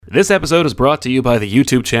This episode is brought to you by the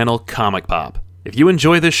YouTube channel Comic Pop. If you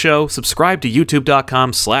enjoy this show, subscribe to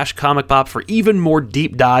youtube.com/comicpop for even more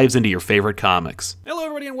deep dives into your favorite comics. Hello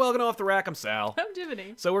everybody and welcome to Off the Rack, I'm Sal. I'm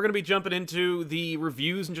Tiffany. So we're going to be jumping into the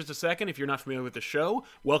reviews in just a second. If you're not familiar with the show,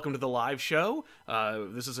 welcome to the live show.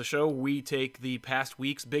 This is a show where we take the past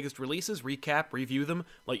week's biggest releases, recap, review them,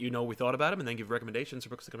 let you know what we thought about them, and then give recommendations for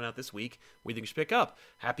books that are coming out this week we think you should pick up.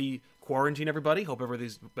 Happy quarantine, everybody. Hope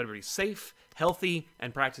everybody's safe, healthy,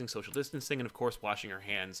 and practicing social distancing, and of course washing your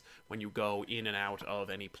hands when you go in and out of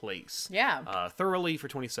any place. Yeah. Thoroughly for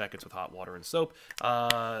 20 seconds with hot water and soap.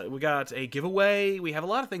 We got a giveaway. We have a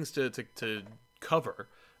lot of things to cover.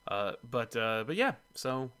 But yeah,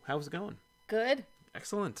 so how's it going? Good.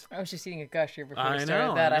 Excellent. I was just eating a gusher before I we started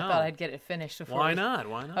know, that. I I know. thought I'd get it finished before. Why not?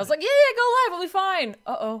 Why not? I was like, yeah, go live. We'll be fine.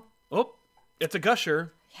 Uh-oh. Oh, it's a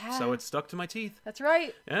gusher. Yeah. So it's stuck to my teeth. That's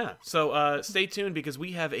right. Yeah. So stay tuned because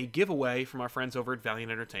we have a giveaway from our friends over at Valiant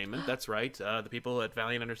Entertainment. That's right. The people at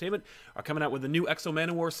Valiant Entertainment are coming out with a new Exo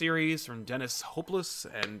Manowar series from Dennis Hopeless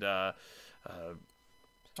and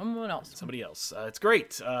Someone else. somebody else. It's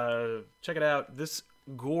great. Check it out. This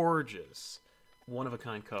gorgeous,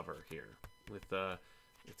 one-of-a-kind cover here with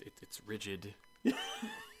it's rigid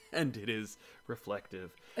and it is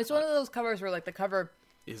reflective. It's one of those covers where, like, the cover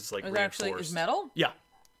Is like is reinforced. actually is metal. Yeah.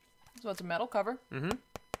 So it's a metal cover. Don't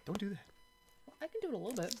do that. I can do it a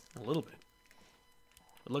little bit. A little bit.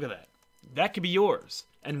 But look at that. That could be yours.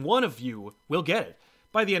 And one of you will get it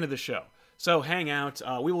by the end of the show. So hang out.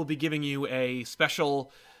 We will be giving you a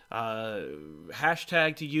special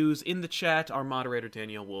hashtag to use in the chat. Our moderator,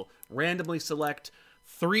 Danielle, will randomly select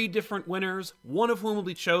 3 different winners, one of whom will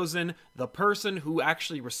be chosen the person who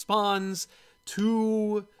actually responds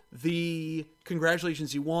to the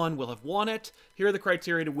congratulations you won will have won it. Here are the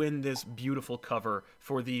criteria to win this beautiful cover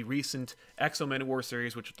for the recent Exo Manowar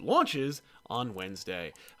series, which launches on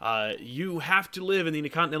Wednesday. You have to live in the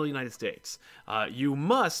continental United States. You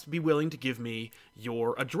must be willing to give me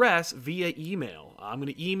your address via email. I'm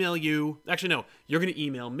going to email you. Actually, no, you're going to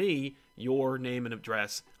email me your name and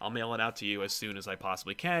address. I'll mail it out to you as soon as I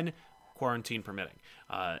possibly can, quarantine permitting.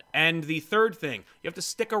 And the third thing, you have to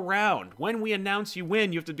stick around. When we announce you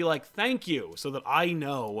win, you have to be like, thank you, so that I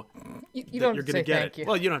know You that don't you're have to going to say get thank it. you.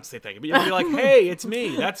 Well, you don't have to say thank you, but you have to be like, hey, it's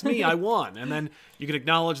me. That's me. I won. And then you can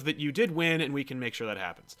acknowledge that you did win, and we can make sure that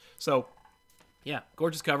happens. So, yeah,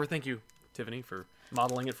 gorgeous cover. Thank you, Tiffany, for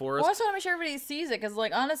modeling it for us. Well, I just want to make sure everybody sees it, because,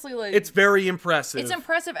 like, honestly, like... It's very impressive. It's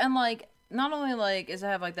impressive, and, like, not only, like, does it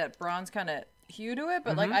have, like, that bronze kind of hue to it,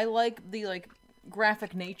 but, like, I like the, like,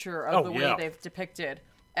 graphic nature of the way they've depicted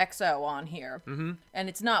Exo on here. Mm-hmm. And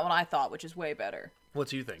it's not what I thought, which is way better. What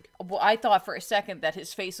do you think? Well, I thought for a second that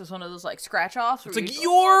his face was one of those, like, scratch-offs. It's like,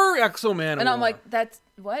 your Exo Manowar. And I'm like, that's...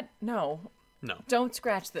 What? No. No. Don't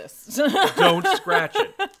scratch this. Don't scratch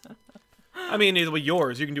it. I mean, it'll be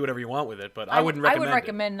yours. You can do whatever you want with it, but I wouldn't recommend I would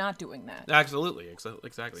recommend not doing that. Absolutely.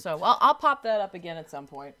 Exactly. So I'll pop that up again at some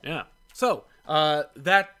point. Yeah. So,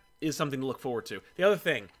 that is something to look forward to. The other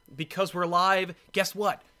thing, because we're live, guess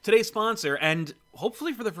what? Today's sponsor, and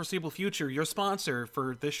hopefully for the foreseeable future, your sponsor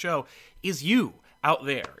for this show is you out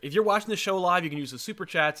there. If you're watching the show live, you can use the super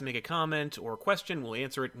chats and make a comment or a question. We'll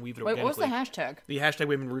answer it and weave it Wait, organically. what was the hashtag? The hashtag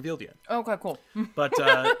we haven't revealed yet. Okay, cool. But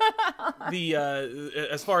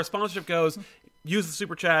as far as sponsorship goes, use the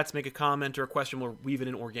super chats, make a comment or a question. We'll weave it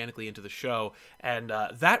in organically into the show, and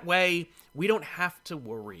that way we don't have to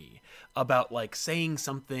worry about like saying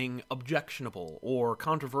something objectionable or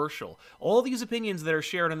controversial. All these opinions that are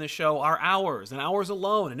shared on this show are ours and ours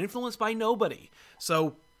alone, and influenced by nobody.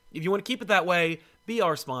 So if you want to keep it that way, be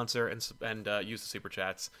our sponsor and use the super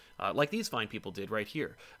chats like these fine people did right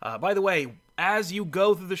here. By the way, as you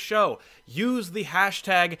go through the show, use the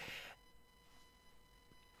hashtag.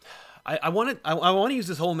 I want to use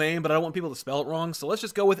this whole name, but I don't want people to spell it wrong, so let's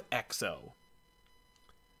just go with EXO.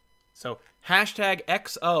 So hashtag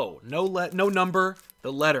XO, no number,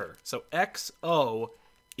 the letter. So XO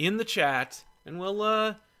in the chat, and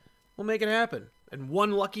we'll make it happen. And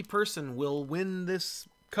one lucky person will win this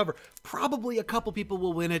cover. Probably a couple people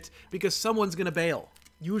will win it because someone's gonna bail.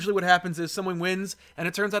 Usually what happens is someone wins, and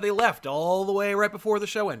it turns out they left all the way right before the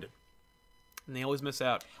show ended. And they always miss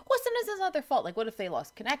out. Well, sometimes it's not their fault. Like, what if they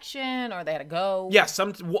lost connection or they had to go? Yeah,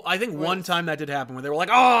 I think one time that did happen where they were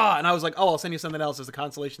like, "Ah," and I was like, "Oh, I'll send you something else as a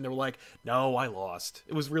consolation." They were like, "No, I lost."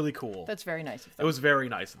 It was really cool. That's very nice of It them. was very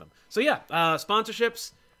nice of them. So yeah,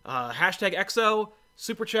 sponsorships, hashtag EXO,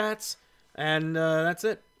 super chats, and that's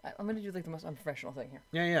it. I'm going to do, like, the most unprofessional thing here.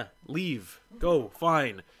 Yeah. Leave. Go.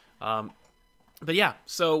 Fine. But yeah,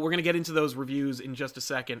 so we're going to get into those reviews in just a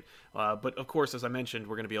second. But of course, as I mentioned,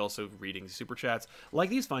 we're going to be also reading super chats like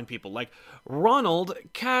these fine people, like Ronald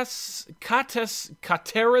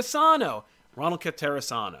Caterisano. Ronald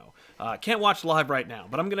Caterisano. Can't watch live right now,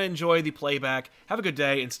 but I'm going to enjoy the playback. Have a good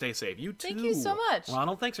day and stay safe. You too. Thank you so much.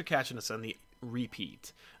 Ronald, thanks for catching us on the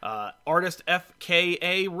repeat. Artist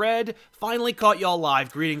FKA Red finally caught y'all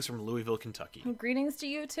live. Greetings from Louisville, Kentucky. Greetings to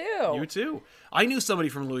you too. You too. I knew somebody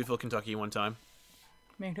from Louisville, Kentucky one time.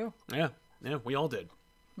 Me too. Yeah, we all did.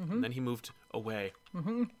 And then he moved away.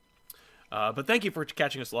 But thank you for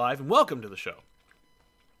catching us live, and welcome to the show.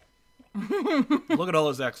 Look at all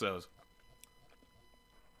those XOs.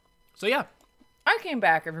 So yeah. I came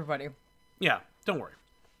back, everybody. Yeah, don't worry.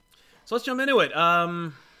 So let's jump into it.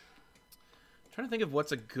 Trying to think of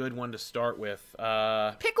what's a good one to start with.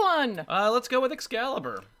 Pick one. Let's go with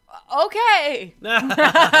Excalibur. Okay.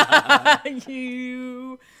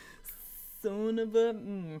 You son of a...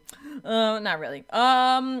 not really.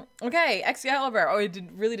 Okay, Excalibur. Oh, I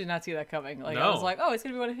really did not see that coming. Like, No. I was like, oh, it's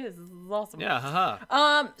gonna be one of his. This is awesome. Yeah,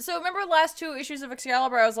 haha. So remember the last 2 issues of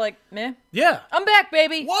Excalibur? I was like, meh. Yeah. I'm back,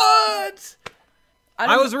 baby. What?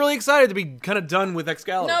 I was really excited to be kind of done with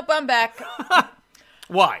Excalibur. Nope, I'm back.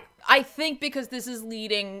 Why? I think because this is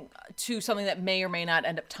leading to something that may or may not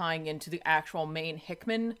end up tying into the actual main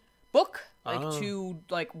Hickman book, like to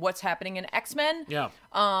like what's happening in X-Men. Yeah.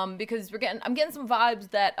 Because I'm getting some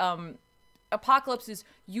vibes that Apocalypse is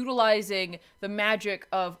utilizing the magic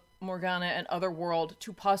of Morgana and Otherworld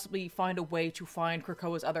to possibly find a way to find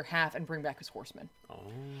Krakoa's other half and bring back his Horsemen.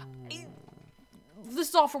 This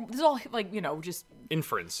is all like, you know, just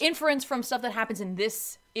Inference from stuff that happens in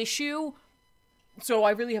this issue. So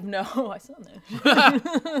I really have I saw that.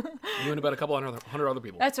 You and about a couple hundred other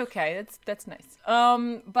people. That's okay. That's nice.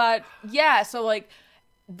 But yeah, so like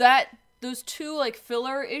those 2 like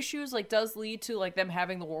filler issues like does lead to like them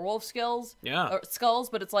having the werewolf skulls. Yeah. Skulls,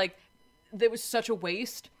 but it's like there was such a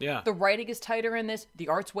waste. Yeah. The writing is tighter in this. The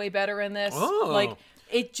art's way better in this. Oh. Like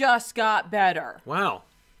it just got better. Wow.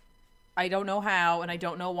 I don't know how, and I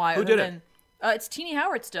don't know why. Who did it? It's Teenie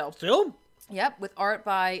Howard still. Still? Yep, with art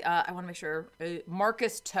by, I want to make sure,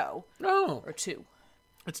 Marcus Toe. Oh. Or Two.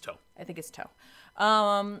 It's Toe. I think it's Toe.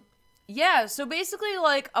 Yeah, so basically,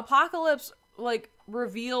 like, Apocalypse, like,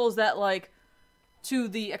 reveals that, like, to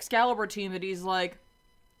the Excalibur team that he's like,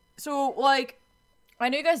 so, like, I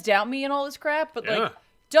know you guys doubt me and all this crap, but, like,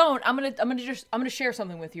 don't. I'm gonna share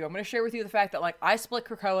something with you. I'm gonna share with you the fact that, like, I split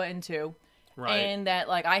Krakoa in 2. Right. And that,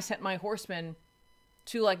 like, I sent my horsemen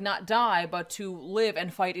to, like, not die, but to live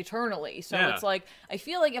and fight eternally. So it's like, I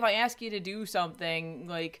feel like if I ask you to do something,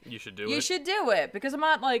 like... You should do it. You should do it. Because I'm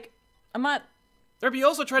not... But he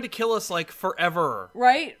also tried to kill us, like, forever.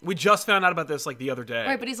 Right? We just found out about this, like, the other day.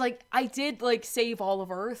 Right, but he's like, I did, like, save all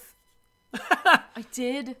of Earth. I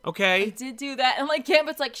did. Okay. I did do that. And, like,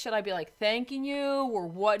 Gambit's like, should I be, like, thanking you or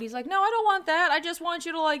what? And he's like, no, I don't want that. I just want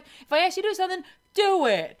you to, like, if I ask you to do something, do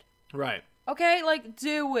it. Right. Okay, like,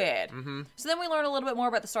 do it. Mm-hmm. So then we learn a little bit more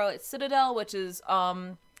about the Starlight Citadel, which is,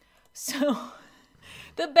 so...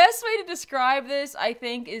 The best way to describe this, I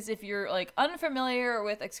think, is if you're, like, unfamiliar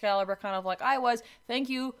with Excalibur, kind of like I was, thank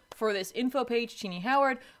you for this info page, Teenie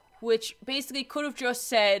Howard, which basically could have just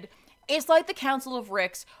said, it's like the Council of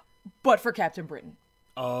Ricks, but for Captain Britain.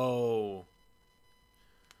 Oh.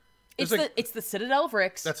 It's the Citadel of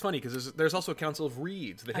Ricks. That's funny, because there's also a Council of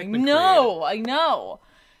Reeds. The I Hickman know.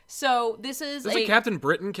 So this is There's a Captain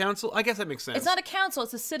Britain Council? I guess that makes sense. It's not a council,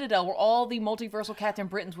 it's a citadel where all the multiversal Captain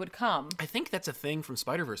Britons would come. I think that's a thing from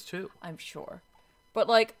Spider-Verse too. I'm sure. But,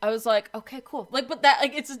 like, I was like, okay, cool. Like, but that,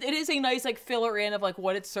 like, it is a nice, like, filler in of, like,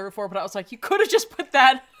 what it's served for, but I was like, you could have just put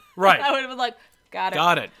that. Right. I would have been like, got it.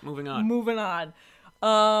 Got it. Moving on.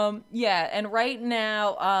 Yeah, and right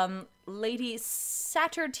now, Lady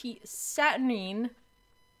Saturnine,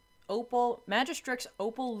 Opal, Magistrix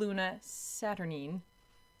Opal Luna Saturnine,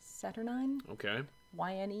 Okay.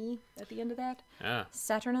 Y-N-E at the end of that. Yeah.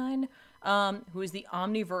 Saturnine, who is the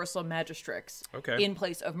Omniversal Magistrix. Okay. In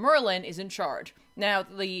place of Merlin, is in charge. Now,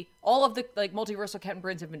 all of the, like, multiversal Captain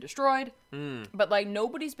Britons have been destroyed. But, like,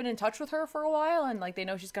 nobody's been in touch with her for a while, and, like, they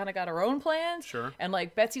know she's kind of got her own plans. Sure. And,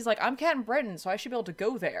 like, Betsy's like, I'm Captain Britain, so I should be able to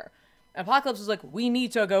go there. And Apocalypse is like, we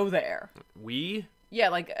need to go there. We? Yeah,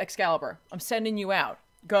 like, Excalibur. I'm sending you out.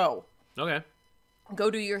 Go. Okay.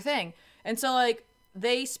 Go do your thing. And so, like,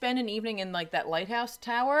 they spend an evening in, like, that lighthouse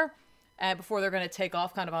tower before they're going to take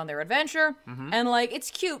off kind of on their adventure. And, like,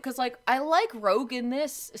 it's cute because, like, I like Rogue in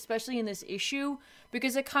this, especially in this issue,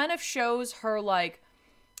 because it kind of shows her, like,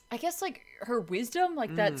 I guess, like, her wisdom,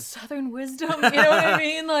 like, that southern wisdom, you know what I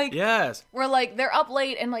mean? Like, yes. Where, like, they're up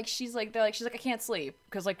late, and, like, she's like, I can't sleep,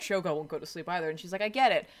 because, like, Shogo won't go to sleep either, and she's like, I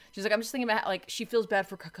get it. She's like, I'm just thinking about, like, she feels bad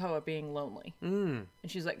for Krakoa being lonely. And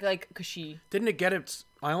she's like, because she... Didn't it get its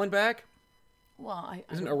island back? Well,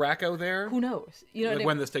 Isn't Arako there? Who knows? You know, like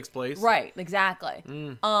when this takes place? Right, exactly.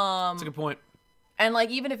 That's a good point. And,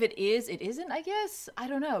 like, even if it is, it isn't, I guess. I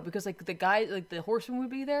don't know. Because, like, the guy, like, the horsemen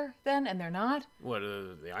would be there then, and they're not. What,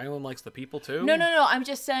 the island likes the people, too? No. I'm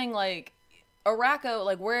just saying, like, Arako,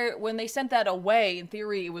 like, when they sent that away, in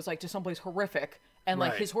theory, it was, like, to someplace horrific. And,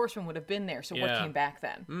 like, his horsemen would have been there. So what came back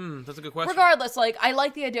then? That's a good question. Regardless, like, I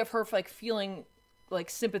like the idea of her, like, feeling,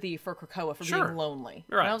 like, sympathy for Krakoa for being lonely.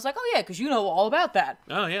 Right. And I was like, oh, yeah, because you know all about that.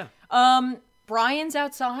 Oh, yeah. Brian's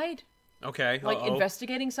outside. Okay. Like,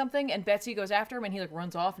 investigating something, and Betsy goes after him, and he, like,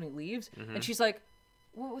 runs off, and he leaves. And she's like,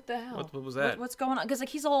 what the hell? What was that? What's going on? Because, like,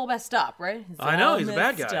 he's all messed up, right? I know, he's a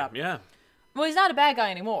bad guy. Yeah. Well, he's not a bad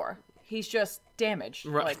guy anymore. He's just damaged,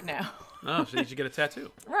 like, now. Oh, so you should get a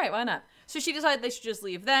tattoo. Right, why not? So she decided they should just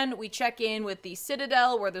leave. Then we check in with the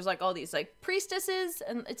Citadel, where there's, like, all these, like, priestesses,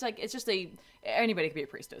 and it's, like, it's just anybody could be a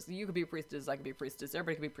priestess. You could be a priestess, I could be a priestess,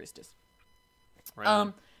 everybody could be a priestess.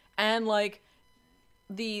 Right. And, like,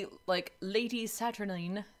 the, like, Lady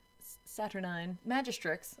Saturnine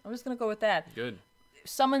Magistrix, I'm just gonna go with that. Good.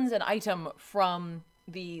 Summons an item from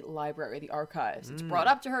the library, the archives. It's brought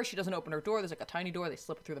up to her. She doesn't open her door. There's, like, a tiny door. They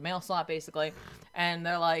slip it through the mail slot, basically. And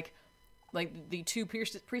they're like the two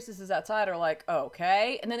priestesses outside are like,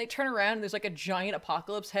 okay. And then they turn around, and there's, like, a giant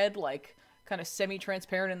apocalypse head, like, kind of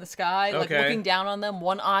semi-transparent in the sky, like, looking down on them.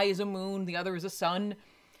 One eye is a moon, the other is a sun.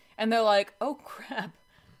 And they're like, oh, crap.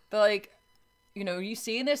 They're like, you know, you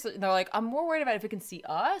seeing this? And they're like, I'm more worried about if it can see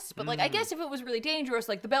us. But, like, I guess if it was really dangerous,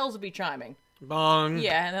 like, the bells would be chiming. Bong.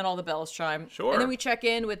 Yeah, and then all the bells chime. Sure. And then we check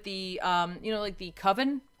in with the, you know, like, the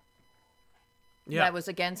coven. Yeah. That was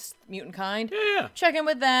against mutant kind. Yeah. Check in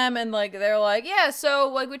with them, and, like, they're like, yeah, so,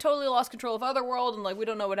 like, we totally lost control of Otherworld, and, like, we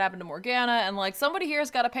don't know what happened to Morgana, and, like, somebody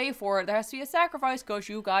here's got to pay for it. There has to be a sacrifice because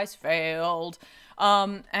you guys failed.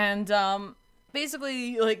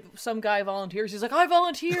 Basically, like, some guy volunteers. He's like, I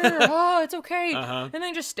volunteer. Oh, it's okay. And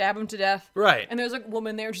then just stab him to death. Right. And there's a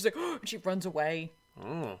woman there, and she's like, oh, and she runs away.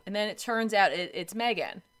 Oh. And then it turns out it's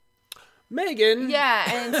Megan. Megan. Yeah,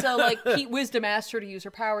 and so, like, Pete Wisdom asked her to use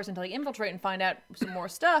her powers and to, like, infiltrate and find out some more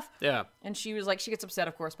stuff. Yeah. And she was like, she gets upset,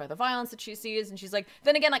 of course, by the violence that she sees. And she's like,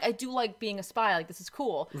 then again, like, I do like being a spy. Like, this is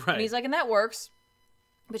cool. Right. And he's like, and that works.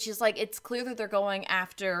 But she's like, it's clear that they're going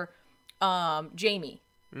after Jamie.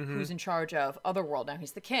 Who's in charge of Otherworld now.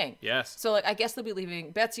 He's the king. Yes. So, like, I guess they'll be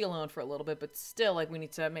leaving Betsy alone for a little bit, but still, like, we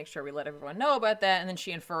need to make sure we let everyone know about that. And then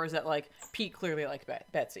she infers that, like, Pete clearly liked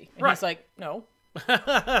Betsy. And he's like, no.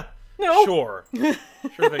 No. Sure.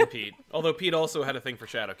 Sure thing, Pete. Although Pete also had a thing for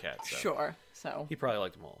Shadowcat. So Sure. So. he probably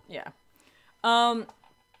liked them all. Yeah.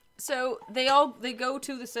 So they go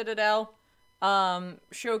to the Citadel.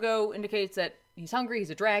 Shogo indicates that he's hungry. He's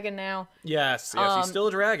a dragon now. Yes, he's still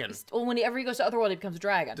a dragon. Well, whenever he goes to Otherworld, he becomes a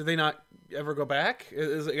dragon. Did they not ever go back?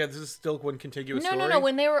 This is still one contiguous story? No.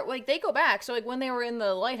 When they were, like, they go back. So, like, when they were in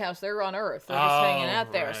the lighthouse, they were on Earth. They're just hanging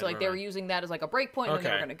out there. Right, So, like, they were using that as, like, a break point, and then they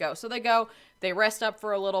were Okay. going to go. So they go. They rest up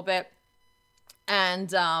for a little bit.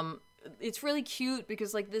 And it's really cute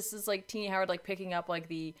because, like, this is, like, Teenie Howard, like, picking up, like,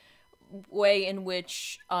 the way in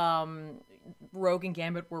which Rogue and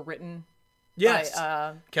Gambit were written. Yes.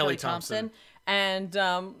 By Kelly Thompson. And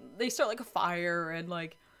they start, like, a fire, and,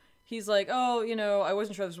 like, he's like, oh, you know, I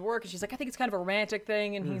wasn't sure this would work. And she's like, I think it's kind of a romantic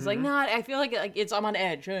thing. And he's like, nah, I feel like I'm on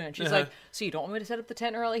edge. And she's like, so you don't want me to set up the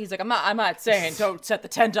tent early? He's like, I'm not saying don't set the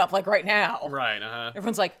tent up, like, right now. Right,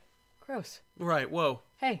 Everyone's like, gross. Right, whoa.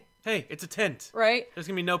 Hey, it's a tent. right? There's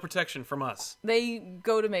gonna be no protection from us. They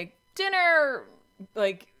go to make dinner,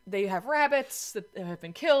 like, they have rabbits that have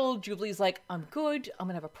been killed. Jubilee's like, I'm good. I'm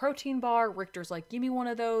gonna have a protein bar. Richter's like, give me one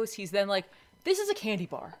of those. He's then like, this is a candy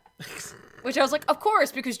bar. Which I was like, of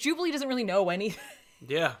course, because Jubilee doesn't really know anything.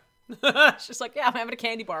 Yeah. It's just like, yeah, I'm having a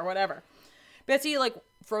candy bar, whatever. Betsy, like,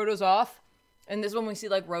 Frodo's off. And this is when we see,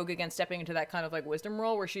 like, Rogue again stepping into that kind of, like, wisdom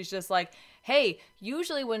role where she's just like, hey,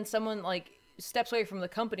 usually when someone, like, steps away from the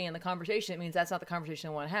company and the conversation, it means that's not the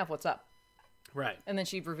conversation I want to have. What's up? Right. And then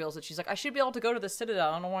she reveals that she's like, I should be able to go to the Citadel.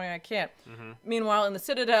 I don't know why I can't. Meanwhile, in the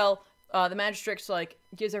Citadel, the Magistrix, like,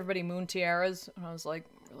 gives everybody moon tiaras. And I was like,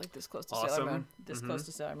 we're, like, this close to Sailor Moon. This close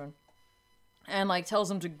to Sailor Moon. And, like, tells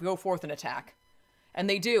them to go forth and attack. And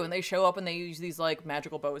they do. And they show up and they use these, like,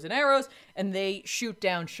 magical bows and arrows. And they shoot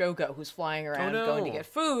down Shogo, who's flying around going to get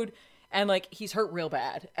food. And, like, he's hurt real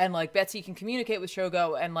bad. And, like, Betsy can communicate with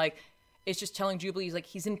Shogo. And, like, is just telling Jubilee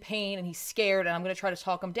he's in pain and he's scared, and I'm gonna try to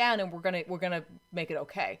talk him down, and we're gonna make it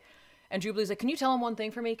okay. And Jubilee's like, can you tell him one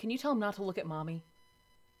thing for me? Can you tell him not to look at mommy?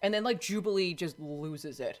 And then Jubilee just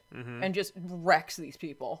loses it and just wrecks these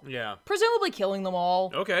people. Yeah. Presumably killing them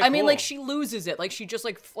all. Okay, I mean, cool. she loses it. She just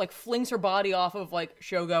flings her body off of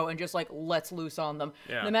Shogo and just lets loose on them.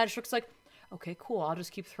 Yeah. And the Magistrate's like, okay, cool. I'll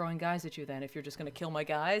just keep throwing guys at you then if you're just going to kill my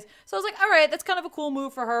guys. So I was like, all right, that's kind of a cool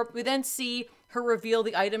move for her. We then see her reveal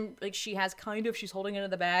the item she has she's holding it in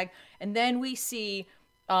the bag. And then we see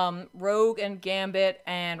Rogue and Gambit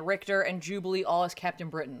and Richter and Jubilee all as Captain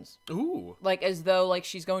Britons. Ooh. As though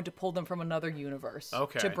she's going to pull them from another universe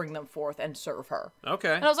Okay. to bring them forth and serve her.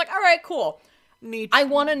 Okay. And I was like, all right, cool. Neat. I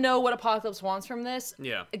want to know what Apocalypse wants from this.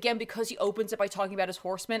 Yeah. Again, because he opens it by talking about his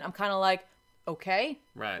horsemen, I'm kind of like, okay.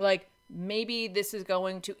 Right. Maybe this is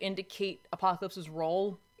going to indicate Apocalypse's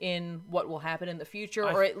role in what will happen in the future,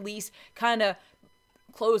 or at least kind of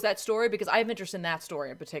close that story, because I have interest in that story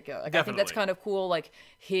in particular. I think that's kind of cool,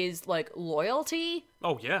 his loyalty.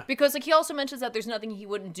 Oh yeah. Because he also mentions that there's nothing he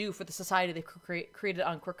wouldn't do for the society they created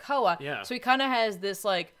on Krakoa. Yeah. So he kind of has this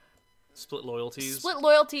split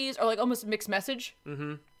loyalties, or almost mixed message.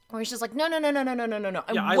 Mm-hmm. Where he's just like, no. I'm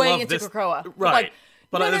I way love into this. Krakoa. Right.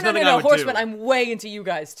 But there's nothing I would Horseman, do. I'm way into you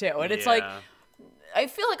guys too. And it's Yeah. I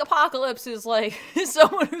feel like Apocalypse is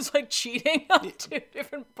someone who's cheating on two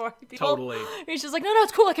different party people. Totally. He's just like, no,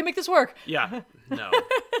 it's cool. I can make this work. Yeah.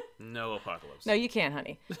 No Apocalypse. No, you can't,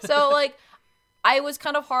 honey. So I was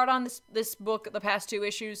kind of hard on this book the past 2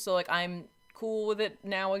 issues. So I'm cool with it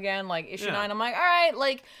now again. Issue 9, I'm like, all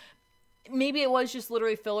right, maybe it was just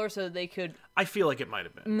literally filler so that they could. I feel like it might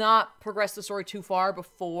have been. Not progress the story too far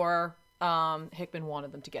before Hickman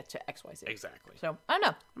wanted them to get to XYZ. Exactly. So I don't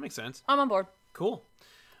know. That makes sense. I'm on board. Cool.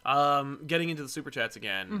 Getting into the super chats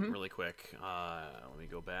again, really quick. Let me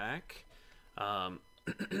go back.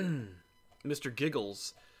 Mr.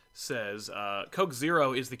 Giggles says, Coke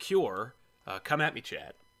Zero is the cure. Come at me,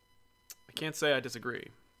 chat. I can't say I disagree.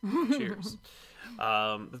 Cheers.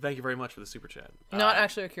 But thank you very much for the super chat. Not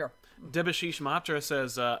actually a cure. Debashish Matra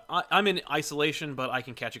says, I'm in isolation, but I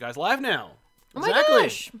can catch you guys live now. Oh my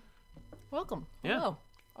gosh. Welcome. Yeah. Hello.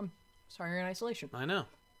 I'm sorry you're in isolation. I know.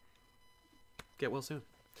 Get well soon.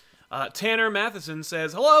 Tanner Matheson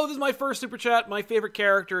says, hello, this is my first super chat. My favorite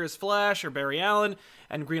character is Flash or Barry Allen,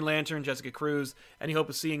 and Green Lantern, Jessica Cruz. Any hope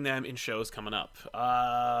of seeing them in shows coming up?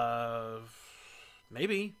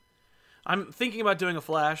 Maybe. I'm thinking about doing a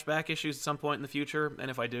Flashback issues at some point in the future, and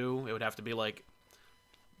if I do, it would have to be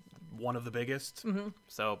one of the biggest. Mm-hmm.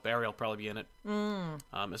 So Barry will probably be in it.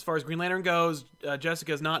 As far as Green Lantern goes,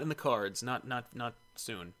 Jessica's not in the cards. Not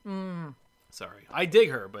soon. Sorry. I dig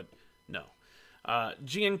her, but no.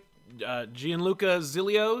 Gianluca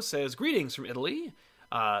Zilio says, greetings from Italy.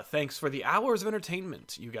 Thanks for the hours of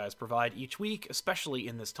entertainment you guys provide each week, especially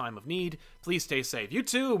in this time of need. Please stay safe. You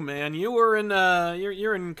too, man. You were in,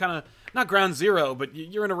 you're in kind of, not ground zero, but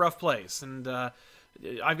you're in a rough place. And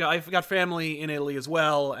I've got family in Italy as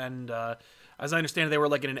well, and as I understand it, they were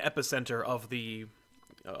in an epicenter of the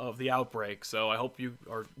outbreak. So I hope you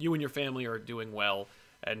and your family are doing well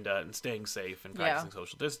and staying safe and practicing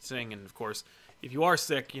social distancing. And of course, if you are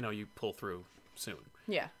sick, you pull through soon.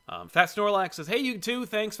 Yeah. Fat Snorlax says, hey, you two,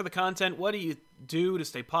 thanks for the content. What do you do to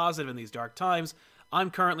stay positive in these dark times? I'm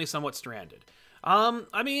currently somewhat stranded.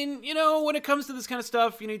 I mean, when it comes to this kind of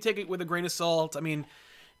stuff, you take it with a grain of salt. I mean,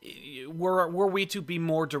 were we to be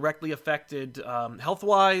more directly affected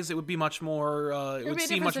health-wise, it would be much more, it would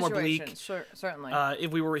seem much more bleak. Sure, certainly.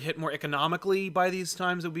 If we were hit more economically by these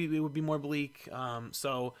times, it would be more bleak.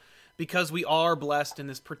 So because we are blessed in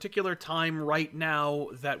this particular time right now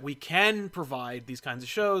that we can provide these kinds of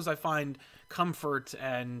shows, I find comfort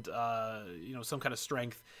and some kind of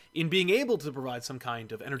strength in being able to provide some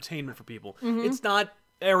kind of entertainment for people. Mm-hmm. It's not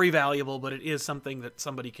very valuable, but it is something that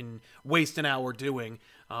somebody can waste an hour doing,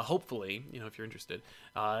 hopefully, if you're interested.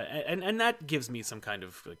 And that gives me some kind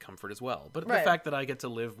of comfort as well. But the fact that I get to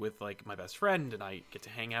live with my best friend, and I get to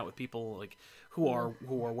hang out with people who are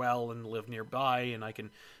well and live nearby, and I can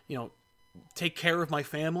take care of my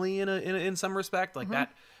family in some respect,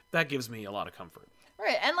 that gives me a lot of comfort.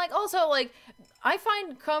 Right. And also I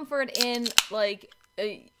find comfort in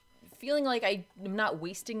feeling like I'm not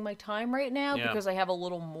wasting my time right now because I have a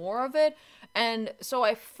little more of it. And so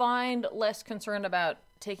I find less concerned about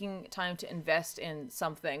taking time to invest in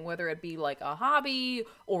something, whether it be a hobby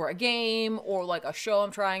or a game or a show I'm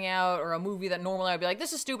trying out or a movie that normally I'd be like,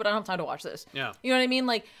 this is stupid, I don't have time to watch this. Yeah. You know what I mean?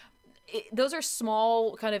 Those are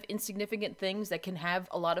small, kind of insignificant things that can have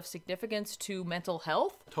a lot of significance to mental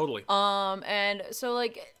health. Totally. And so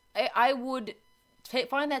I would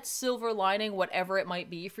find that silver lining, whatever it might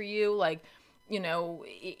be for you. Like, you know,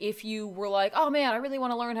 if you were like, oh man, I really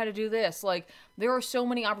want to learn how to do this, like, there are so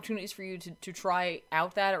many opportunities for you to try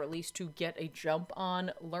out that, or at least to get a jump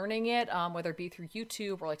on learning it, whether it be through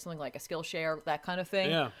YouTube or like something like a Skillshare, that kind of thing.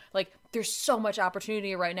 Yeah. Like, there's so much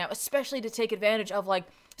opportunity right now, especially to take advantage of like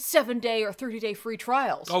 7-day or 30-day free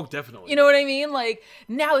trials. Oh, definitely. You know what I mean? Like,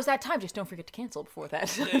 now is that time. Just don't forget to cancel before that.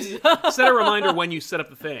 Set a reminder when you set up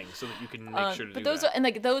the thing so that you can make sure to do those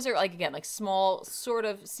that. those are like, again, like small, sort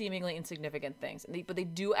of seemingly insignificant things, but they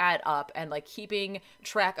do add up. And like keeping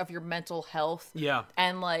track of your mental health. Yeah.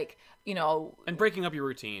 And like, you know, and breaking up your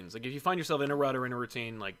routines. Like if you find yourself in a rut or in a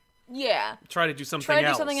routine, like, yeah, try to do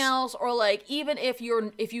something else. Or like, even if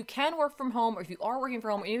you can work from home, or if you are working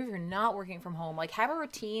from home, or even if you're not working from home, like have a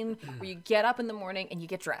routine where you get up in the morning and you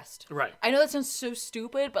get dressed. Right. I know that sounds so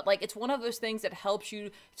stupid, but like it's one of those things that helps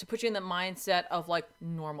you to put you in the mindset of like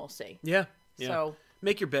normalcy. Yeah. Yeah. So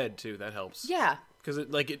make your bed too. That helps. Yeah. Because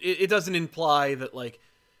it doesn't imply that like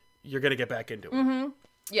you're gonna get back into it. Mm-hmm.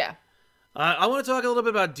 Yeah. I want to talk a little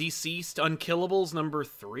bit about Deceased Unkillables number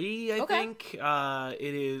 3, I think.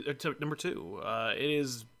 It is number 2. It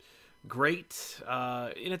is great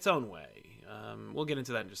in its own way. We'll get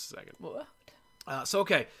into that in just a second. What?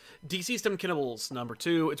 Deceased Unkillables number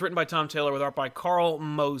 2. It's written by Tom Taylor with art by Carl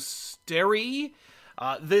Mosteri.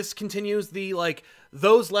 This continues the, like,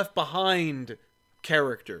 those left behind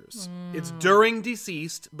characters. It's during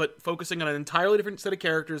Deceased, but focusing on an entirely different set of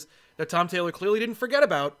characters that Tom Taylor clearly didn't forget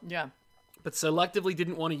about. Yeah. But selectively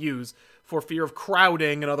didn't want to use for fear of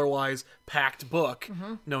crowding an otherwise packed book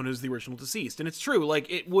known as the original Deceased. And it's true, like,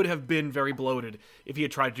 it would have been very bloated if he had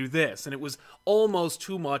tried to do this, and it was almost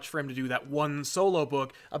too much for him to do that one solo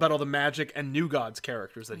book about all the Magic and New Gods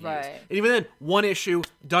characters that he used. And even then, one issue,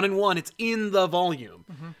 done in one, it's in the volume.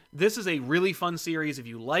 This is a really fun series. If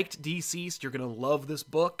you liked Deceased, you're going to love this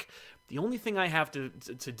book. The only thing I have to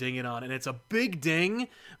ding it on, and it's a big ding,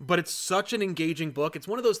 but it's such an engaging book. It's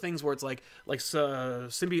one of those things where it's like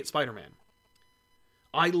Symbiote Spider-Man.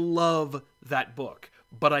 I love that book,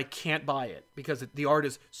 but I can't buy it because the art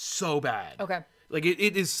is so bad. Okay. Like,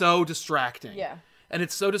 it is so distracting. Yeah. And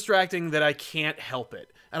it's so distracting that I can't help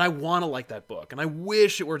it. And I want to like that book, and I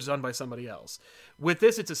wish it were done by somebody else. With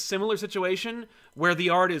this, it's a similar situation where the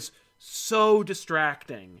art is so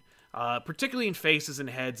distracting. Particularly in faces and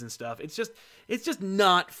heads and stuff. It's just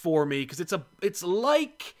not for me, because it's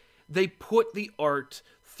like they put the art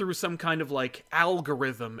through some kind of like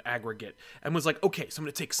algorithm aggregate and was like, okay, so I'm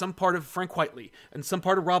going to take some part of Frank Whiteley and some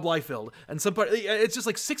part of Rob Liefeld and some part. It's just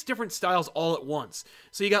like 6 different styles all at once.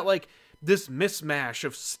 So you got like this mismatch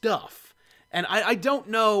of stuff, and I don't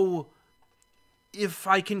know if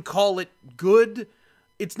I can call it good.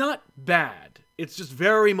 It's not bad. It's just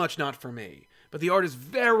very much not for me. But the art is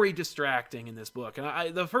very distracting in this book.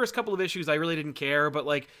 And the first couple of issues, I really didn't care. But,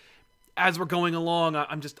 like, as we're going along,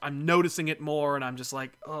 I'm noticing it more. And I'm just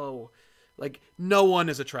like, oh, like, no one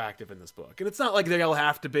is attractive in this book. And it's not like they all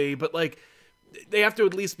have to be. But, like, they have to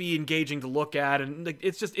at least be engaging to look at. And, like,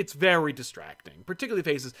 it's very distracting. Particularly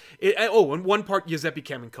faces. And one part, Giuseppe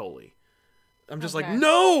Camuncoli. I'm just like,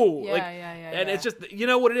 no! And it's just, you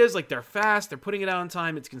know what it is? Like, they're fast. They're putting it out on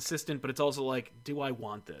time. It's consistent. But it's also like, do I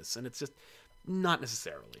want this? And it's just... not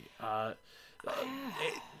necessarily.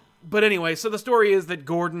 But anyway, so the story is that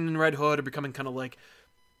Gordon and Red Hood are becoming kind of like...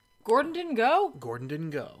 Gordon didn't go? Gordon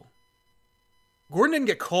didn't go. Gordon didn't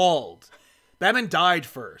get called. Batman died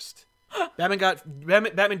first.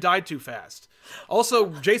 Batman died too fast. Also,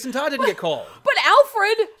 Jason Todd didn't get called. But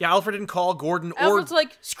Alfred! Yeah, Alfred didn't call Gordon. Alfred's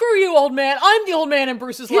like, screw you, old man. I'm the old man in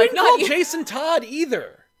Bruce's life. He didn't call Jason Todd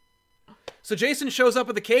either. So Jason shows up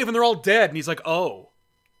at the cave and they're all dead. And he's like, oh...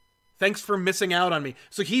 thanks for missing out on me.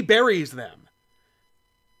 So he buries them.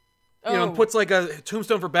 You know, and puts like a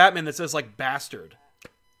tombstone for Batman that says like bastard.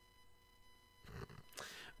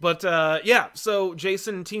 But yeah, so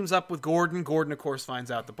Jason teams up with Gordon. Gordon, of course, finds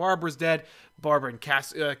out that Barbara's dead. Barbara and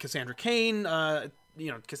Cassandra Cain.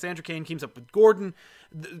 Cassandra Cain teams up with Gordon.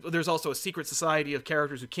 There's also a secret society of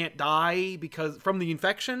characters who can't die from the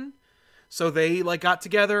infection. So they like got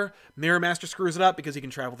together. Mirror Master screws it up because he can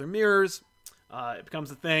travel through mirrors. It becomes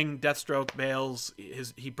a thing. Deathstroke bails.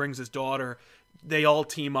 He brings his daughter. They all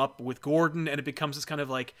team up with Gordon, and it becomes this kind of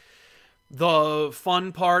like the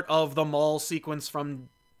fun part of the mall sequence from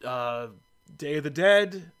Day of the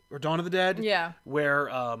Dead or Dawn of the Dead. Yeah. Where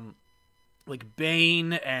like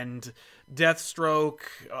Bane and Deathstroke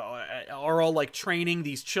are all like training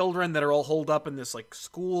these children that are all holed up in this like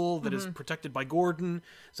school that is protected by Gordon.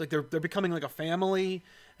 It's like they're becoming like a family.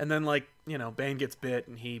 And then, like, Bane gets bit,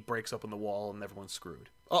 and he breaks open the wall, and everyone's screwed.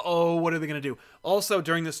 Uh-oh, what are they going to do? Also,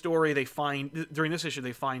 during the story, during this issue,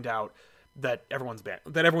 they find out that everyone's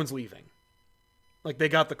leaving. Like, they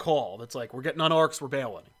got the call that's like, we're getting on arcs, we're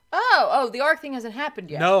bailing. Oh, the arc thing hasn't happened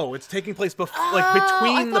yet. No, it's taking place between the pages.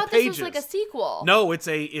 I thought this was like a sequel. No, it's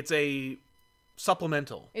a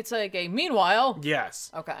supplemental. It's like a meanwhile. Yes.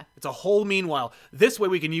 Okay. It's a whole meanwhile. This way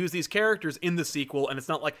we can use these characters in the sequel, and it's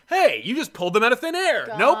not like, hey, you just pulled them out of thin air.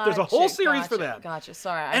 Nope, there's a whole series for them. Gotcha.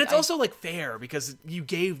 Sorry. And it's also like fair because you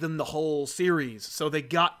gave them the whole series, so they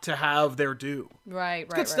got to have their due. Right.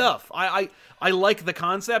 Good stuff. I like the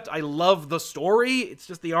concept. I love the story. It's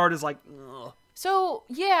just the art is like, ugh. So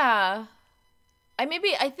yeah, I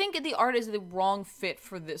think the art is the wrong fit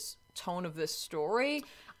for this tone of this story.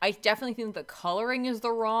 I definitely think the coloring is the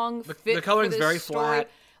wrong fit. The coloring's for this very story. flat.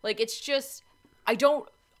 Like, it's just,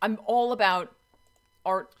 I'm all about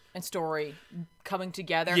art and story coming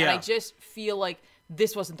together, and I just feel like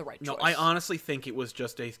this wasn't the right choice. No, I honestly think it was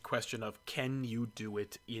just a question of, can you do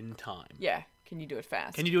it in time? Yeah. Can you do it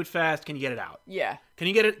fast? Can you do it fast? Can you get it out? Yeah. Can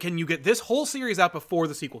you get this whole series out before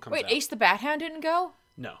the sequel comes out? Wait, Ace the Bat Hound didn't go?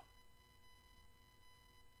 No.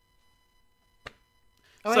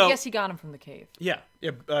 Oh, so, I guess he got him from the cave. Yeah.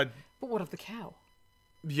 But what of the cow?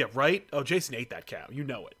 Yeah, right? Oh, Jason ate that cow. You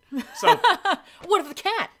know it. So. What of the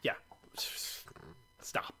cat? Yeah.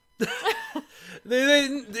 Stop.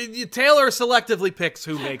 Taylor selectively picks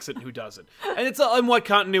who makes it and who doesn't. And it's on what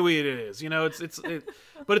continuity it is.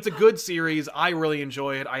 But it's a good series. I really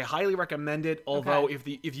enjoy it. I highly recommend it. Although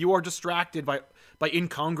if you are distracted by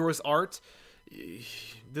incongruous art,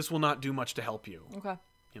 this will not do much to help you. Okay.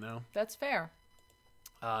 That's fair.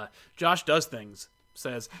 Josh Does Things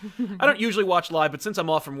says, I don't usually watch live, but since I'm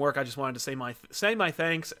off from work, I just wanted to say my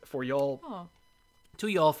thanks for y'all. Oh. To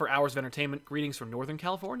y'all for hours of entertainment. Greetings from Northern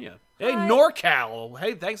California. Hi. Hey, NorCal.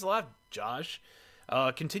 Hey, thanks a lot, Josh.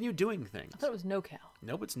 Continue doing things. I thought it was NoCal.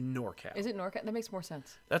 Nope, it's NorCal. Is it NorCal? That makes more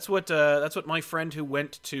sense. That's what my friend who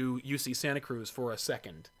went to UC Santa Cruz for a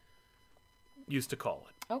second used to call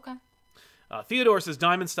it. Okay. Theodore says,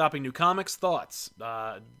 Diamond stopping new comics. Thoughts?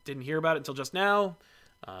 Didn't hear about it until just now.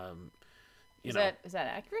 Is that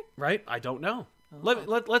accurate? Right? I don't know.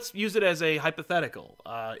 Oh. Let's use it as a hypothetical.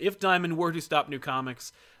 If Diamond were to stop new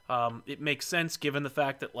comics, it makes sense given the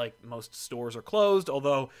fact that most stores are closed,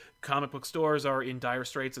 although comic book stores are in dire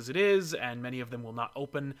straits as it is, and many of them will not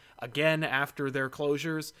open again after their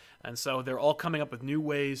closures. And so they're all coming up with new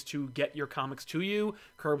ways to get your comics to you,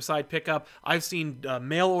 curbside pickup. I've seen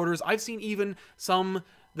mail orders. I've seen even some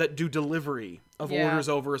that do delivery of orders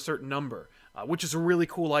over a certain number. Which is a really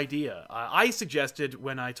cool idea. I suggested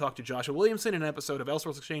when I talked to Joshua Williamson in an episode of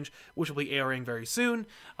Elseworlds Exchange, which will be airing very soon,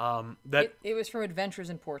 that... It was from Adventures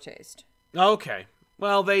in Poor Taste. Okay.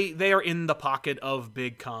 Well, they are in the pocket of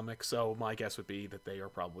big comics, so my guess would be that they are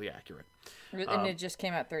probably accurate. And it just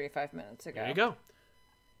came out 35 minutes ago. There you go.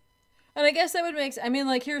 And I guess that would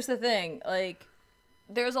make... here's the thing.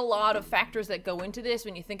 There's a lot of factors that go into this.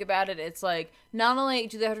 When you think about it, it's not only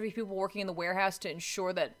do there have to be people working in the warehouse to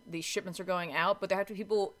ensure that these shipments are going out, but there have to be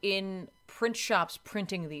people in print shops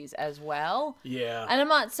printing these as well. Yeah. And I'm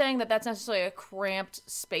not saying that that's necessarily a cramped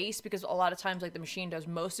space, because a lot of times the machine does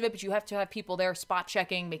most of it, but you have to have people there spot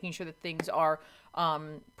checking, making sure that things are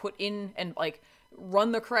put in and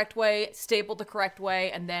run the correct way, stapled the correct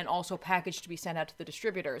way, and then also packaged to be sent out to the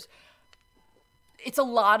distributors. It's a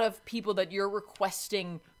lot of people that you're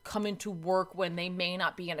requesting come into work when they may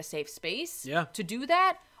not be in a safe space to do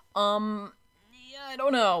that. I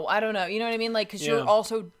don't know. You know what I mean? Because you're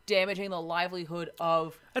also damaging the livelihood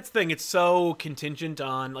of... That's the thing. It's so contingent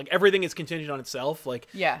on... everything is contingent on itself.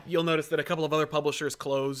 You'll notice that a couple of other publishers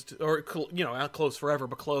closed, or, not closed forever,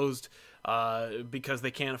 but closed because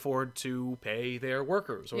they can't afford to pay their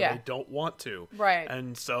workers, or they don't want to. Right.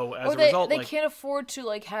 And so, as a result... they can't afford to,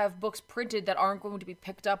 have books printed that aren't going to be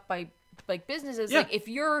picked up by, businesses. Yeah. If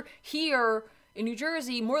you're here... in New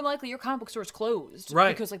Jersey, more likely your comic book store is closed,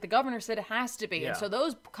 right? Because the governor said it has to be, and so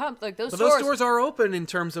those those stores are open in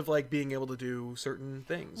terms of being able to do certain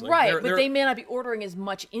things, right? But they may not be ordering as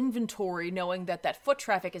much inventory, knowing that foot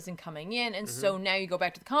traffic isn't coming in, and so now you go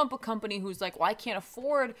back to the comic book company who's well, I can't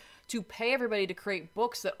afford to pay everybody to create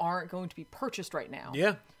books that aren't going to be purchased right now.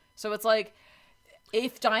 Yeah. So it's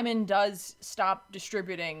if Diamond does stop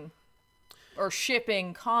distributing or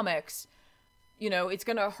shipping comics, it's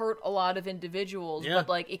going to hurt a lot of individuals,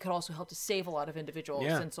 but, it could also help to save a lot of individuals.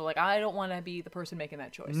 Yeah. And so, I don't want to be the person making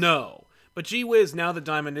that choice. No. But gee whiz, now that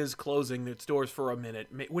Diamond is closing its doors for a minute,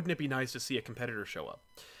 wouldn't it be nice to see a competitor show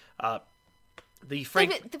up? It'd be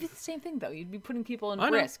the same thing, though. You'd be putting people in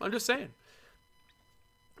risk. I'm just saying.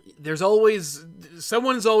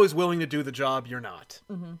 someone's always willing to do the job you're not.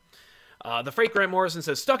 The Freight Grant Morrison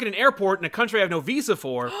says, stuck in an airport in a country I have no visa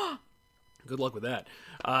for. Good luck with that.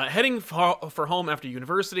 Heading for home after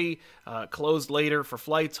university. Closed later for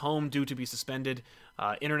flights. Home due to be suspended.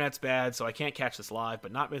 Internet's bad, so I can't catch this live,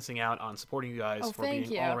 but not missing out on supporting you guys for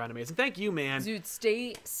being all around amazing. Thank you, man. Dude,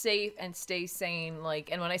 stay safe and stay sane.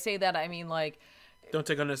 Like, and when I say that, I mean, like, don't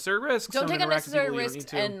take unnecessary risks. Don't take unnecessary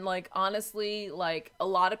risks. And, like, honestly, like, a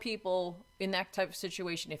lot of people in that type of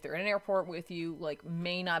situation, if they're in an airport with you, like,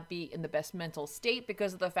 may not be in the best mental state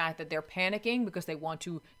because of the fact that they're panicking because they want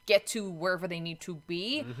to get to wherever they need to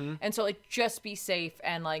be. And so, like, just be safe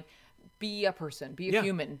and, like, be a person, be a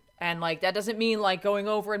human. And, like, that doesn't mean, like, going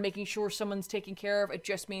over and making sure someone's taken care of. It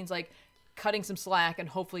just means, like, cutting some slack and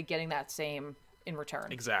hopefully getting that same in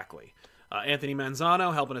return. Exactly. Anthony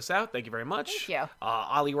Manzano helping us out. Thank you very much. Thank you.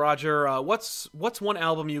 Ali Roger, what's one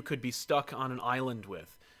album you could be stuck on an island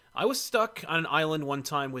with? I was stuck on an island one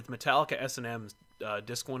time with Metallica S&M's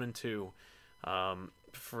Disc 1 and 2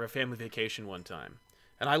 for a family vacation one time.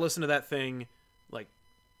 And I listened to that thing, like,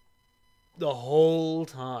 the whole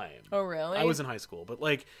time. Oh, really? I was in high school, but,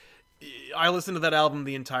 like, I listened to that album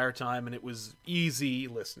the entire time, and it was easy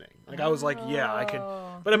listening. Like, I was like, yeah, I could.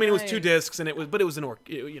 But I mean, it was 2 discs, and it was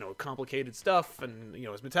complicated stuff, and it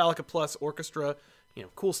was Metallica plus orchestra,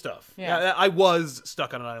 cool stuff. Yeah, I was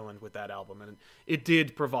stuck on an island with that album, and it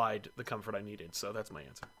did provide the comfort I needed. So that's my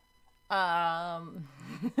answer.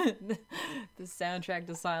 The soundtrack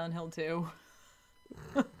to Silent Hill 2.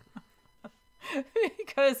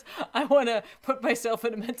 Because I want to put myself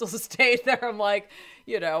in a mental state that I'm like,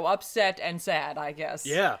 upset and sad, I guess.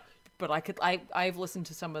 Yeah. But I've listened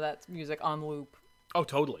to some of that music on loop. Oh,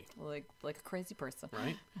 totally. Like a crazy person.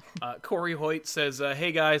 Right. Corey Hoyt says,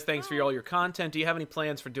 hey guys, thanks for all your content. Do you have any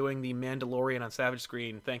plans for doing the Mandalorian on Savage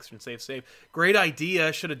Screen? Thanks for Save. Great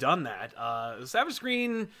idea. Should have done that. Savage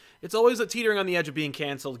Screen, it's always a teetering on the edge of being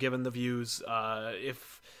canceled given the views.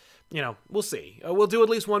 We'll see. We'll do at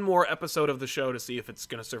least one more episode of the show to see if it's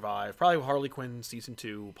going to survive. Probably Harley Quinn Season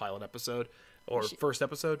 2 pilot episode or first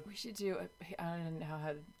episode. We should do, I don't know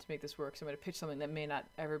how to make this work, so I'm going to pitch something that may not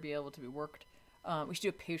ever be able to be worked. We should do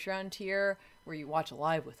a Patreon tier where you watch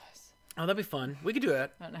live with us. Oh, that'd be fun. We could do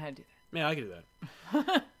that. I don't know how to do that. Yeah, I could do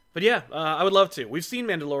that. But yeah, I would love to. We've seen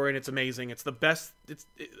Mandalorian. It's amazing. It's the best.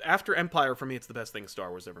 After Empire, for me, it's the best thing Star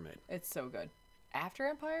Wars ever made. It's so good. After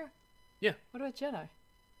Empire? Yeah. What about Jedi?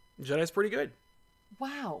 Jedi's pretty good.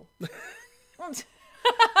 Wow.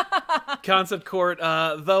 Concept Court,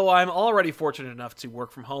 though I'm already fortunate enough to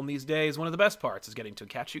work from home these days, one of the best parts is getting to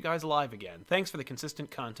catch you guys live again. Thanks for the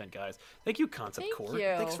consistent content, guys. Thank you, Concept Court.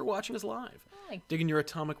 You. Thanks for watching us live. Hi. Digging your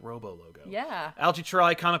Atomic Robo logo. Yeah. Algie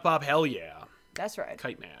Try, Comic Bob, hell yeah. That's right.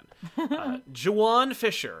 Kite Man. Juwan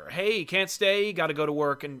Fisher, hey, can't stay, gotta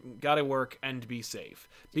work and be safe.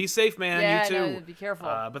 Be safe, man. Yeah, you too. No, be careful.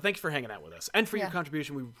 But thanks for hanging out with us and for your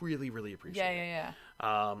contribution. We really, really appreciate it.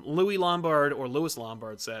 Yeah. Louis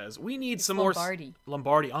Lombard says we need some more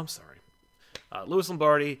Lombardi. I'm sorry. Louis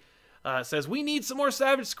Lombardi says we need some more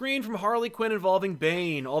Savage Screen from Harley Quinn involving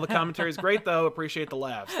Bane. All the commentary is great though. Appreciate the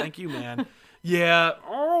laughs. Thank you, man. Yeah.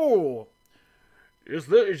 Oh.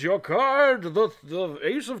 Is your card the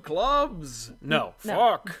Ace of Clubs? No.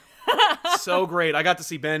 Fuck. So great. I got to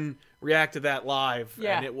see Ben react to that live,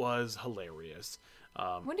 and it was hilarious.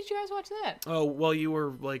 When did you guys watch that? Oh, well, you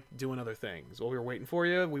were, like, doing other things. While we were waiting for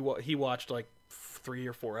you, he watched, like, 3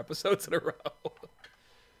 or 4 episodes in a row.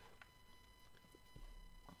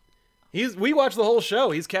 We watched the whole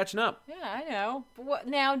show. He's catching up. Yeah, I know. But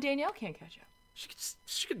now Danielle can't catch up.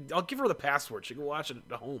 She could. I'll give her the password. She can watch it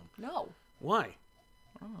at home. No. Why?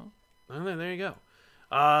 Oh. Well, there you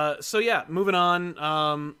go. So yeah, moving on.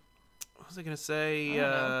 What was I gonna say?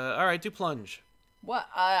 All right, do Plunge. What?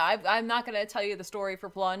 I'm not gonna tell you the story for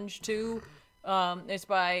Plunge 2. It's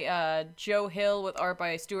by Joe Hill with art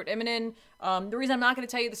by Stuart Immonen. The reason I'm not gonna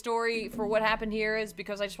tell you the story for what happened here is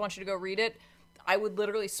because I just want you to go read it. I would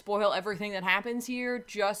literally spoil everything that happens here.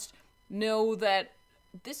 Just know that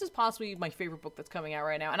this is possibly my favorite book that's coming out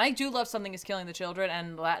right now. And I do love Something is Killing the Children,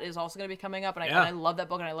 and that is also going to be coming up. And I love that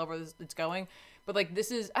book, and I love where it's going. But, like,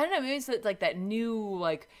 this is, I don't know, maybe it's, like, that new,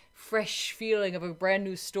 like, fresh feeling of a brand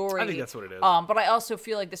new story. I think that's what it is. But I also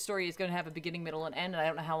feel like the story is going to have a beginning, middle, and end, and I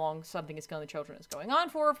don't know how long Something is Killing the Children is going on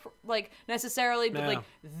for, like, necessarily. But, like,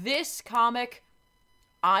 this comic,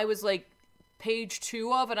 I was, like, page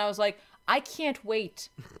 2 of, and I was like, I can't wait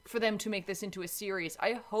for them to make this into a series.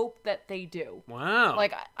 I hope that they do. Wow.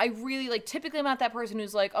 Like, I really, like, typically I'm not that person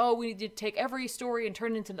who's like, oh, we need to take every story and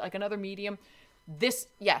turn it into, like, another medium. This,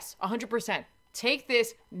 yes, 100%. take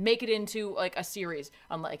this, make it into like a series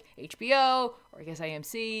on like HBO or I guess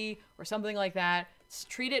AMC or something like that.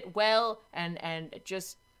 Treat it well and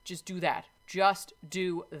just do that. Just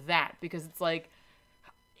do that, because it's like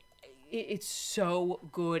it's so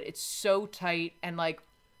good. It's so tight, and like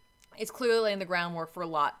it's clearly laying the groundwork for a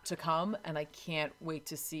lot to come, and I can't wait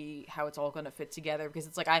to see how it's all going to fit together, because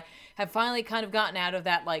it's like I have finally kind of gotten out of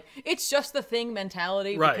that like it's just the thing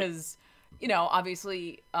mentality, right. Because you know,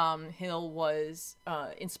 obviously, Hill was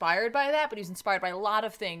inspired by that, but he was inspired by a lot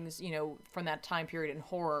of things, you know, from that time period in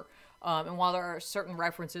horror. And while there are certain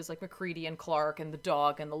references like MacReady and Clark and the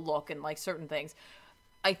dog and the look and like certain things,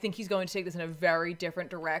 I think he's going to take this in a very different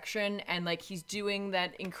direction. And like he's doing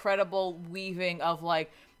that incredible weaving of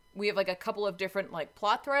like, we have like a couple of different like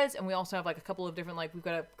plot threads, and we also have like a couple of different, like we've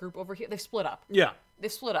got a group over here. They've split up. Yeah.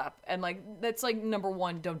 They've split up. And like, that's like number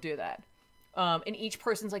one, don't do that. And each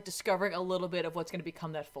person's like discovering a little bit of what's going to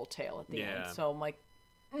become that full tale at the end. So I'm like,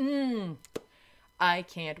 I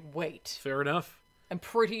can't wait. Fair enough. I'm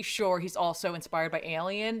pretty sure he's also inspired by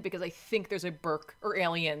Alien, because I think there's a Burke, or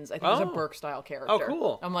Aliens. I think there's a Burke style character. Oh,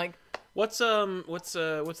 cool. I'm like, what's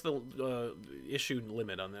the issue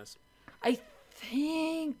limit on this? I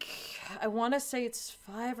think I want to say it's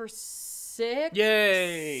 5 or 6.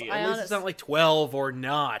 Yay! At least it's not like 12 or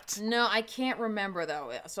not. No, I can't remember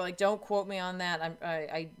though. So like, don't quote me on that.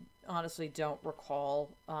 I honestly don't recall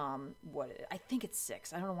I think it's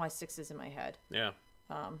 6. I don't know why 6 is in my head. Yeah.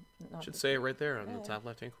 Should say it right there on the top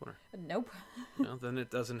left-hand corner. Nope. Well, then it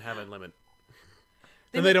doesn't have a limit.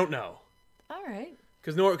 Then they don't know. All right.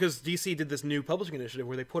 Because DC did this new publishing initiative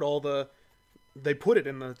where they put it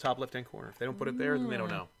in the top left-hand corner. If they don't put it there, then they don't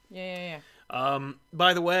know. Yeah.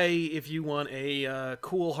 By the way, if you want a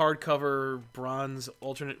cool hardcover bronze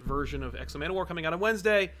alternate version of X-O Manowar coming out on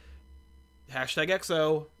Wednesday,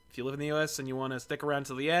 #XO. If you live in the US and you want to stick around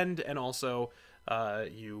to the end, and also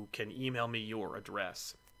you can email me your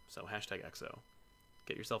address. So #XO.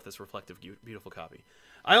 Get yourself this reflective, beautiful copy.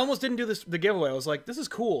 I almost didn't do the giveaway. I was like, this is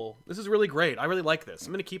cool. This is really great. I really like this.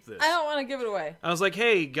 I'm going to keep this. I don't want to give it away. I was like,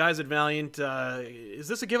 hey, guys at Valiant, is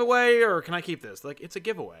this a giveaway or can I keep this? Like, it's a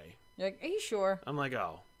giveaway. You're like, are you sure? I'm like,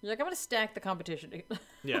 oh. You're like, I'm going to stack the competition.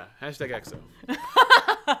 Yeah, #XO.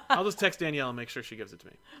 I'll just text Danielle and make sure she gives it to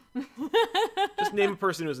me. Just name a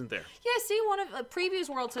person who isn't there. Yeah, see, one of previous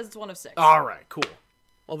world says it's 1 of 6. All right, cool.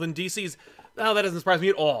 Well, then DC's... Oh, that doesn't surprise me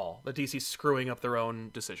at all, that DC's screwing up their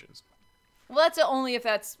own decisions. Well, that's only if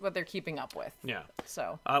that's what they're keeping up with. Yeah.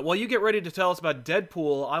 So. While you get ready to tell us about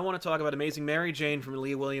Deadpool, I want to talk about Amazing Mary Jane from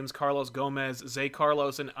Leah Williams, Carlos Gomez, Zay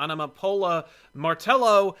Carlos, and Anamapola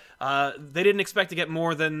Martello. They didn't expect to get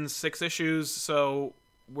more than 6 issues, so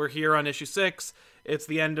we're here on issue 6. It's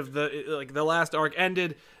the end of the last arc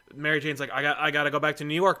ended. Mary Jane's like, I got to go back to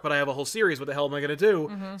New York, but I have a whole series. What the hell am I going to do?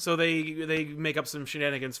 Mm-hmm. So they make up some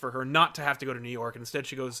shenanigans for her not to have to go to New York. Instead,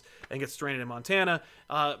 she goes and gets stranded in Montana.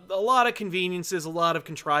 A lot of conveniences, a lot of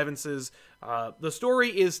contrivances. The story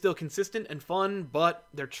is still consistent and fun, but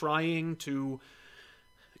they're trying to...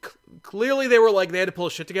 Clearly, they had to pull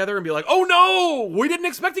shit together and be like, oh no, we didn't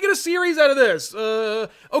expect to get a series out of this.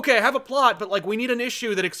 Okay, I have a plot, but like we need an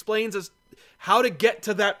issue that explains us how to get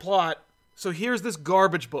to that plot. So here's this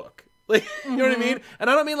garbage book. Like, you know what I mean? And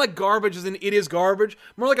I don't mean like garbage as in it is garbage.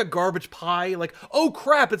 More like a garbage pie. Like, oh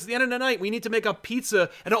crap, it's the end of the night. We need to make a pizza.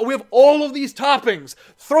 And we have all of these toppings.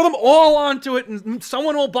 Throw them all onto it and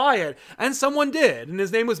someone will buy it. And someone did. And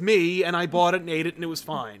his name was me. And I bought it and ate it and it was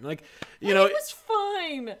fine. Like, you know. It was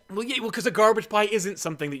fine. Well, yeah, because a garbage pie isn't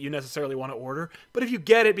something that you necessarily want to order. But if you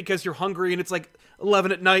get it because you're hungry and it's like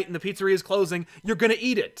 11 at night and the pizzeria is closing, you're going to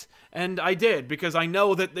eat it. And I did, because I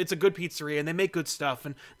know that it's a good pizzeria and they make good stuff,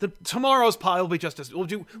 and tomorrow's pie will be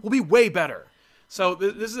will be way better. So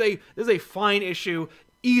this is a fine issue,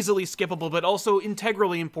 easily skippable, but also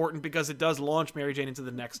integrally important because it does launch Mary Jane into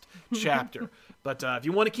the next chapter. But if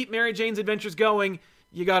you want to keep Mary Jane's adventures going,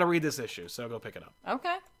 you got to read this issue. So go pick it up.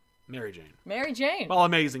 Okay. Mary Jane. Mary Jane. Well,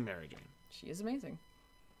 amazing Mary Jane. She is amazing.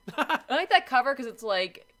 I like that cover because it's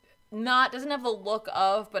like doesn't have the look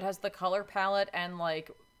of, but has the color palette and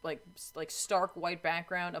like stark white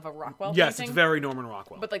background of a Rockwell yes, painting. It's very Norman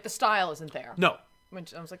Rockwell. But like the style isn't there. No.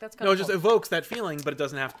 Which I was like, that's kind of it just evokes that feeling, but it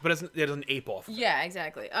doesn't it doesn't ape off. Yeah,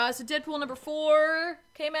 exactly. So Deadpool number 4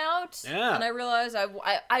 came out. Yeah. And I realized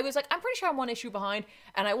I was like, I'm pretty sure I'm 1 issue behind,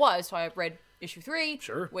 and I was, so I read issue 3.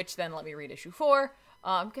 Sure. Which then let me read issue 4.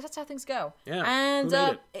 Because that's how things go. Yeah.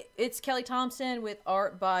 And it's Kelly Thompson with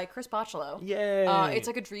art by Chris Bachalo. Yay. It's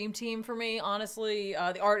like a dream team for me, honestly.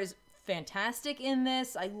 The art is fantastic in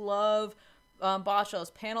this. I love Bachalo's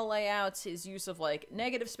panel layouts, his use of like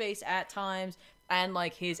negative space at times. and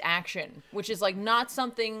like his action, which is like not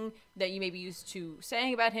something that you may be used to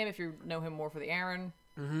saying about him if you know him more for the Aaron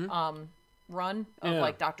run of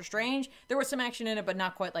like Doctor Strange. There was some action in it, but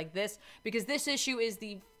not quite like this, because this issue is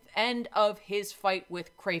the end of his fight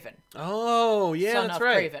with Kraven. Oh, yeah, son that's of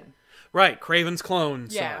right. Kraven. Right, Kraven's clone.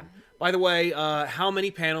 Yeah. Son. By the way, how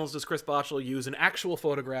many panels does Chris Botchell use an actual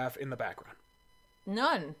photograph in the background?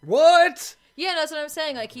 None. What? Yeah, that's what I'm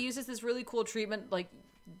saying. Like, he uses this really cool treatment, like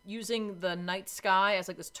using the night sky as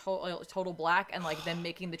like this total black, and like then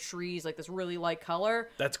making the trees like this really light color.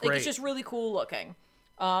 That's like, great. It's just really cool looking.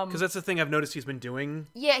 Because that's the thing I've noticed he's been doing.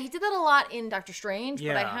 Yeah, he did that a lot in Doctor Strange,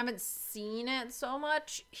 but I Yeah. haven't seen it so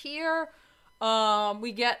much here.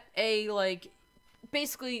 We get a, like,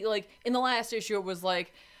 basically, like, in the last issue, it was,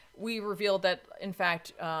 like, we revealed that, in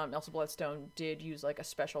fact, Elsa Bloodstone did use, like, a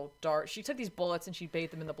special dart. She took these bullets and she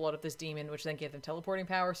bathed them in the blood of this demon, which then gave them teleporting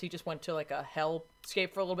power. So he just went to, like, a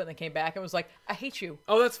hellscape for a little bit and then came back and was like, I hate you.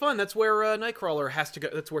 Oh, that's fun. That's where Nightcrawler has to go.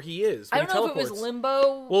 That's where he is. I don't know if it was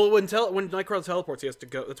Limbo. Well, when Nightcrawler teleports, he has to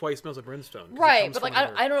go. That's why he smells like brimstone. 'Cause he Right, comes but, like,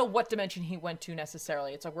 from I don't know what dimension he went to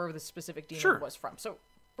necessarily. It's, like, wherever the specific demon Sure. was from. So,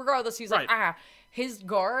 regardless, he's like, his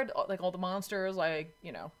guard, like, all the monsters, like,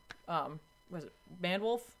 you know, was it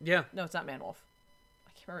Manwolf? Yeah. No, it's not Manwolf.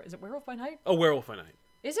 I can't remember. Is it Werewolf by Night? Oh, Werewolf by Night.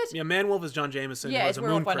 Is it? Yeah, Manwolf is John Jameson. Yeah, who has it's a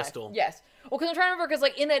Werewolf moon by crystal. Night. Yes. Well, because I'm trying to remember, because,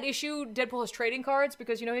 like, in that issue, Deadpool has trading cards,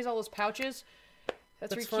 because, you know, he has all those pouches.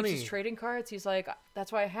 That's where he funny. keeps his trading cards. He's like,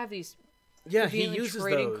 that's why I have these Yeah, he conveniently uses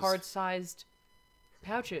trading those. card-sized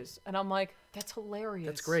pouches. And I'm like, that's hilarious.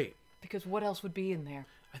 That's great. Because what else would be in there?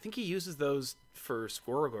 I think he uses those for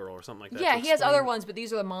Squirrel Girl or something like that. Yeah, to he has explain- other ones, but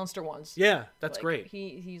these are the monster ones. Yeah, that's Like, great.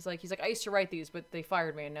 He's like, I used to write these, but they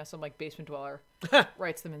fired me, and now some like basement dweller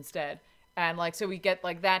writes them instead. And like, so we get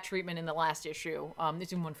like that treatment in the last issue.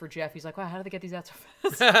 There's even one for Jeff. He's like, wow, how did they get these out so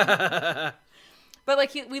fast? But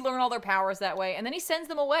like, we learn all their powers that way, and then he sends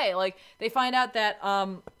them away. Like, they find out that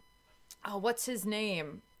what's his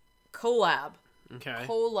name? Collab. Okay.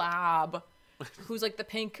 Collab, who's like the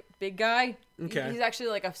pink big guy. Okay. He's actually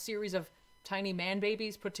like a series of tiny man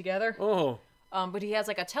babies put together. Oh. But he has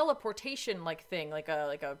like a teleportation like thing, like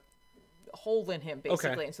a hole in him basically,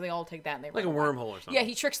 Okay. and so they all take that and they Like a run away. wormhole or something. Yeah,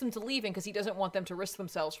 he tricks them to leaving because he doesn't want them to risk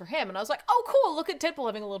themselves for him. And I was like, oh, cool, look at Deadpool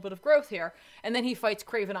having a little bit of growth here. And then he fights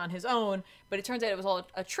Kraven on his own, but it turns out it was all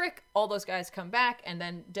a trick. All those guys come back, and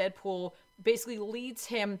then Deadpool basically leads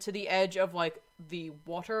him to the edge of like the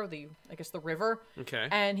water, I guess the river. Okay.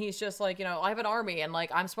 And he's just like, you know, I have an army, and like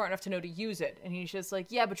I'm smart enough to know to use it. And he's just like,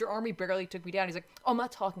 yeah, but your army barely took me down. He's like, oh, I'm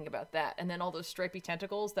not talking about that. And then all those stripy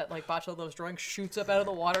tentacles that like Botchell loves drawing shoots up out of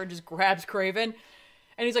the water and just grabs Kraven.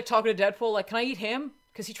 And he's like talking to Deadpool, like, can I eat him?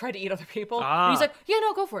 Because he tried to eat other people. Ah. And he's like, yeah,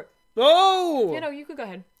 no, go for it. Oh! Yeah, no, you can go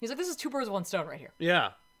ahead. He's like, this is 2 birds with 1 stone right here.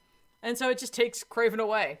 Yeah. And so it just takes Kraven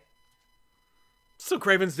away. So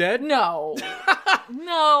Kraven's dead? No.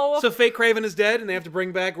 No. So fake Kraven is dead, and they have to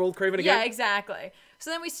bring back old Kraven again? Yeah, exactly.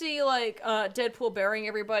 So then we see, like, Deadpool burying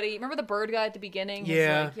everybody. Remember the bird guy at the beginning? He's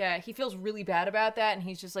Yeah. like, yeah, he feels really bad about that, and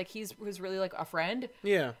he's just like, he was really, like, a friend.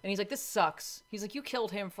 Yeah. And he's like, this sucks. He's like, you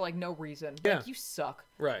killed him for, like, no reason. Yeah. Like, you suck.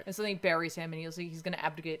 Right. And so then he buries him, and he's like, he's going to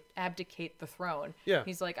abdicate the throne. Yeah.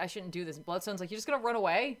 He's like, I shouldn't do this. And Bloodstone's like, you're just going to run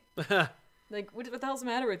away? Like, what the hell's the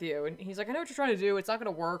matter with you? And he's like, I know what you're trying to do. It's not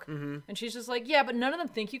going to work. Mm-hmm. And she's just like, yeah, but none of them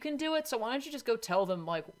think you can do it. So why don't you just go tell them,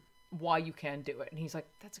 like, why you can do it? And he's like,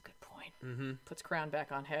 that's a good point. Mm-hmm. Puts crown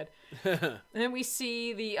back on head. And then we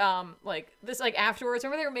see the, like, this, like, afterwards.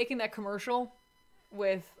 Remember they were making that commercial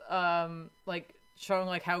with, like, showing,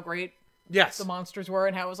 like, how great Yes. the monsters were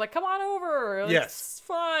and how it was like, come on over. Like, Yes. It's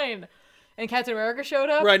fine. And Captain America showed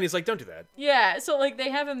up. Right, and he's like, don't do that. Yeah, so, like, they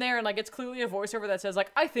have him there, and, like, it's clearly a voiceover that says, like,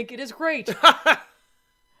 I think it is great.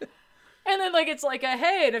 And then, like, it's like,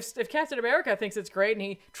 hey, and if Captain America thinks it's great, and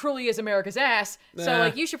he truly is America's ass, so, Nah.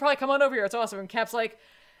 like, you should probably come on over here. It's awesome. And Cap's like...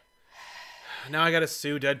 Now I gotta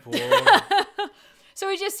sue Deadpool. So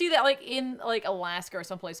we just see that, like, in, like, Alaska or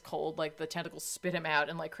someplace cold, like, the tentacles spit him out,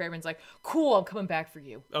 and, like, Kraven's like, cool, I'm coming back for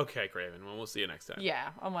you. Okay, Kraven. Well, we'll see you next time. Yeah,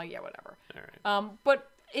 I'm like, yeah, whatever. All right. But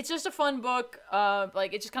it's just a fun book.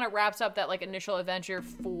 Like, it just kind of wraps up that, like, initial adventure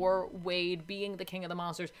for Wade being the king of the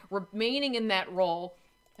monsters, remaining in that role,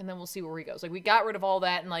 and then we'll see where he goes. Like, we got rid of all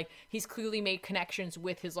that, and, like, he's clearly made connections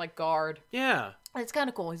with his, like, guard. Yeah. And it's kind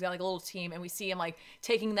of cool. He's got, like, a little team, and we see him, like,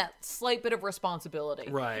 taking that slight bit of responsibility.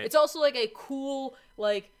 Right. It's also, like, a cool,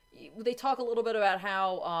 like... They talk a little bit about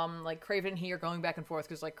how, like, Kraven and he are going back and forth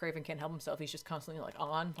because, like, Kraven can't help himself. He's just constantly, like,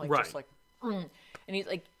 on. Like, Right. just, like... And he's,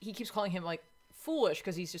 like... He keeps calling him, like, foolish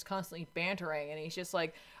because he's just constantly bantering. And he's just,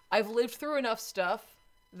 like, I've lived through enough stuff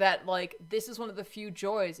that, like, this is one of the few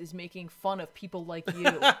joys is making fun of people like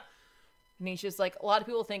you. And he's just like, a lot of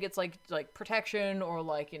people think it's like protection or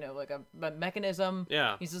like, you know, like a mechanism.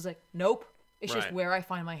 Yeah. He's just like, nope. It's just where I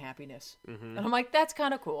find my happiness. And I'm like, that's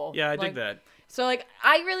kind of cool. Yeah, I like, dig that. So, like,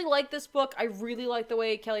 I really like this book. I really like the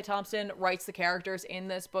way Kelly Thompson writes the characters in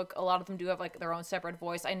this book. A lot of them do have, like, their own separate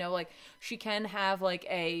voice. I know, like, she can have, like,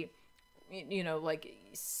 a, you know, like,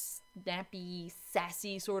 snappy,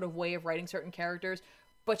 sassy sort of way of writing certain characters.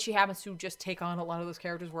 But she happens to just take on a lot of those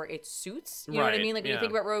characters where it suits. You know what I mean? Like, when you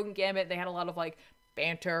think about Rogue and Gambit, they had a lot of, like,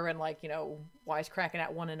 banter and, like, you know, wisecracking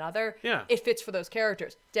at one another. Yeah. It fits for those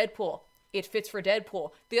characters. Deadpool. It fits for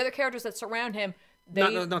Deadpool. The other characters that surround him,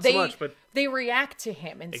 not so much, but they react to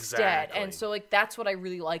him instead. Exactly. And so, like, that's what I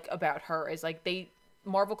really like about her is, like,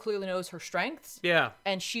 Marvel clearly knows her strengths. Yeah.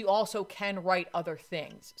 And she also can write other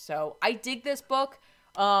things. So I dig this book.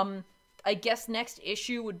 I guess next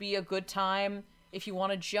issue would be a good time if you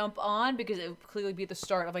want to jump on, because it would clearly be the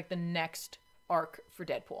start of, like, the next arc for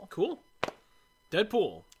Deadpool. Cool.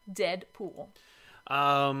 Deadpool.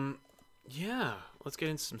 Yeah. Let's get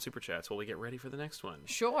into some super chats while we get ready for the next one.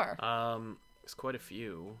 Sure. There's quite a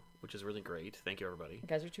few, which is really great. Thank you, everybody. You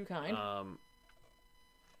guys are too kind. I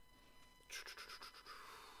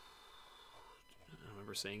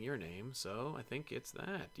remember saying your name, so I think it's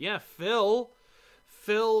that. Yeah, Phil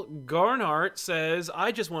Garnhart says,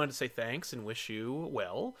 I just wanted to say thanks and wish you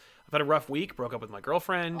well. I've had a rough week, broke up with my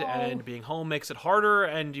girlfriend, and being home makes it harder,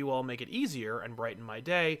 and you all make it easier and brighten my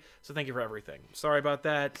day, so thank you for everything. Sorry about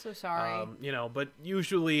that. So sorry. You know, but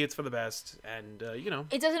usually it's for the best, and, you know.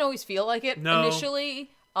 It doesn't always feel like it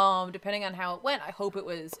initially, depending on how it went. I hope it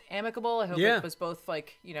was amicable. I hope it was both,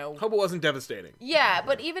 like, you know. Hope it wasn't devastating. Yeah,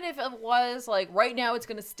 but even if it was, like, right now it's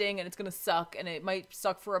going to sting and it's going to suck, and it might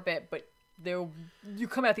suck for a bit, but you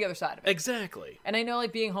come out the other side of it. Exactly. And I know,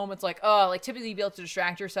 like, being home, it's like, oh, like, typically you'd be able to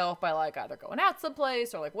distract yourself by, like, either going out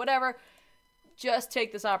someplace or, like, whatever. Just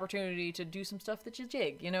take this opportunity to do some stuff that you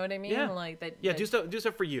dig. You know what I mean? Yeah. Like that. Yeah, do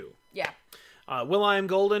stuff for you. Yeah. Will I am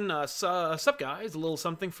Golden, sup guys, a little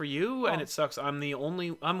something for you, and it sucks. I'm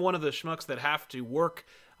one of the schmucks that have to work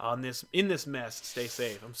in this mess. Stay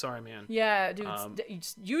safe. I'm sorry, man. Yeah, dude,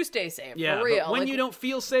 you stay safe, yeah, for real. But when like, you don't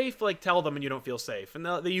feel safe, like, tell them and you don't feel safe. And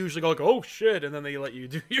they usually go like, oh, shit, and then they let you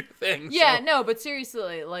do your thing. Yeah, no, but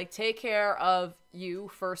seriously, like, take care of you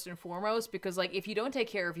first and foremost, because, like, if you don't take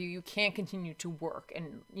care of you, you can't continue to work.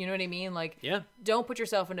 And you know what I mean? Like, yeah. Don't put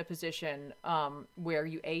yourself in a position where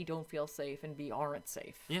you, A, don't feel safe, and B, aren't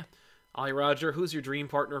safe. Yeah. Ollie Roger, who's your dream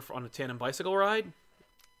partner on a tandem bicycle ride?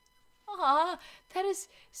 Aw, that is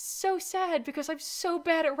so sad because I'm so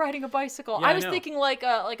bad at riding a bicycle. Yeah, I was thinking like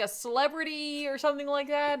a celebrity or something like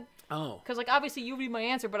that. Oh. Because, like, obviously you would be my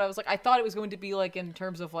answer, but I was like, I thought it was going to be like in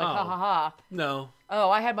terms of like, ha ha ha. No. Oh,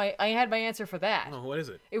 I had my answer for that. Oh, what is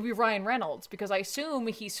it? It would be Ryan Reynolds, because I assume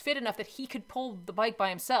he's fit enough that he could pull the bike by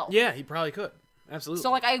himself. Yeah, he probably could. Absolutely.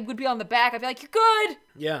 So, like, I would be on the back. I'd be like, "You're good.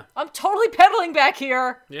 Yeah. I'm totally pedaling back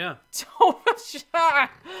here. Yeah.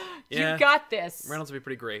 You got this." Reynolds would be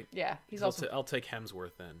pretty great. Yeah, he's also. I'll take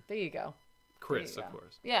Hemsworth then. There you go. Chris, of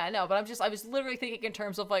course. Yeah, no, but I was literally thinking in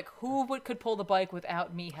terms of like who could pull the bike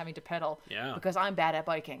without me having to pedal. Yeah. Because I'm bad at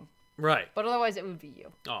biking. Right. But otherwise, it would be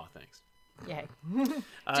you. Oh, thanks. Yay.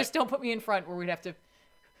 Just don't put me in front where we'd have to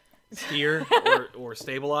steer or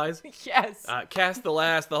stabilize. Yes. Cast the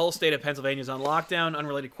last. The whole state of Pennsylvania is on lockdown.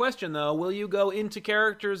 Unrelated question though: will you go into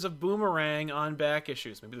characters of Boomerang on back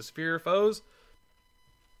issues? Maybe the Superior Foes.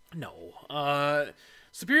 No.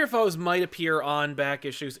 Superior Foes might appear on back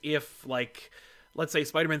issues if, like, let's say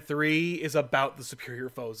Spider-Man 3 is about the Superior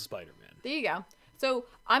Foes of Spider-Man. There you go. So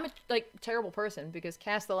I'm a terrible person because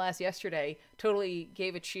Cast the Last yesterday totally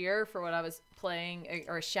gave a cheer for what I was playing,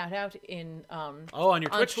 or a shout out in on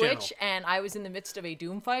your Twitch channel. And I was in the midst of a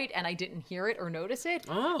Doom fight and I didn't hear it or notice it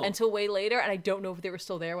until way later, and I don't know if they were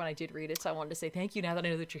still there when I did read it, so I wanted to say thank you now that I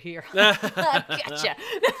know that you're here. Gotcha.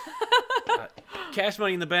 Cash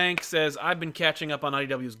Money in the Bank says, I've been catching up on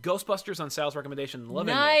IDW's Ghostbusters on Sal's recommendation.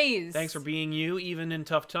 Loving it. Thanks for being you, even in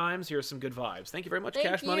tough times. Here's some good vibes. Thank you very much,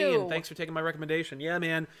 Cash Money, and thanks for taking my recommendation. Yeah,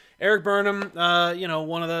 man. Eric Burnham,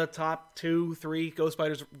 one of the top 2-3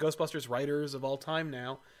 Ghostbusters writers of all time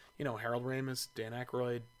now. You know, Harold Ramis, Dan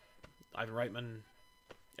Aykroyd, Ivan Reitman,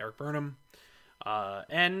 Eric Burnham.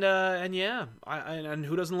 And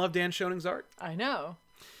who doesn't love Dan Schoening's art? I know.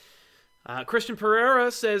 Christian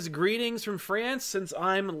Pereira says, greetings from France. Since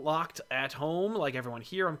I'm locked at home, like everyone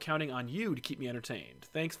here, I'm counting on you to keep me entertained.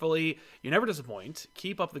 Thankfully, you never disappoint.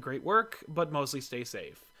 Keep up the great work, but mostly stay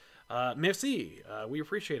safe. Merci. We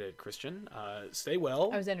appreciate it, Christian. Stay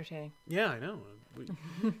well. I was entertaining. Yeah, I know.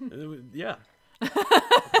 Yeah.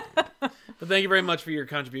 But thank you very much for your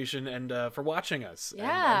contribution and for watching us.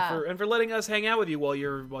 Yeah. And for letting us hang out with you while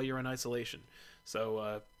you're in isolation.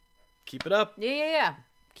 So keep it up. Yeah.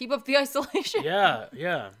 Keep up the isolation.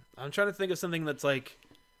 Yeah. I'm trying to think of something that's like,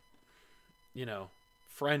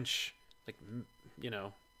 French, like,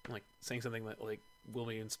 like saying something that like will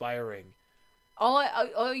be inspiring.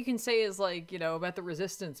 All you can say is like, about the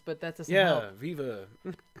resistance, but that doesn't help. Yeah, viva.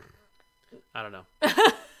 I don't know.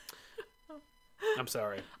 I'm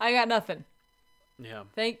sorry. I got nothing. Yeah.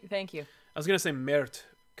 Thank you. I was gonna say merte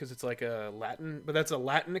because it's like a Latin, but that's a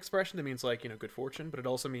Latin expression that means like good fortune, but it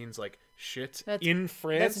also means like shit in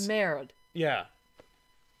France. That's merde. Yeah.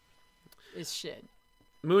 Is shit.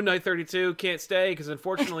 Moon Knight 32 can't stay because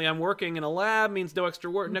unfortunately I'm working in a lab, means no extra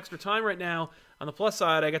work, extra time right now. On the plus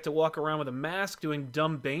side, I get to walk around with a mask doing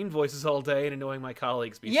dumb Bane voices all day and annoying my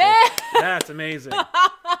colleagues. Yeah! That's amazing.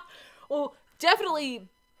 Well, definitely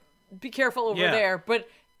be careful over there, but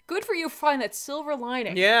good for you find that silver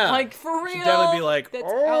lining. Yeah. Like, for real. You should definitely be like,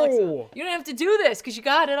 Alex, you don't have to do this because you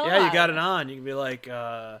got it on. Yeah, you got it on. You can be like,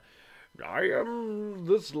 I am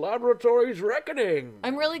this laboratory's reckoning.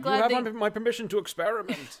 I'm really glad you have my permission to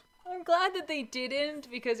experiment. I'm glad that they didn't,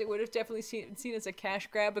 because it would have definitely seen as a cash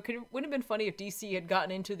grab. But wouldn't have been funny if DC had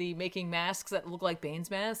gotten into the making masks that look like Bane's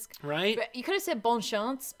mask. Right. But you could have said bon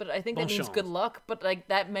chance, but I think that means good luck. But like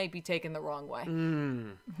that might be taken the wrong way.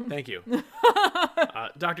 Thank you.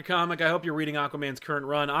 Dr. Comic, I hope you're reading Aquaman's current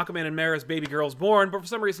run. Aquaman and Mara's baby girl's born, but for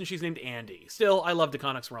some reason she's named Andy. Still, I love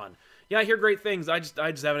DeConic's run. Yeah, I hear great things. I just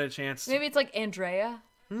haven't had a chance. Maybe it's like Andrea.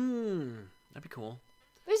 That'd be cool.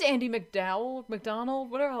 There's Andy McDonald,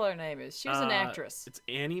 whatever her name is. She was an actress. It's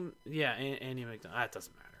Annie. Yeah, Annie McDonald. That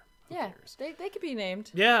doesn't matter. Who cares? They could be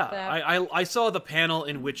named. Yeah, I saw the panel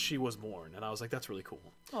in which she was born, and I was like, that's really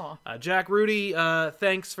cool. Aw. Jack Rudy,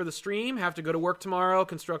 thanks for the stream. Have to go to work tomorrow.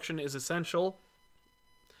 Construction is essential.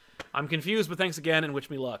 I'm confused, but thanks again, and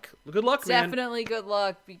wish me luck. Good luck, man. Definitely good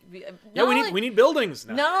luck. Yeah, we need buildings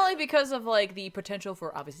now. Not only because of like the potential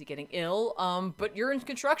for obviously getting ill, but you're in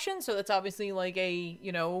construction, so that's obviously like a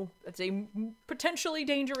that's a potentially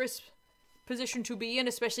dangerous position to be in,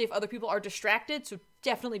 especially if other people are distracted. So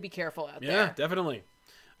definitely be careful out there. Yeah, definitely.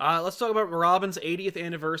 Let's talk about Robin's 80th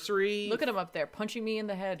anniversary. Look at him up there, punching me in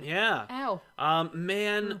the head. Yeah. Ow.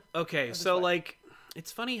 Man. Okay, so like,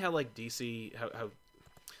 it's funny how like DC how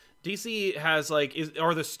DC has like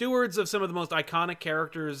are the stewards of some of the most iconic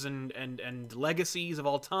characters and legacies of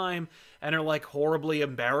all time, and are like horribly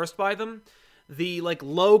embarrassed by them. The like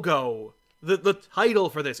logo, the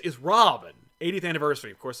title for this is Robin 80th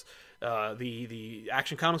anniversary. Of course, the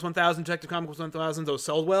Action Comics 1000, Detective Comics 1000, those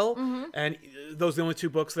sold well, and those are the only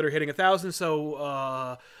two books that are hitting 1,000. So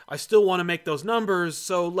I still want to make those numbers.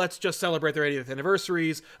 So let's just celebrate their 80th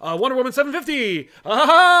anniversaries. Wonder Woman 750,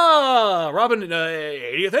 Robin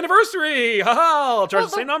 80th anniversary, I'll charge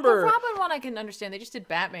the same number. The Robin one I can understand. They just did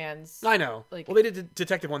Batman's. I know. Like, well, they did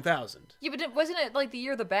Detective 1000. Yeah, but wasn't it like the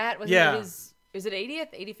year of the Bat? Yeah. Is it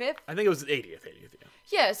 80th, 85th? I think it was 80th.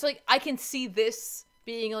 Yeah, it's like I can see this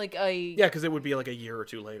being like a... Yeah, because it would be like a year or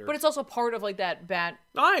two later. But it's also part of like that Bat...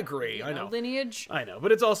 I agree, I know. Lineage. I know,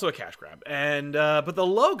 but it's also a cash grab. And but the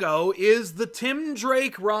logo is the Tim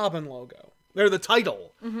Drake Robin logo. They're the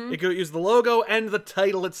title. It could use the logo and the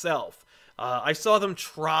title itself. I saw them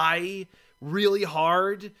try really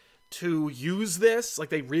hard to use this. Like,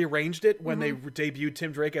 they rearranged it when they debuted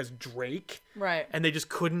Tim Drake as Drake. Right. And they just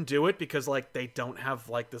couldn't do it because, like, they don't have,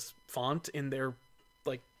 like, this font in their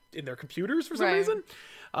computers for some reason.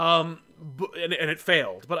 And it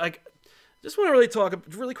failed. But I just want to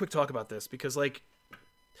really quick talk about this because, like,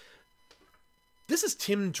 this is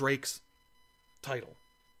Tim Drake's title.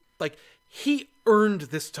 Like, he earned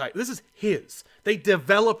this title. This is his. They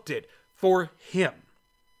developed it for him.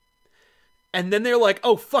 And then they're like,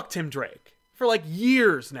 oh, fuck Tim Drake. For, like,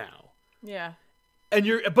 years now. Yeah.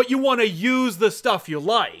 But you want to use the stuff you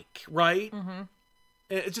like, right?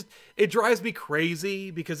 It drives me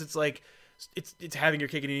crazy because it's like, it's having your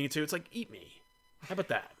cake and eating it too. It's like, eat me. How about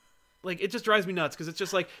that? Like, it just drives me nuts because it's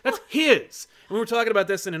just like, that's his. And we were talking about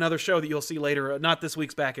this in another show that you'll see later, not this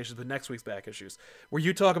week's back issues, but next week's back issues, where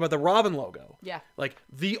you talk about the Robin logo. Yeah. Like,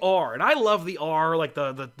 the R. And I love the R, like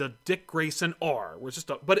the Dick Grayson R.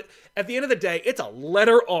 But at the end of the day, it's a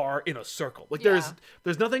letter R in a circle. Like,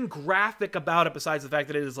 there's nothing graphic about it besides the fact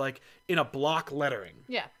that it is, like, in a block lettering.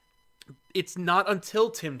 Yeah. It's not until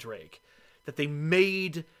Tim Drake that they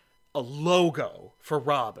made a logo for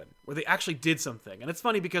Robin where they actually did something. And it's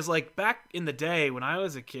funny because, like, back in the day when I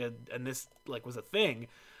was a kid and this, like, was a thing,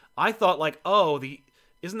 I thought, like, oh,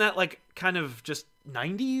 isn't that like kind of just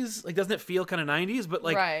 90s? Like, doesn't it feel kind of 90s? But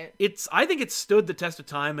like, Right. I think it stood the test of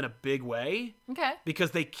time in a big way. Okay.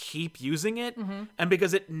 Because they keep using it, and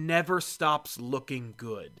because it never stops looking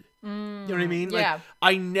good. You know what I mean? Yeah. Like,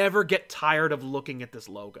 I never get tired of looking at this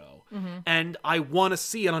logo. And I want to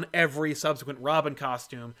see it on every subsequent Robin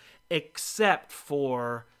costume, except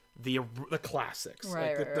for the classics.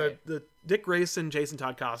 Right, like right. the Dick Grayson, Jason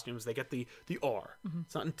Todd costumes, they get the R.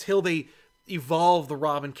 It's not until they evolve the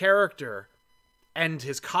Robin character and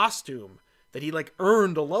his costume that he like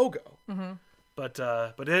earned a logo. But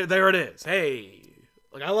there it is. Hey,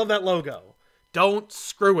 like, I love that logo. Don't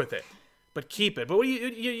screw with it, but keep it. But what do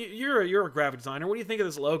you're a graphic designer. What do you think of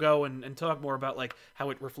this logo? And talk more about like how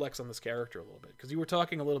it reflects on this character a little bit, because you were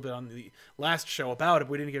talking a little bit on the last show about it,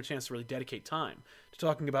 but we didn't get a chance to really dedicate time to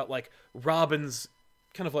talking about like Robin's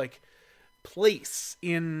kind of like place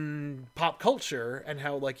in pop culture and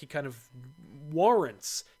how like he kind of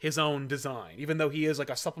warrants his own design, even though he is like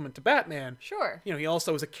a supplement to Batman. Sure. You know, he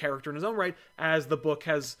also is a character in his own right, as the book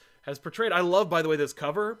has portrayed. I love, by the way, this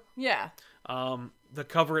cover. Yeah. The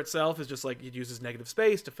cover itself is just like, it uses negative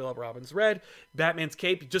space to fill up Robin's red. Batman's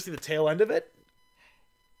cape, you just see the tail end of it.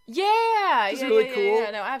 Yeah. It's yeah, really yeah, cool.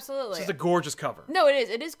 Yeah, no, absolutely. It's just a gorgeous cover. No, it is.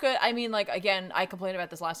 It is good. I mean, like, again, I complained about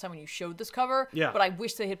this last time when you showed this cover. Yeah. But I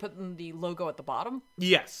wish they had put the logo at the bottom,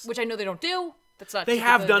 Yes. which I know they don't do. That's not. They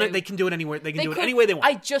have done it. They can do it anywhere. They can do it any way they want.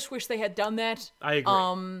 I just wish they had done that. I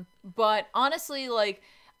agree. But honestly, like,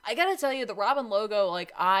 I gotta tell you, the Robin logo,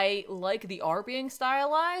 like, I like the R being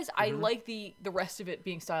stylized. I like the rest of it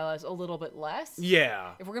being stylized a little bit less.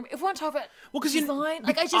 Yeah. If we want to talk about Because design,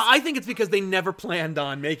 I think it's because they never planned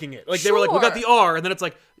on making it. Like, they were like, we got the R, and then it's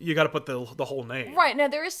like, you got to put the whole name. Right. Now,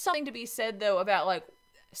 there is something to be said, though, about, like,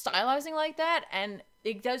 stylizing like that, and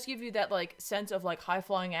it does give you that, like, sense of, like,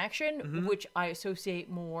 high-flying action, which I associate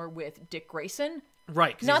more with Dick Grayson.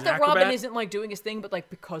 Right. 'Cause Not he's an that Robin acrobat. isn't, like, doing his thing, but, like,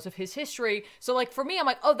 because of his history. So, like, for me, I'm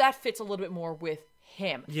like, oh, that fits a little bit more with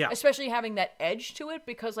him. Yeah. Especially having that edge to it,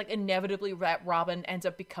 because, like, inevitably that Robin ends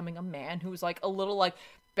up becoming a man who's, like, a little, like,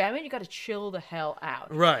 Batman, you gotta chill the hell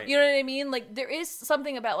out. Right. You know what I mean? Like, there is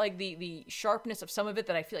something about, like, the sharpness of some of it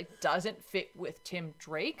that I feel like doesn't fit with Tim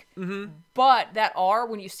Drake. But that R,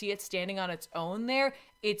 when you see it standing on its own there,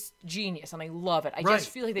 it's genius, and I love it. I Right. just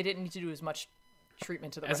feel like they didn't need to do as much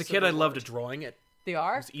treatment to the As a rest kid, of the I loved world. drawing it. They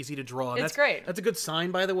are? It's easy to draw. It's That's great. That's a good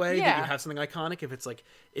sign, by the way, that Yeah. you have something iconic. If it's like,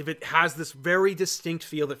 if it has this very distinct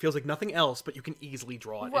feel that feels like nothing else, but you can easily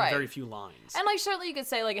draw it Right. in very few lines. And, like, certainly you could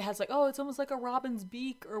say, like, it has, like, oh, it's almost like a Robin's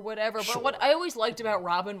beak or whatever. But Sure. what I always liked about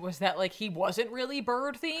Robin was that, like, he wasn't really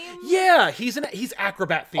bird-themed. Yeah, he's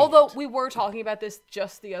acrobat themed. Although we were talking about this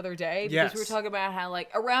just the other day, because we were Yes. talking about how,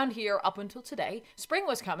 like, around here up until today, spring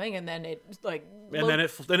was coming, and then it, like... and then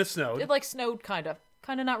it snowed. It, like, snowed, kind of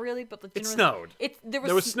not really, but like, It snowed. There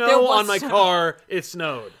was snow on my car. It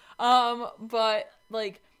snowed. But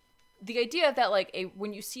like the idea that like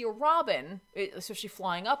when you see a robin, especially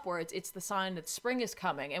flying upwards, it's the sign that spring is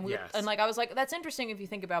coming. And Yes. and like I was like, that's interesting if you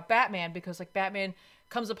think about Batman, because like Batman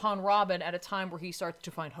comes upon Robin at a time where he starts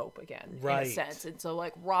to find hope again, in Right. a sense. And so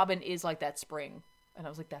like Robin is like that spring, and I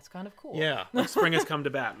was like, that's kind of cool. Yeah, like spring has come to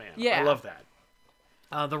Batman. Yeah. I love that.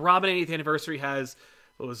 The Robin 80th anniversary has,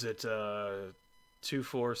 what was it, 2,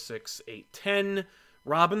 4, 6, 8, 10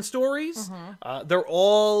 Robin stories. They're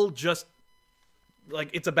all just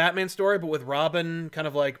like, it's a Batman story, but with Robin kind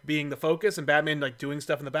of like being the focus and Batman like doing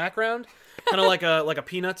stuff in the background, kind of like a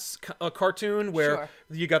Peanuts cartoon where Sure.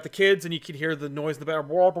 you got the kids and you can hear the noise in the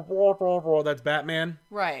background. That's Batman.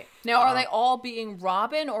 Right. Now, are they all being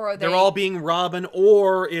Robin, or are they... They're all being Robin,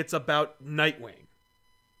 or it's about Nightwing.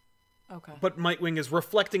 Okay. But Nightwing is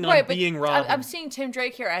reflecting on Right, but being Robin. I'm seeing Tim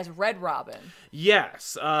Drake here as Red Robin.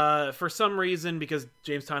 Yes, for some reason, because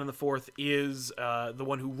James Tynion IV is the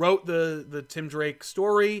one who wrote the Tim Drake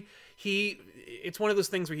story. It's one of those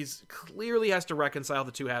things where he's clearly has to reconcile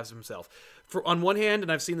the two halves of himself. On one hand,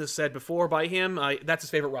 and I've seen this said before by him, that's his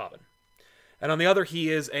favorite Robin, and on the other,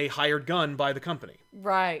 he is a hired gun by the company.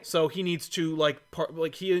 Right. So he needs to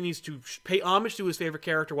he needs to pay homage to his favorite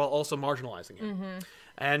character while also marginalizing him. Mm-hmm.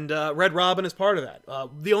 And Red Robin is part of that.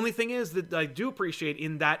 The only thing is that I do appreciate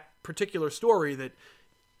in that particular story that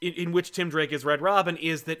in which Tim Drake is Red Robin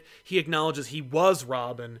is that he acknowledges he was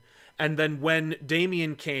Robin, and then when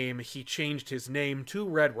Damian came, he changed his name to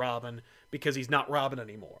Red Robin because he's not Robin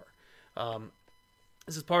anymore.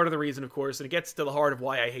 This is part of the reason, of course, and it gets to the heart of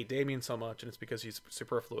why I hate Damian so much, and it's because he's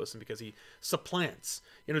superfluous and because he supplants.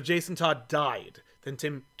 You know, Jason Todd died, then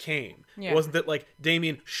Tim came. Yeah. It wasn't that, like,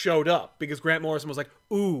 Damian showed up because Grant Morrison was like,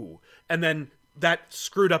 ooh, and then that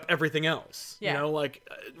screwed up everything else. Yeah. You know, like,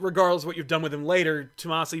 regardless of what you've done with him later,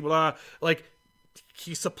 Tomasi, blah, like,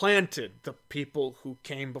 he supplanted the people who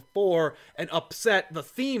came before and upset the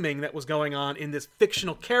theming that was going on in this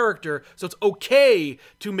fictional character. So it's okay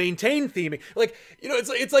to maintain theming. Like, you know,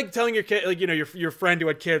 it's like telling your kid, like, you know, your friend who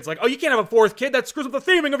had kids, like, oh, you can't have a fourth kid. That screws up the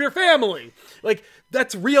theming of your family. Like,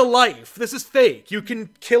 that's real life. This is fake. You can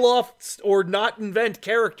kill off or not invent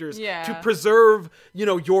characters to preserve, you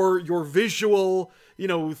know, your visual, you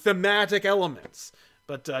know, thematic elements.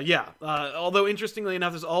 But although interestingly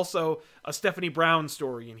enough, there's also a Stephanie Brown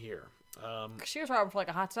story in here. She was Robin for like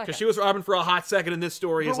a hot second. Because she was Robin for a hot second, and this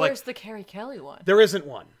story is like... where's the Carrie Kelly one? There isn't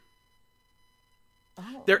one.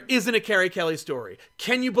 Oh. There isn't a Carrie Kelly story.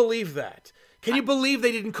 Can you believe that? Can you believe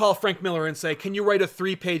they didn't call Frank Miller and say, can you write a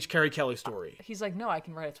 3-page Carrie Kelly story? He's like, no, I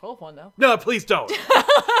can write a 12 one, though. No, please don't.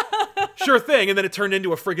 Sure thing. And then it turned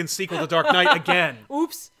into a friggin' sequel to Dark Knight again.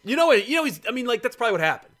 Oops. That's probably what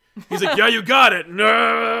happened. He's like, yeah, you got it.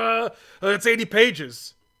 No, it's 80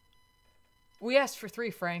 pages. We asked for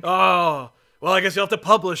 3, Frank. Oh, well, I guess you'll have to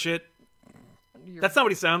publish it. That's not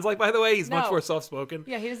what he sounds like, by the way. He's much more soft-spoken.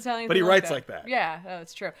 Yeah, he doesn't sound anything but he writes like that. Yeah,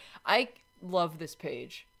 that's true. I love this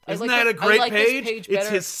page. Isn't that a great page? It's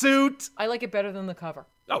his suit. I like it better than the cover.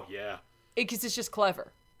 Oh, yeah. Because it's just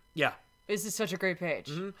clever. Yeah. This is such a great page.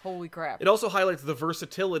 Mm-hmm. Holy crap. It also highlights the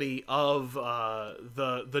versatility of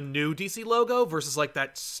the new DC logo versus like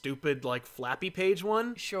that stupid like flappy page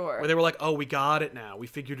one. Sure. Where they were like, oh, we got it now. We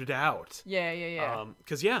figured it out. Yeah.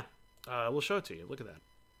 Because, we'll show it to you. Look at that.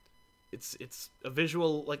 It's a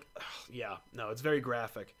visual, like, it's very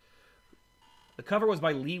graphic. The cover was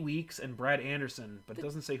by Lee Weeks and Brad Anderson, but it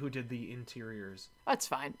doesn't say who did the interiors. That's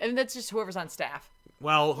fine. I mean, that's just whoever's on staff.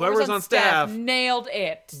 Well, whoever's on staff nailed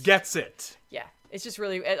it. Gets it. Yeah. It's just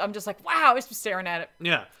really, I'm just like, wow, I was staring at it.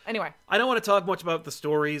 Yeah. Anyway. I don't want to talk much about the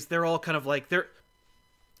stories. They're all kind of like,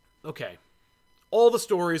 okay. All the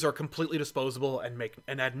stories are completely disposable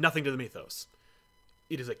and add nothing to the mythos.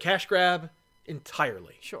 It is a cash grab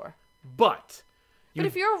entirely. Sure. But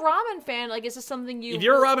if you're a Robin fan, like, is this something you... If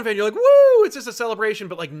you're a Robin fan, you're like, woo, it's just a celebration,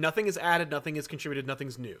 but, like, nothing is added, nothing is contributed,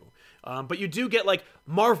 nothing's new. But you do get, like,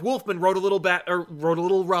 Marv Wolfman wrote a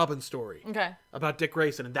little Robin story. Okay. About Dick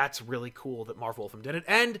Grayson, and that's really cool that Marv Wolfman did it.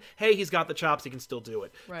 And, hey, he's got the chops, he can still do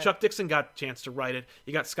it. Right. Chuck Dixon got a chance to write it.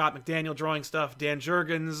 You got Scott McDaniel drawing stuff, Dan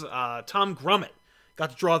Jurgens, Tom Grummett got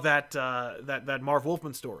to draw that Marv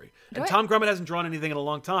Wolfman story. And Tom Grummett hasn't drawn anything in a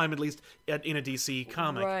long time, at least in a DC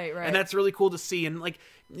comic. Right. And that's really cool to see. And, like,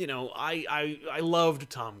 you know, I loved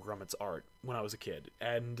Tom Grummett's art when I was a kid.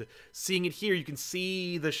 And seeing it here, you can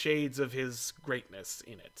see the shades of his greatness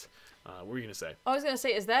in it. What were you going to say? I was going to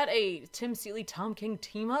say, is that a Tim Seeley, Tom King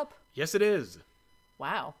team-up? Yes, it is.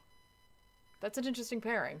 Wow. That's an interesting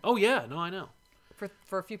pairing. Oh, yeah. No, I know.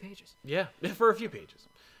 For a few pages. Yeah, for a few pages.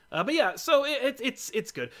 But yeah, so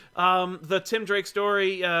it's good. The Tim Drake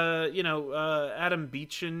story, Adam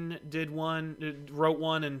Beechin wrote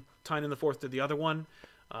one, and Tynion the Fourth did the other one.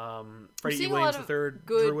 Freddie E. Williams III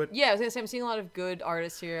drew it. Yeah, I was gonna say I'm seeing a lot of good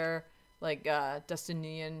artists here, like Dustin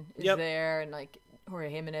Nguyen is there, and like Jorge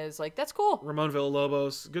Jimenez. Like, that's cool. Ramon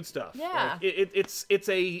Villalobos, good stuff. Yeah, like, it's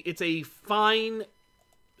a fine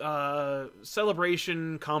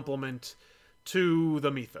celebration compliment to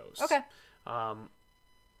the mythos. Okay.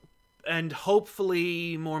 And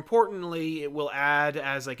hopefully, more importantly, it will add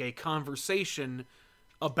as like a conversation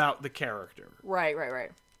about the character. Right.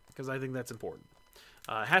 Because I think that's important.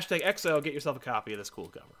 Hashtag XO, get yourself a copy of this cool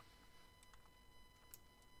cover.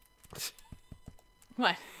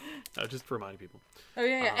 What? Just for reminding people. Oh,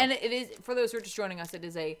 yeah. And it is, for those who are just joining us, it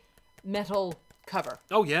is a metal cover.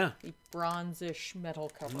 Oh, yeah. A bronzish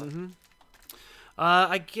metal cover. Mm-hmm.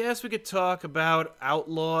 I guess we could talk about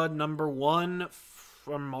Outlawed #1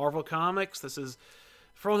 from Marvel Comics. This is,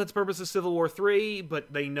 for all its purposes, Civil War 3,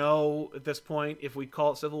 but they know at this point, if we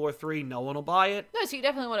call it Civil War 3, no one will buy it. No, so you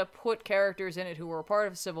definitely want to put characters in it who were a part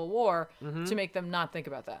of Civil War to make them not think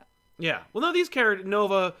about that. Yeah. Well, no, these characters,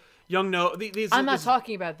 Nova, Young Nova, these... I'm not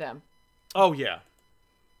talking about them. Oh, yeah.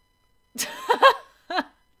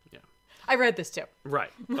 Yeah. I read this too.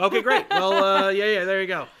 Right. Okay, great. Well, there you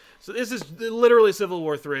go. So this is literally Civil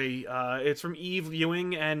War 3. It's from Eve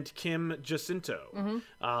Ewing and Kim Jacinto.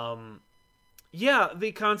 Mm-hmm.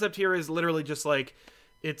 The concept here is literally just like,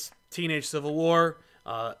 it's teenage Civil War.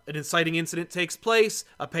 An inciting incident takes place.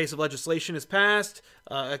 A piece of legislation is passed.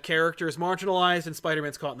 A character is marginalized, and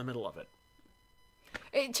Spider-Man's caught in the middle of it.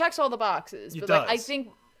 It checks all the boxes. It but does. Like,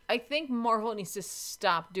 I think Marvel needs to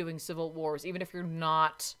stop doing Civil Wars, even if you're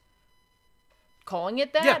not calling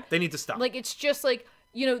it that. Yeah, they need to stop. Like, it's just like,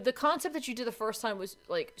 you know, the concept that you did the first time was,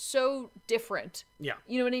 like, so different. Yeah.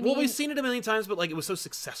 You know what I mean? Well, we've seen it a million times, but, like, it was so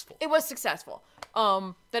successful. It was successful.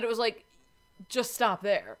 That it was like, just stop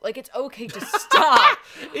there. Like, it's okay to stop.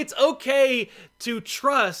 It's okay to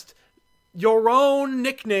trust your own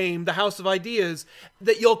nickname, the House of Ideas,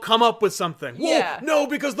 that you'll come up with something. Yeah. Well, no,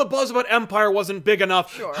 because the buzz about Empire wasn't big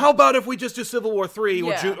enough. Sure. How about if we just do Civil War 3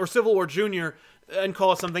 Yeah. or Civil War Junior and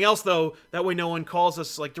call it something else, though? That way no one calls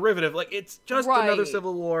us, like, derivative. Like, it's just another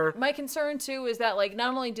Civil War. My concern, too, is that, like,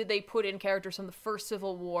 not only did they put in characters from the first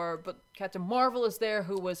Civil War, but Captain Marvel is there,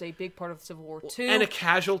 who was a big part of Civil War 2. And a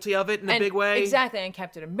casualty of it in a big way. Exactly, and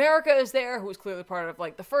Captain America is there, who was clearly part of,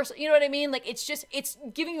 like, the first, you know what I mean? Like, it's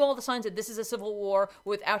giving you all the signs that this is a Civil War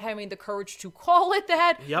without having the courage to call it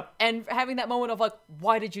that. Yep. And having that moment of, like,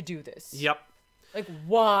 why did you do this? Yep. Like,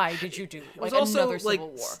 why did you do, like, another Civil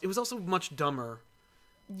War? It was also much dumber.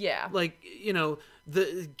 Yeah. Like, you know,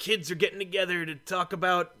 the kids are getting together to talk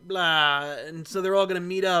about blah, and so they're all going to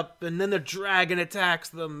meet up, and then the dragon attacks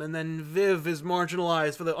them, and then Viv is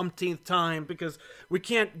marginalized for the umpteenth time because we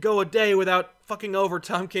can't go a day without fucking over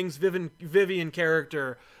Tom King's Vivian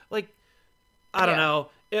character. Like, I don't know.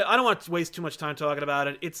 I don't want to waste too much time talking about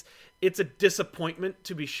it. It's a disappointment,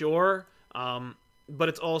 to be sure, but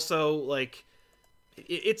it's also, like,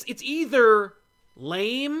 it's either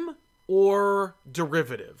lame or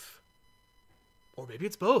derivative. Or maybe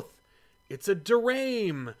it's both. It's a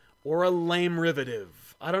derame or a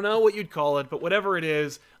lame-rivative. I don't know what you'd call it, but whatever it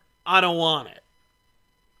is, I don't want it.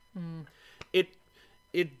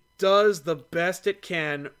 It does the best it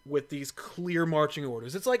can with these clear marching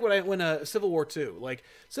orders. It's like when Civil War 2. Like,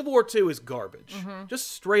 Civil War 2 is garbage.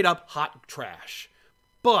 Just straight up hot trash.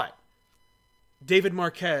 But David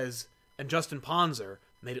Marquez and Justin Ponzer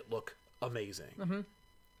made it look amazing.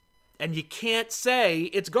 And you can't say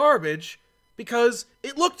it's garbage because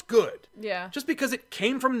it looked good. Yeah. Just because it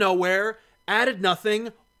came from nowhere, added nothing,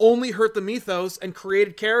 only hurt the mythos, and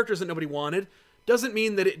created characters that nobody wanted, doesn't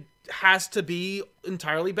mean that it has to be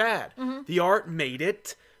entirely bad. The art made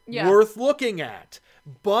it worth looking at.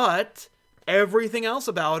 But everything else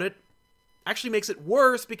about it actually makes it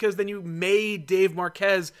worse because then you made Dave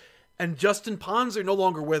Marquez and Justin Ponzer, no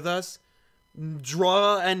longer with us,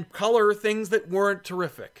 draw and color things that weren't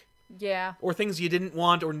terrific. Yeah. Or things you didn't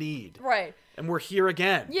want or need. Right. And we're here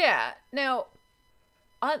again. Yeah. Now,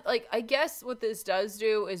 I guess what this does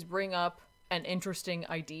do is bring up an interesting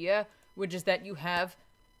idea, which is that you have...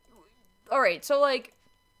 Alright, so, like...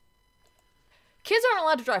 Kids aren't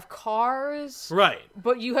allowed to drive cars. Right.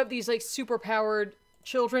 But you have these, like, super-powered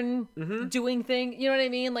children doing things. You know what I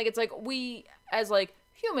mean? Like, it's like we, as, like,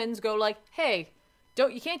 humans, go like, hey...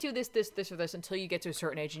 you can't do this, or this until you get to a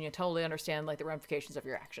certain age and you totally understand, like, the ramifications of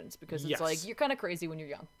your actions. Because it's like, you're kind of crazy when you're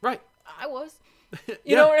young. Right. I was.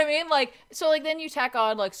 You know what I mean? Like, so, like, then you tack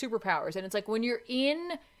on, like, superpowers. And it's like, when you're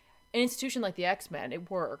in an institution like the X-Men, it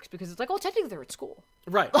works. Because it's like, well, technically they're at school.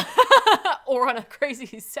 Right. Or on a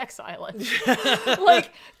crazy sex island.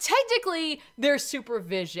 Like, technically, there's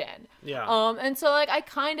supervision. Yeah. And so, like, I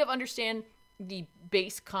kind of understand the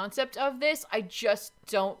base concept of this. I just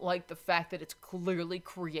don't like the fact that it's clearly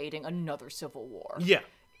creating another Civil War. Yeah.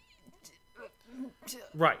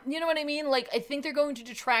 Right. You know what I mean? Like, I think they're going to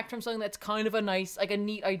detract from something that's kind of a nice, like, a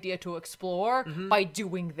neat idea to explore by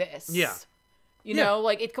doing this. Yeah. You know,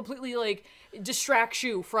 like, it completely, like, distracts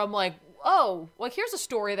you from, like, oh, like, here's a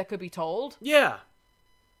story that could be told. Yeah.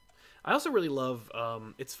 I also really love,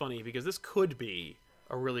 it's funny because this could be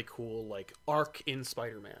a really cool, like, arc in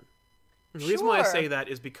Spider-Man. The reason why I say that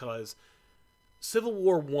is because Civil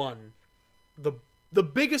War 1, the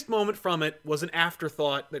biggest moment from it was an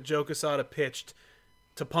afterthought that Joe Quesada pitched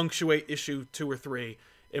to punctuate issue 2 or 3,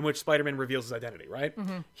 in which Spider-Man reveals his identity, right?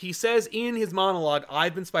 He says in his monologue,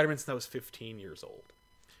 I've been Spider-Man since I was 15 years old.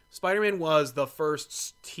 Spider-Man was the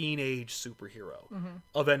first teenage superhero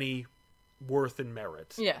of any worth and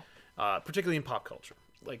merit. Yeah. Particularly in pop culture.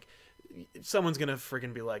 Like, someone's gonna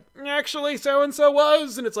friggin' be like, actually, so-and-so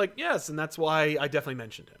was, and it's like, yes, and that's why I definitely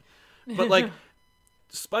mentioned him. But, like,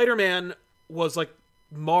 Spider-Man was, like,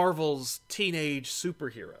 Marvel's teenage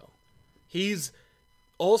superhero. He's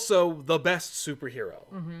also the best superhero.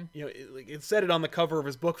 You know, it said it on the cover of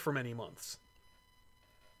his book for many months.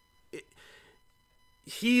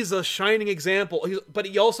 He's a shining example, but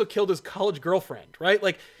he also killed his college girlfriend, right?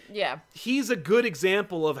 Like, yeah, he's a good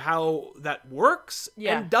example of how that works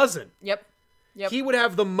and doesn't. Yep. He would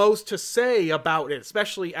have the most to say about it,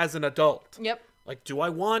 especially as an adult. Yep. Like, do I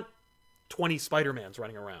want 20 Spider-Mans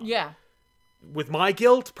running around? Yeah. With my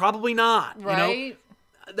guilt? Probably not. Right. You know?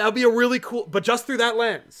 That would be a really cool... But just through that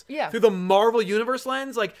lens. Yeah. Through the Marvel Universe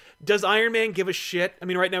lens, like, does Iron Man give a shit? I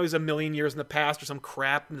mean, right now he's a million years in the past or some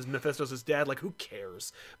crap, and Mephisto's his dad. Like, who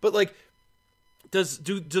cares? But, like, does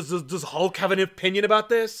Hulk have an opinion about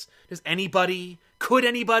this? Does anybody Could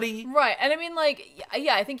anybody? Right. And I mean, like,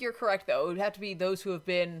 yeah, I think you're correct, though. It would have to be those who have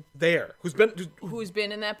been there. Who's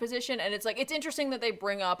been in that position. And it's like, it's interesting that they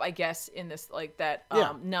bring up, I guess, in this, like, that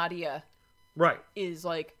Nadia is,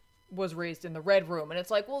 like, was raised in the Red Room. And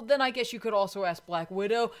it's like, well, then I guess you could also ask Black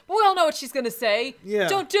Widow. But we all know what she's going to say. Yeah.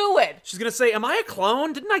 Don't do it. She's going to say, am I a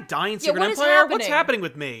clone? Didn't I die in Secret Empire? What's happening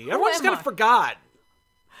with me? Everyone just kind of forgot.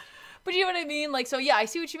 But you know what I mean? Like, so yeah, I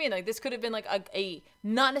see what you mean. Like, this could have been like a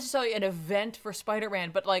not necessarily an event for Spider-Man,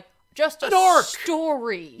 but like just an arc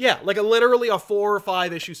story. Yeah, like literally a 4 or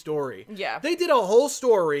 5 issue story. Yeah. They did a whole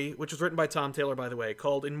story, which was written by Tom Taylor, by the way,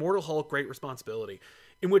 called Immortal Hulk: Great Responsibility,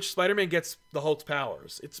 in which Spider-Man gets the Hulk's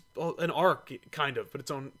powers. It's an arc, kind of, but its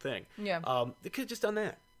own thing. Yeah. They could have just done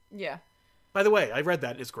that. Yeah. By the way, I read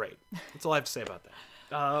that. It's great. That's all I have to say about that.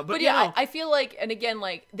 But yeah, you know, I feel like, and again,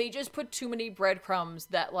 like, they just put too many breadcrumbs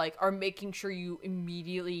that, like, are making sure you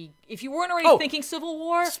immediately, if you weren't already thinking Civil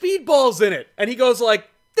War. Speedball's in it. And he goes like,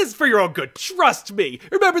 this is for your own good. Trust me.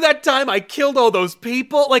 Remember that time I killed all those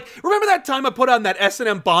people? Like, remember that time I put on that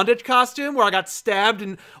S&M bondage costume where I got stabbed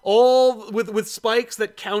and all with spikes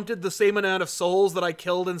that counted the same amount of souls that I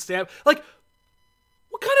killed and stabbed? Like,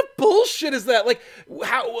 what kind of bullshit is that? Like,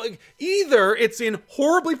 how? Like, either it's in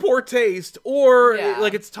horribly poor taste or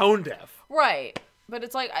like it's tone deaf. Right. But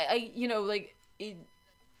it's like I you know, like you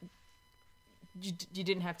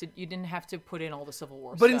didn't have to put in all the Civil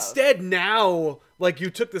War stuff. But instead now, like, you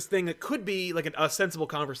took this thing that could be like a sensible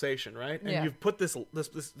conversation, right? And you've put this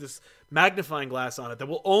magnifying glass on it that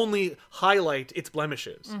will only highlight its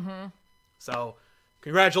blemishes. Mm-hmm. So,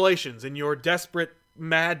 congratulations in your desperate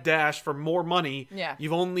mad dash for more money.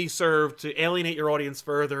 You've only served to alienate your audience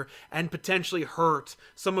further and potentially hurt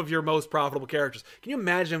some of your most profitable characters. Can you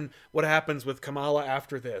imagine what happens with Kamala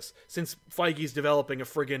after this, since Feige's developing a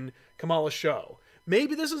friggin' Kamala show?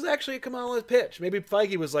 Maybe this is actually a Kamala pitch. Maybe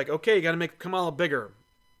Feige was like, okay, you gotta make Kamala bigger,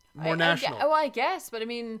 more national. I guess, but I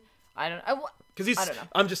mean, I don't know. Because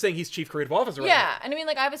I'm just saying he's chief creative officer right now. And I mean,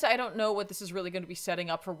 like, obviously I don't know what this is really going to be setting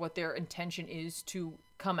up for, what their intention is to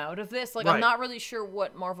come out of this. Like, I'm not really sure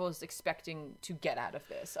what Marvel is expecting to get out of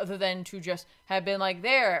this, other than to just have been like,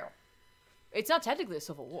 it's not technically a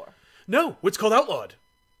Civil War. No, it's called Outlawed.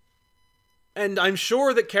 And I'm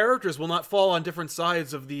sure that characters will not fall on different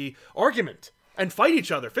sides of the argument and fight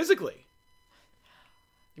each other physically.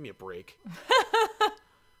 Give me a break.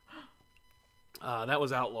 That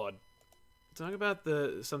was Outlawed. Talk about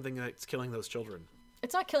something that's killing those children.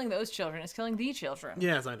 It's not killing those children. It's killing the children.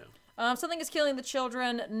 Yes, I know. Something is killing the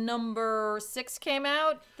children. Number 6 came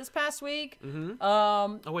out this past week. Mm-hmm.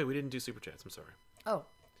 Oh wait, we didn't do super chats. I'm sorry. Oh,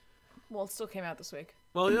 well, it still came out this week.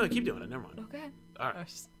 Well, no, keep doing it. Never mind. Okay. All right. I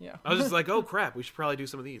was just like, oh crap, we should probably do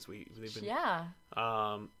some of these. They've been. Yeah.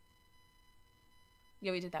 Yeah,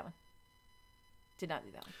 we did that one. Did not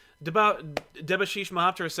do that one. Debashish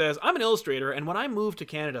Mahaptra says, I'm an illustrator, and when I moved to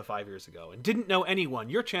Canada 5 years ago and didn't know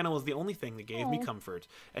anyone, your channel was the only thing that gave me comfort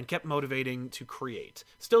and kept motivating to create.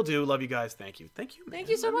 Still do. Love you guys. Thank you. Thank you, man. Thank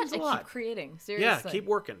you so much. And keep creating. Seriously. Yeah, keep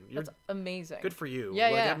working. That's amazing. Good for you.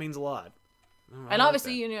 Yeah, That means a lot. And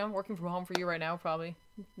obviously, you know, working from home for you right now, probably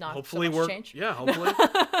not hopefully so much change. Yeah, hopefully.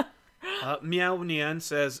 Meow Nian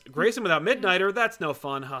says, Grayson without Midnighter, that's no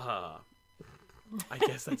fun. Haha. I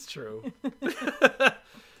guess that's true.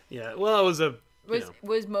 Yeah, well, it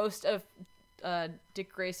was most of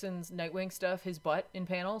Dick Grayson's Nightwing stuff his butt in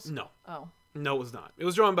panels? No. Oh. No, it was not. It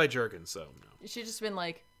was drawn by Jurgens, so no. It should have just been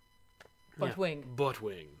like butt wing. Butt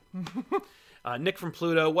wing. Nick from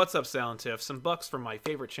Pluto, what's up, Sal and Tiff? Some bucks from my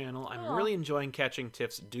favorite channel. I'm really enjoying catching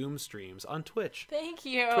Tiff's Doom streams on Twitch. Thank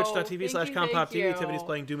you. Twitch.tv/CompopTV. Tiffany's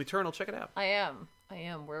playing Doom Eternal. Check it out. I am.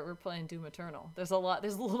 We're playing Doom Eternal. There's a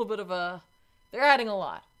little bit of a... They're adding a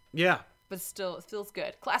lot. Yeah. But still, it feels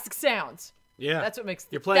good. Classic sounds. Yeah. That's what makes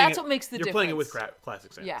the difference. You're playing it with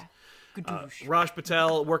classic sounds. Yeah. Raj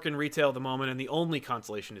Patel, work in retail at the moment, and the only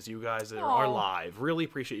consolation is you guys that are live. Really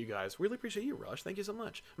appreciate you guys. Really appreciate you, Raj. Thank you so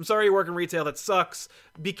much. I'm sorry you work in retail. That sucks.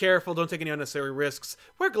 Be careful. Don't take any unnecessary risks.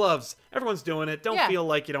 Wear gloves. Everyone's doing it. Don't feel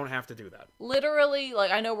like you don't have to do that. Literally,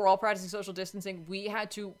 like, I know we're all practicing social distancing. We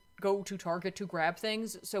had to go to Target to grab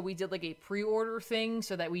things, so we did like a pre-order thing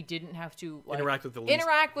so that we didn't have to like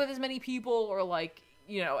interact with as many people or like,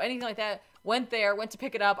 you know, anything like that. Went to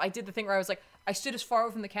pick it up. I did the thing where I was like, I stood as far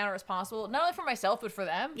away from the counter as possible, not only for myself but for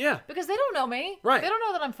them. Yeah, because they don't know me. Right, they don't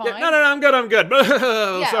know that I'm fine. Yeah, no, I'm good.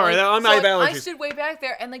 Sorry, I have allergies. I stood way back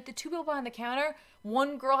there, and like the 2 people behind the counter,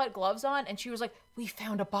 one girl had gloves on, and she was like, "We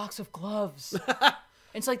found a box of gloves."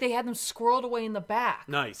 It's like they had them squirreled away in the back.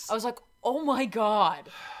 Nice. I was like, oh my god.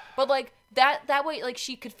 But like that way, like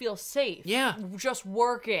she could feel safe. Yeah. Just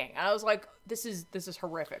working. And I was like, this is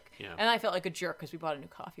horrific. Yeah. And I felt like a jerk because we bought a new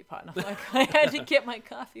coffee pot, and I'm like, I had to get my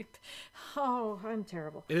coffee. Oh, I'm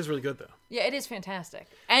terrible. It is really good though. Yeah, it is fantastic.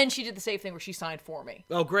 And she did the safe thing where she signed for me.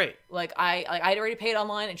 Oh, great. Like I'd already paid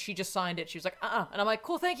online, and she just signed it. She was like, and I'm like,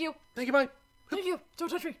 cool, thank you. Thank you, bye. Thank you. Don't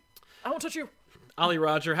touch me. I won't touch you. Ollie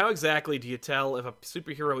Roger, how exactly do you tell if a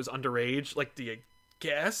superhero is underage? Like, do you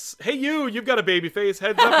guess? Hey, you've got a baby face.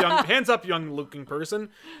 Hands up, young-looking person.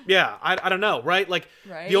 Yeah, I don't know, right? Like,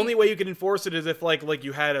 the only way you can enforce it is if, like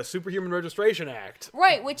you had a Superhuman Registration Act.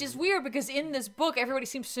 Right, which is weird because in this book, everybody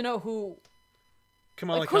seems to know who...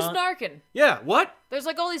 Kamala who's Khan? Narcan? Yeah, what? There's,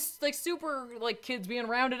 like, all these, like, super, like, kids being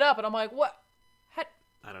rounded up, and I'm like, what?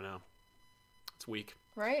 I don't know. It's weak.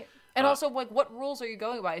 Right? And also, like, what rules are you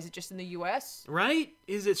going by? Is it just in the U.S.? Right?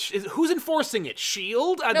 Who's enforcing it?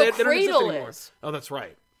 SHIELD? No, they don't exist Cradle anymore. is. Oh, that's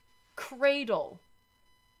right. Cradle.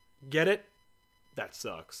 Get it? That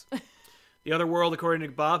sucks. The Other World, according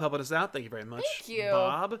to Bob, helping us out. Thank you very much, Thank you,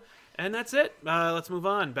 Bob. And that's it. Let's move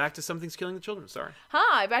on. Back to Something's Killing the Children. Sorry.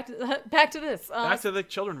 Hi, back to this. Back to the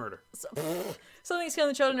children murder. Something's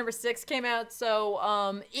Killing the Children number 6 came out.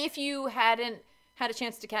 So, if you hadn't had a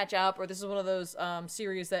chance to catch up, or this is one of those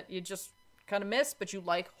series that you just kind of miss, but you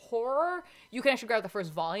like horror, you can actually grab the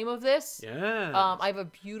first volume of this. Yeah. I have a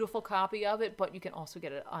beautiful copy of it, but you can also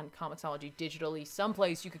get it on Comixology digitally.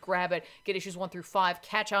 Someplace you could grab it, get issues 1 through 5,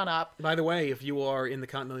 catch on up. By the way, if you are in the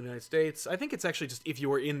continental United States, I think it's actually just if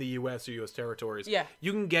you are in the U.S. or U.S. territories,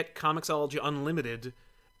 you can get Comixology Unlimited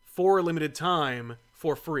for a limited time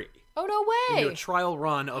for free. Oh, no way! You do a trial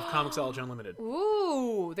run of Comixology Unlimited.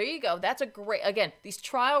 Ooh, there you go. That's a great... Again, these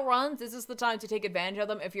trial runs, this is the time to take advantage of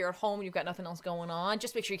them. If you're at home and you've got nothing else going on,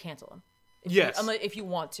 just make sure you cancel them. If you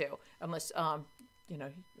want to. Unless,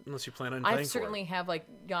 Unless you plan on paying I certainly have, like,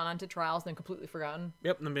 gone onto trials and then completely forgotten.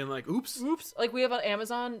 Yep, and then being like, oops. Like, we have on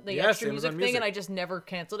Amazon, the extra Amazon music thing, and I just never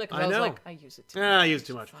canceled it because I was know. like, I use it too much. I use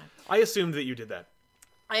too much. Fine. I assumed that you did that.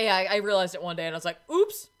 I realized it one day, and I was like,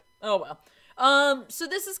 oops. Oh, well. So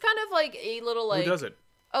this is kind of like a little, like... Who does it?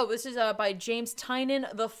 Oh, this is by James Tynion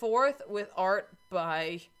IV with art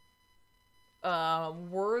by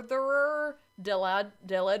Werther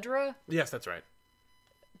Deledra. Yes, that's right.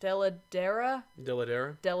 Deladera.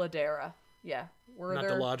 Yeah. Not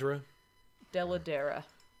Deladra. Deladera.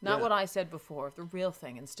 Not what I said before. The real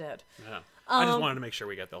thing instead. Yeah. I just wanted to make sure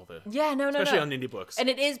we got all the... Yeah, no. Especially on indie books. And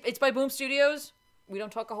it's by Boom Studios. We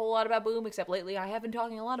don't talk a whole lot about Boom, except lately I have been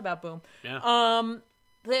talking a lot about Boom. Yeah.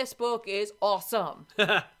 This book is awesome.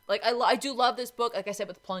 Like, I do love this book. Like I said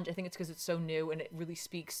with Plunge, I think it's because it's so new and it really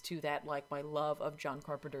speaks to that, like, my love of John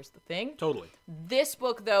Carpenter's The Thing. Totally. This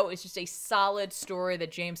book, though, is just a solid story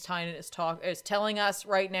that James Tynion is telling us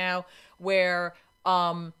right now, where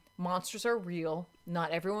monsters are real.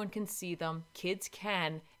 Not everyone can see them. Kids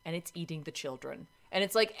can, and it's eating the children. And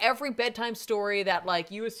it's like every bedtime story that,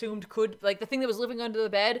 like, you assumed could, like, the thing that was living under the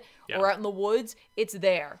bed or out in the woods, it's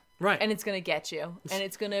there. Right. And it's going to get you. And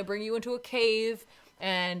it's going to bring you into a cave.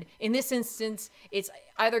 And in this instance, it's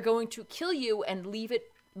either going to kill you and leave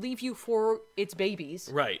you for its babies.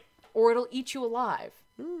 Right. Or it'll eat you alive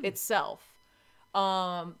itself.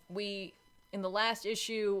 In the last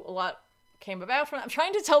issue, a lot came about from it. I'm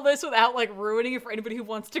trying to tell this without, like, ruining it for anybody who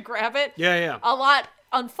wants to grab it. Yeah. A lot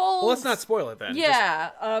unfolds. Well, let's not spoil it then. Yeah.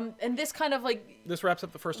 And this kind of, like... This wraps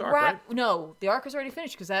up the first arc, right? No, the arc is already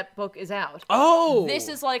finished because that book is out. Oh! This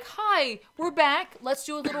is like, hi, we're back. Let's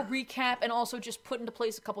do a little recap and also just put into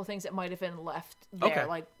place a couple of things that might have been left there. Okay.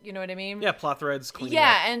 Like, you know what I mean? Yeah, plot threads, cleaning Yeah,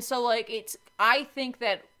 up. and so, like, I think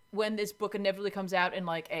that when this book inevitably comes out in,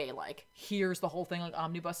 like, here's the whole thing, like,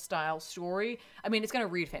 omnibus-style story, I mean, it's going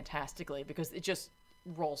to read fantastically because it just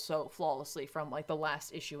rolls so flawlessly from, like, the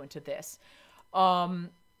last issue into this. Tynion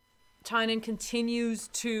continues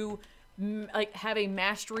to have a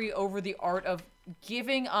mastery over the art of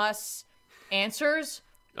giving us answers.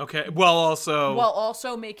 Okay. While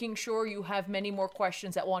also making sure you have many more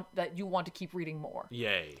questions that you want to keep reading more.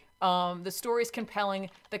 Yay. The story is compelling.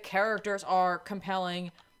 The characters are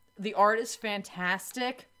compelling. The art is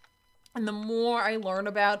fantastic. And the more I learn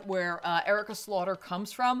about where Erica Slaughter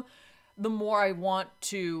comes from, the more I want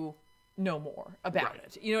to know more about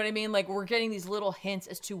it. You know what I mean? Like, we're getting these little hints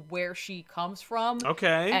as to where she comes from.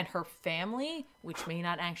 Okay. And her family, which may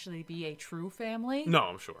not actually be a true family. No,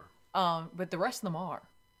 I'm sure. But the rest of them are.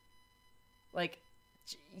 Like,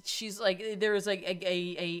 she's like, there's like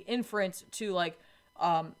a inference to, like,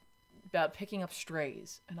 about picking up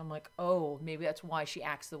strays. And I'm like, oh, maybe that's why she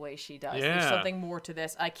acts the way she does. Yeah. There's something more to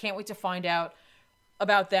this. I can't wait to find out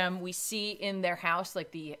about them. We see in their house,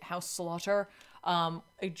 like the House Slaughter,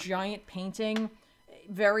 a giant painting.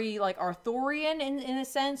 very like Arthurian in a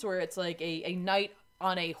sense, where it's like a knight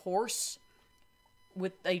on a horse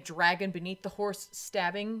with a dragon beneath the horse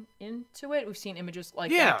stabbing into it. We've seen images like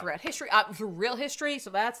that throughout history, through real history, so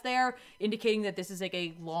that's there, indicating that this is like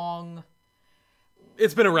a long...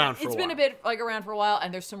 It's been around for a while. It's been a bit like around for a while,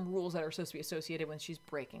 and there's some rules that are supposed to be associated when she's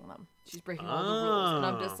breaking them. She's breaking all the rules, and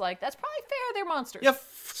I'm just like, that's probably fair, they're monsters. Yeah,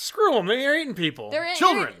 screw them, they're eating people.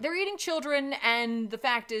 Children. They're eating children, and the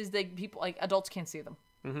fact is that people, like, adults can't see them.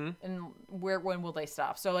 Mm-hmm. And when will they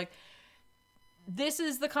stop? So, like, this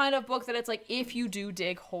is the kind of book that it's like, if you do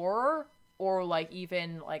dig horror, or like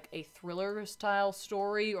even like a thriller style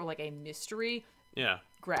story, or like a mystery,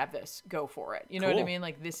 grab this, go for it. You know what I mean?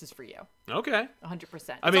 Like, this is for you. Okay.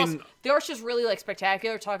 100%. I mean, the art's just really like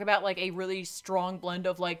spectacular. Talk about like a really strong blend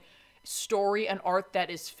of like story and art that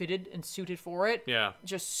is fitted and suited for it. Yeah.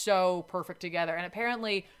 Just so perfect together. And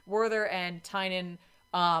apparently Werther and Tynion,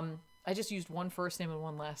 I just used one first name and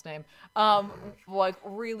one last name, like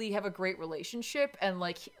really have a great relationship, and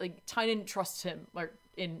like Tynion trusts him like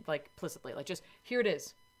implicitly, like, just here it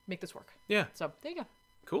is, make this work. Yeah. So there you go.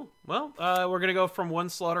 Cool. Well, we're gonna go from one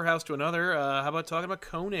slaughterhouse to another. How about talking about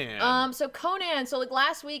Conan? So Conan. So like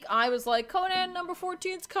last week, I was like, Conan number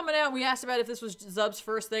 14's coming out. We asked about if this was Zub's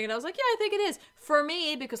first thing, and I was like, yeah, I think it is for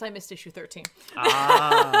me because I missed issue 13.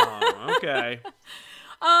 Ah, okay.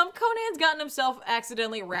 Conan's gotten himself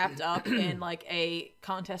accidentally wrapped up in like a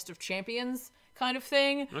contest of champions kind of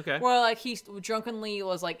thing. Okay. Where like he drunkenly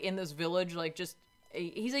was like in this village, like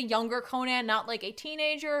he's a younger Conan, not like a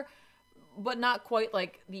teenager, but not quite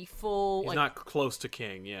like the full. He's not close to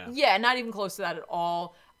king, yeah. Yeah, not even close to that at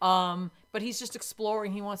all. But he's just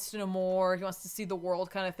exploring. He wants to know more. He wants to see the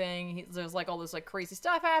world, kind of thing. There's like all this like crazy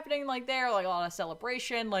stuff happening, like there, like a lot of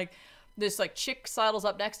celebration, like. This like chick sidles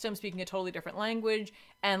up next to him speaking a totally different language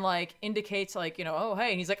and like indicates like, you know, oh hey,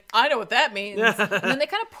 and he's like, I know what that means. And then they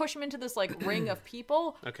kind of push him into this like ring of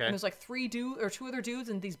people. Okay. And there's like two other dudes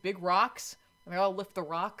and these big rocks. And they all lift the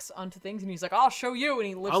rocks onto things, and he's like, I'll show you, and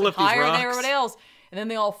he lifts it higher than everybody else. And then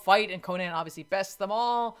they all fight, and Conan obviously bests them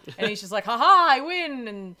all. And he's just like, haha, I win.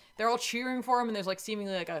 And they're all cheering for him, and there's like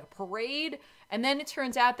seemingly like a parade. And then it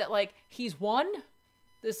turns out that like he's won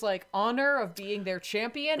this like honor of being their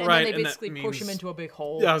champion, and then they basically push him into a big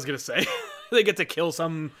hole. Yeah, I was gonna say they get to kill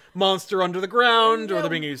some monster under the ground, or they're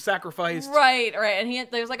being sacrificed. Right. And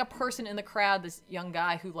there's like a person in the crowd, this young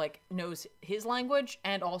guy who like knows his language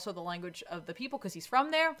and also the language of the people because he's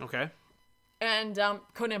from there. Okay. And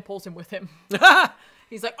Conan pulls him with him.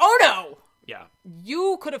 He's like, "Oh no! Yeah,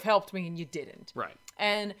 you could have helped me and you didn't." Right.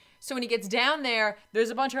 And so when he gets down there,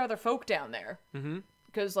 there's a bunch of other folk down there. Mm-hmm.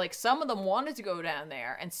 Because, like, some of them wanted to go down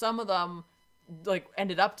there, and some of them, like,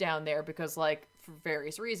 ended up down there because, like, for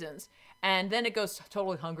various reasons. And then it goes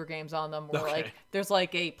totally Hunger Games on them, where, like, there's,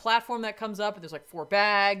 like, a platform that comes up, and there's, like, 4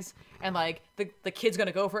 bags, and, like, the kid's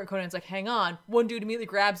gonna go for it, and Conan's like, hang on. One dude immediately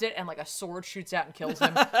grabs it, and, like, a sword shoots out and kills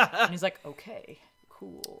him. And he's like, okay,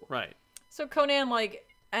 cool. Right. So Conan, like,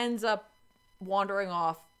 ends up wandering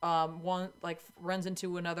off, runs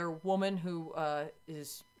into another woman who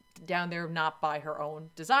is down there not by her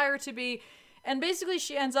own desire to be, and basically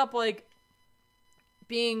she ends up like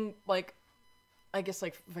being like, I guess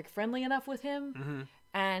like friendly enough with him. Mm-hmm.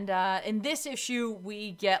 And in this issue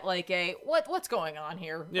we get like a what's going on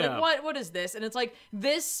here? Yeah. Like what is this? And it's like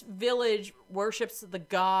this village worships the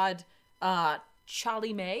god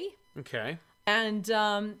Chali May. Okay. And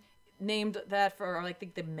named that for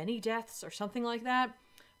like the many deaths or something like that.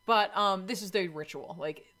 But this is their ritual.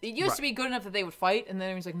 Like, it used to be good enough that they would fight, and then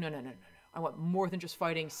he was like, no. I want more than just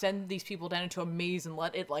fighting. Send these people down into a maze and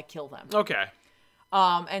let it, like, kill them. Okay.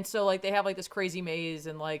 And so, like, they have, like, this crazy maze,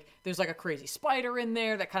 and, like, there's, like, a crazy spider in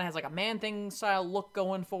there that kind of has, like, a Man-Thing style look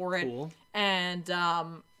going for it. Cool. And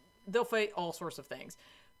they'll fight all sorts of things.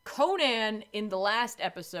 Conan, in the last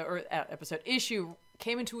issue,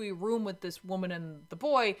 came into a room with this woman and the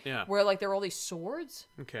boy, where, like, there were all these swords.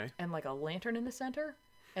 Okay. And, like, a lantern in the center.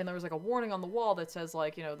 And there was, like, a warning on the wall that says,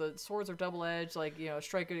 like, you know, the swords are double-edged, like, you know, a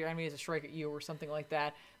strike at your enemy is a strike at you, or something like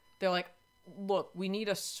that. They're like, look, we need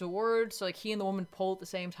a sword. So, like, he and the woman pull at the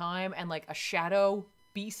same time, and, like, a shadow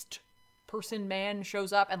beast man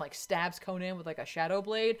shows up and, like, stabs Conan with, like, a shadow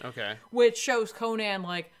blade. Okay. Which shows Conan,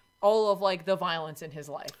 like, all of, like, the violence in his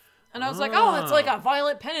life. And I was like, oh, it's like a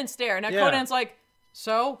violent penance stare. And now Conan's like,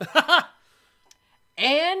 so?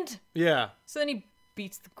 And? Yeah. So then he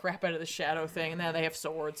beats the crap out of the shadow thing, and then they have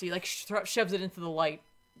swords. He like shoves it into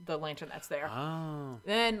the lantern that's there. Oh.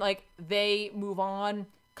 Then like they move on,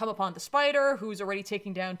 come upon the spider, who's already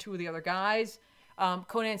taking down 2 of the other guys.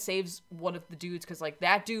 Conan saves one of the dudes because like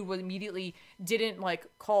that dude didn't like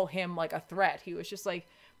call him like a threat. He was just like,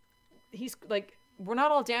 he's like we're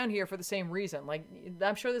not all down here for the same reason. Like,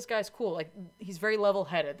 I'm sure this guy's cool. Like, he's very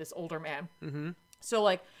level-headed, this older man. Mm-hmm. So,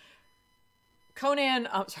 like, Conan,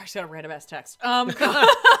 sorry, I just got a random ass text. I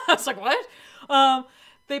was like, what?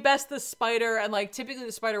 They best the spider, and like typically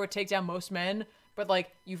the spider would take down most men, but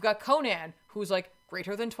like you've got Conan, who's like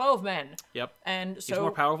greater than 12 men. Yep. And so he's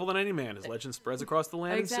more powerful than any man. His legend spreads across the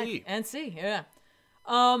land exactly. and sea. Yeah.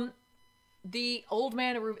 The old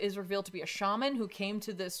man is revealed to be a shaman who came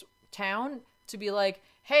to this town to be like,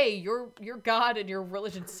 hey, your god and your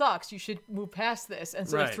religion sucks. You should move past this. And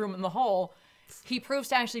so they threw him in the hole. He proves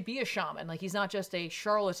to actually be a shaman. Like, he's not just a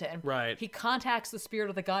charlatan. Right. He contacts the spirit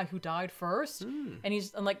of the guy who died first.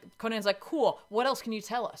 And like, Conan's like, cool, what else can you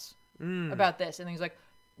tell us about this? And he's like,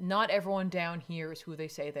 not everyone down here is who they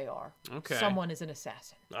say they are. Okay. Someone is an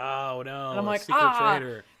assassin. Oh, no. And I'm like, secret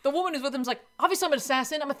traitor. The woman who's with him's like, obviously I'm an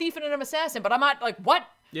assassin. I'm a thief and I'm an assassin. But I'm not, like, what?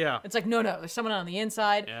 Yeah. It's like, no, there's someone on the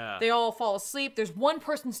inside. Yeah. They all fall asleep. There's one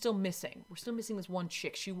person still missing. We're still missing this one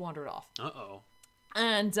chick. She wandered off. Uh-oh.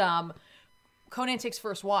 And, Conan takes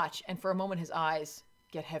first watch, and for a moment his eyes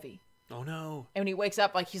get heavy. Oh no. And when he wakes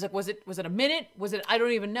up, like, he's like, was it a minute? Was it, I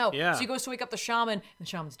don't even know. Yeah. So he goes to wake up the shaman, and the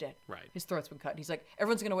shaman's dead. Right. His throat's been cut. And he's like,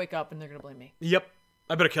 everyone's gonna wake up and they're gonna blame me. Yep.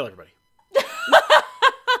 I better kill everybody.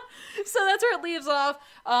 So that's where it leaves off.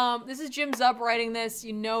 This is Jim Zub writing this.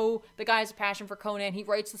 You know the guy has a passion for Conan. He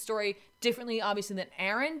writes the story differently, obviously, than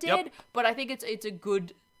Aaron did, but I think it's a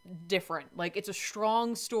good different. Like, it's a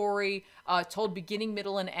strong story, told beginning,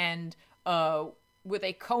 middle, and end, with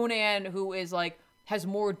a Conan who is like has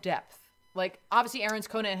more depth. Like, obviously Aaron's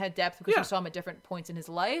Conan had depth because we saw him at different points in his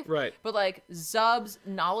life. Right. But like Zub's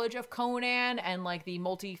knowledge of Conan and like the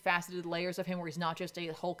multifaceted layers of him where he's not just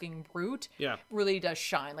a hulking brute really does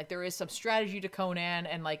shine. Like, there is some strategy to Conan,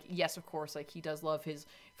 and like, yes, of course, like he does love his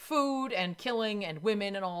food and killing and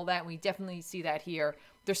women and all that. And we definitely see that here.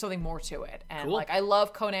 There's something more to it. And like, I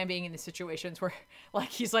love Conan being in the situations where like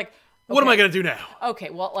he's like, okay, what am I gonna do now? Okay,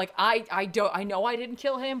 well, like I know I didn't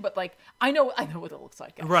kill him, but like I know what it looks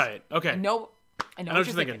like. Guys. Right. Okay. I know what you're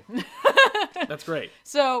thinking. That's great.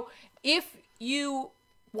 So if you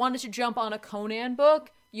wanted to jump on a Conan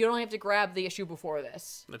book, you don't have to grab the issue before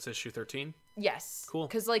this. That's issue 13. Yes. Cool.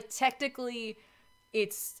 Because like technically,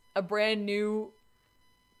 it's a brand new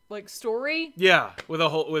like story. Yeah, with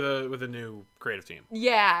a new creative team.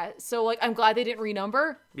 Yeah. So like, I'm glad they didn't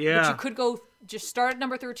renumber. Yeah. But you could go just start at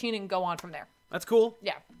number 13 and go on from there. That's cool.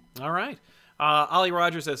 Yeah. All right. Ollie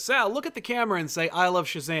Rogers says, Sal, look at the camera and say, I love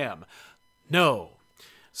Shazam. No.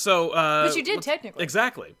 So, but you did technically.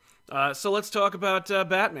 Exactly. So let's talk about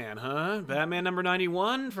Batman, huh? Batman number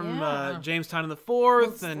 91 from James Tynion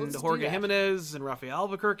IV and Jorge Jimenez and Rafael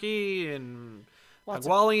Albuquerque and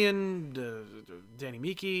Agualian, Danny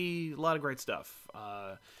Miki, a lot of great stuff.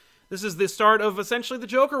 This is the start of essentially the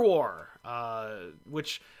Joker War,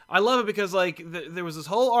 which I love it because like there was this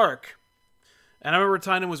whole arc, and I remember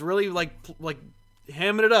Tynion was really like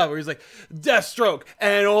hamming it up, where he's like Deathstroke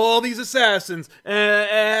and all these assassins.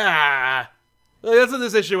 That's what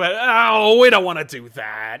this issue had. Oh, we don't want to do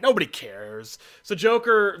that. Nobody cares. So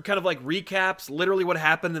Joker kind of like recaps literally what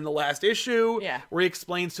happened in the last issue, where he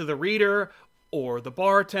explains to the reader or the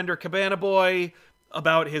bartender, Cabana Boy,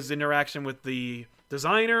 about his interaction with the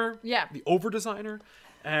designer, the over-designer,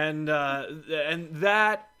 and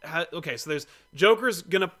that, okay, so there's, Joker's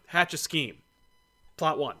gonna hatch a scheme,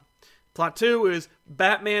 plot 1. Plot 2 is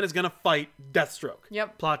Batman is gonna fight Deathstroke.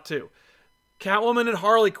 Yep. Plot 2. Catwoman and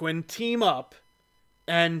Harley Quinn team up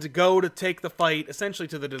and go to take the fight, essentially,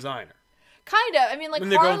 to the designer. Kind of. I mean, like,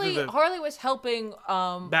 Harley was helping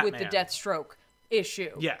with the Deathstroke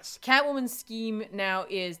issue. Yes. Catwoman's scheme now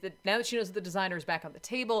is that now that she knows that the designer is back on the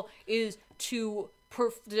table, is to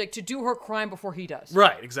do her crime before he does.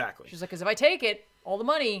 Right, exactly. She's like, because if I take it, all the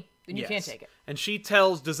money, then you can't take it. And she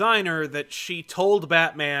tells designer that she told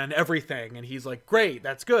Batman everything, and he's like, great,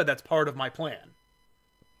 that's good, that's part of my plan.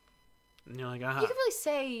 And you're like, You could really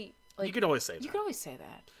say, like, you could always say that. You could always say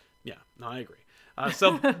that. Yeah, no, I agree.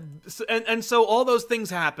 So all those things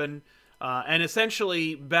happen. And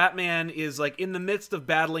essentially, Batman is like in the midst of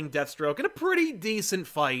battling Deathstroke in a pretty decent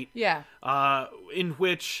fight. Yeah. In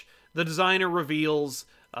which the designer reveals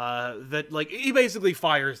that like he basically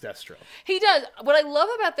fires Deathstroke. He does. What I love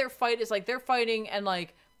about their fight is like they're fighting and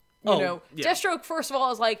like Deathstroke first of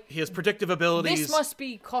all is like he has predictive abilities. This must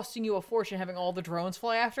be costing you a fortune having all the drones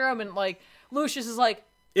fly after him, and like Lucius is like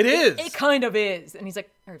it is. It kind of is, and he's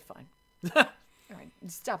like, all right, fine. All right,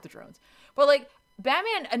 stop the drones. But like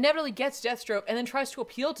Batman inevitably gets Deathstroke and then tries to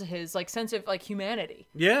appeal to his like sense of like humanity.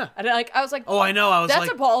 Yeah. And I was like, oh, I know. I was that's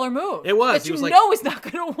like, a baller move. It was. That He you was like, know is not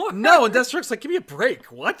going to work. No, and Deathstroke's like, give me a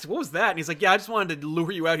break. What was that? And he's like, yeah, I just wanted to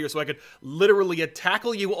lure you out here so I could literally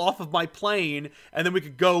tackle you off of my plane, and then we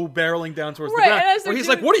could go barreling down towards the ground. Where he's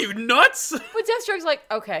like, what are you, nuts? But Deathstroke's like,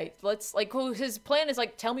 okay, let's, like, his plan is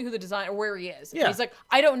like, tell me who the designer, where he is. Yeah. And he's like,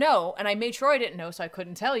 I don't know, and I made sure I didn't know, so I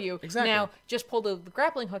couldn't tell you. Exactly. Now, just pull the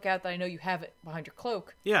grappling hook out that I know you have it behind your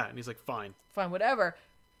cloak. Yeah, and he's like, fine. Fine, whatever.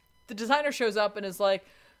 The designer shows up and is like,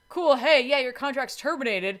 cool, hey, yeah, your contract's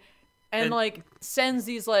terminated, and like, sends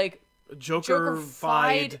these, like,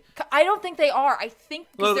 Joker-fied. I don't think they are. I think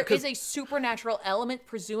because there is a supernatural element,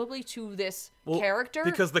 presumably, to this character.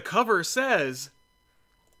 Because the cover says,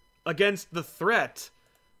 against the threat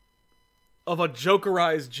of a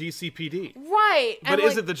Jokerized GCPD. Right. But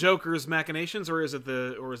is it the Joker's machinations, or is it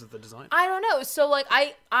the design? I don't know. So, like,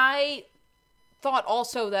 I thought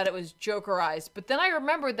also that it was Jokerized, but then I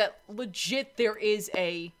remembered that legit there is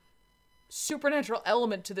a supernatural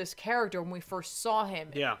element to this character when we first saw him.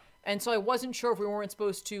 Yeah. And so I wasn't sure if we weren't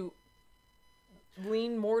supposed to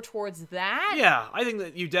lean more towards that. Yeah, I think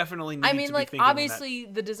that you definitely need to be thinking like, obviously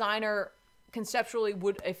the designer conceptually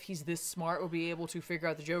would, if he's this smart, would be able to figure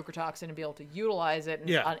out the Joker toxin and be able to utilize it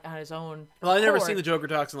on his own. Well, I've never seen the Joker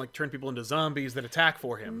toxin like turn people into zombies that attack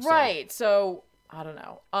for him. Right. So I don't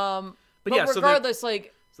know. But yeah, regardless, so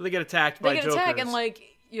like, they get attacked by Jokers. And like,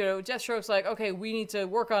 you know, Deathstroke's like, okay, we need to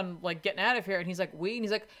work on like getting out of here, and he's like, and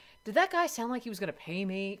he's like, did that guy sound like he was gonna pay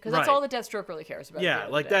me? Because that's all that Deathstroke really cares about. Yeah,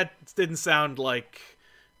 like that didn't sound like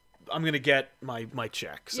I'm gonna get my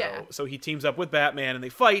check. So so he teams up with Batman and they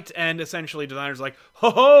fight, and essentially designer's like,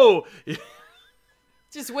 ho ho,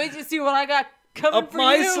 just wait to see what I got coming up for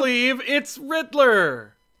my you. sleeve. It's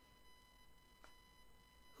Riddler.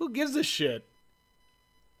 Who gives a shit?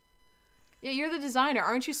 Yeah, you're the designer.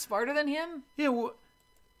 Aren't you smarter than him? Yeah,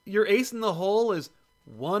 your ace in the hole is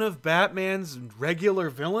one of Batman's regular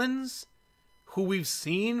villains who we've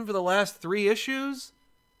seen for the last 3 issues?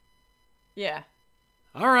 Yeah.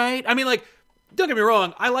 All right. I mean, like, don't get me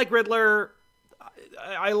wrong. I like Riddler.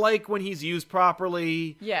 I like when he's used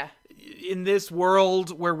properly. Yeah. In this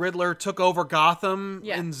world where Riddler took over Gotham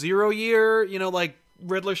in 0 Year, you know, like,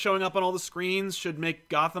 Riddler showing up on all the screens should make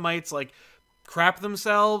Gothamites, like, crap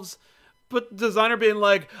themselves. But designer being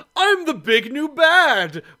like, I'm the big new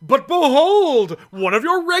bad, but behold, one of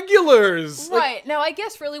your regulars. Right. Like, now, I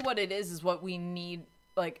guess really what it is what we need,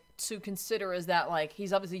 like, to consider is that, like,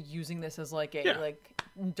 he's obviously using this as, like, a, like,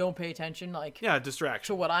 don't pay attention, like... Yeah,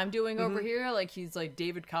 distraction. To what I'm doing over here. Like, he's, like,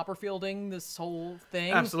 David Copperfielding this whole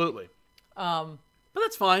thing. Absolutely. But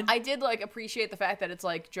that's fine. I did, like, appreciate the fact that it's,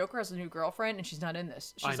 like, Joker has a new girlfriend and she's not in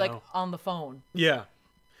this. She's, like, on the phone. Yeah.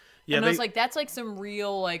 Yeah, and I was like, that's like some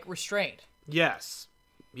real like restraint. Yes.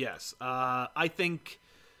 I think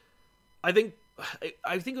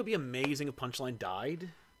it would be amazing if Punchline died,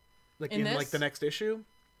 like in like the next issue.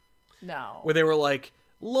 No. Where they were like,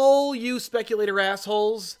 "Lol, you speculator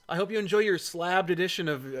assholes! I hope you enjoy your slabbed edition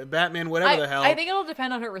of Batman, whatever the hell." I think it'll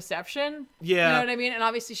depend on her reception. Yeah. You know what I mean? And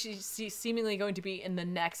obviously, she's seemingly going to be in the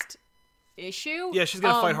next issue. Yeah, she's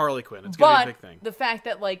gonna fight Harley Quinn. It's gonna be a big thing. The fact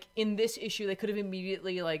that like in this issue they could have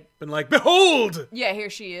immediately like been like, behold! Yeah, here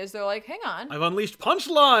she is. They're like, hang on. I've unleashed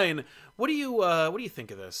Punchline. What do you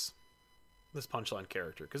think of this Punchline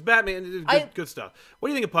character? Because Batman, good stuff. What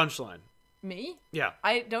do you think of Punchline? Me? Yeah.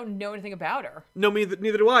 I don't know anything about her. No,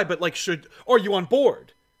 neither do I. But like, are you on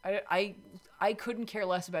board? I couldn't care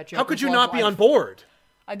less about Joker's How could you love not be life. on board?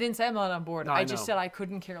 I didn't say I'm not on board. No, I just said I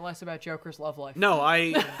couldn't care less about Joker's love life. No,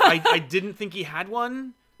 I didn't think he had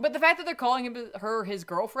one. But the fact that they're calling her his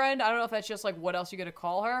girlfriend, I don't know if that's just like what else you're gonna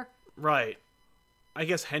call her. Right. I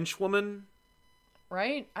guess henchwoman.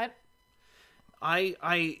 Right. I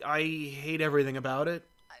hate everything about it,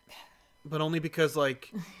 but only because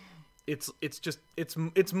like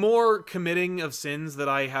it's more committing of sins that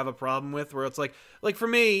I have a problem with. Where it's like for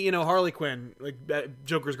me, you know, Harley Quinn, like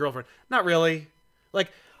Joker's girlfriend, not really. Like,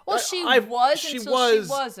 well, she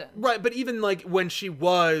wasn't. Right, but even, like, when she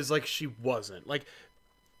was, like, she wasn't. Like,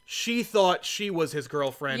 she thought she was his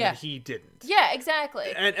girlfriend and he didn't. Yeah,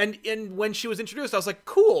 exactly. And when she was introduced, I was like,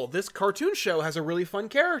 cool, this cartoon show has a really fun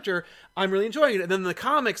character. I'm really enjoying it. And then in the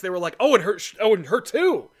comics, they were like, and her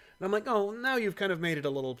too. And I'm like, oh, now you've kind of made it a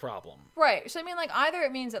little problem. Right. So, I mean, like, either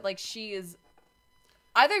it means that, like,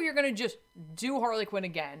 either you're going to just do Harley Quinn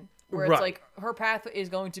again, where it's like her path is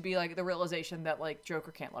going to be like the realization that like Joker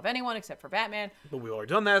can't love anyone except for Batman. But we've already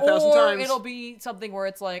done that 1,000 times. Or it'll be something where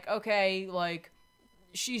it's like, okay, like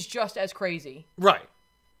she's just as crazy. Right.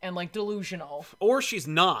 And like delusional. Or she's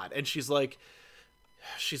not, and she's like,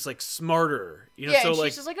 she's like smarter, Yeah, so and like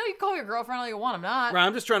she's just like, oh, you can call your girlfriend all you want. I'm not. right,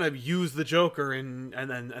 I'm just trying to use the Joker and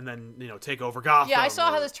then take over Gotham. Yeah, I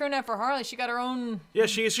saw how this turned out for Harley. She got her own. Yeah,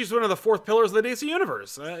 she's one of the fourth pillars of the DC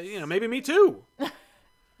universe. Maybe me too.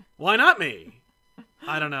 Why not me?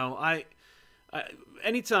 I don't know. I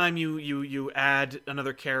anytime you add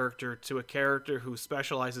another character to a character who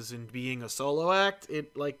specializes in being a solo act,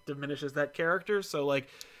 it like diminishes that character. So like,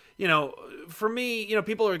 for me,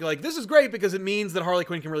 people are like, this is great because it means that Harley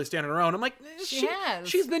Quinn can really stand on her own. I'm like,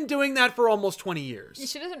 she's been doing that for almost 20 years.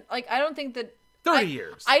 She doesn't like. I don't think that 30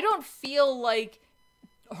 years. I don't feel like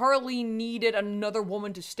Harley needed another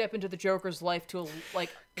woman to step into the Joker's life to like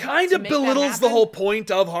kind of belittles the whole point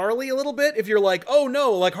of Harley a little bit. If you're like, oh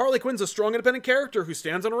no, like Harley Quinn's a strong independent character who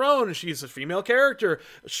stands on her own and she's a female character.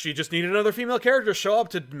 She just needed another female character to show up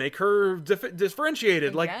to make her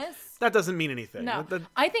differentiated. Like that doesn't mean anything. No.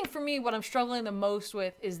 I think for me what I'm struggling the most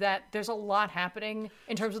with is that there's a lot happening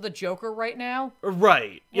in terms of the Joker right now.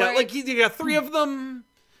 Right. Yeah, like you got 3 of them.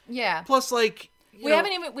 Yeah. Plus like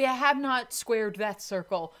we have not squared that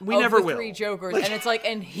circle. We never will. 3 Jokers, and it's like,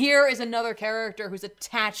 and here is another character who's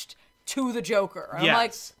attached to the Joker. And I'm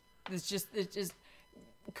like, it's just.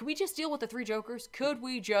 Could we just deal with the 3 Jokers? Could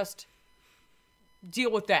we just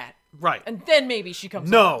deal with that? Right. And then maybe she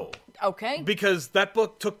comes. No. On. Okay. Because that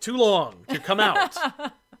book took too long to come out.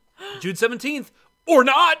 June 17th or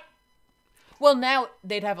not. Well, now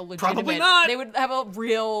they'd have a legitimate. Probably not. They would have a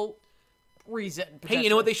real reason. Hey, you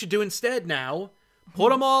know what they should do instead now?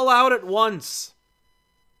 Put them all out at once.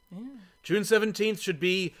 Yeah. June 17th should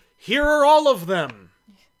be, here are all of them.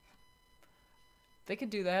 They could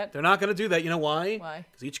do that. They're not going to do that. You know why? Why?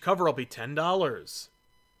 Because each cover will be $10.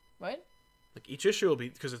 What? Like each issue will be,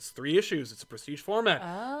 because it's 3 issues. It's a prestige format.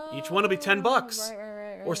 Oh, each one will be $10.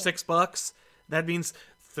 Right. Or $6. That means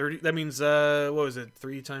 30. That means what was it?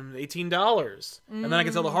 3 times $18. And then I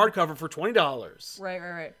can sell the hardcover for $20.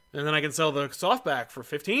 Right. And then I can sell the softback for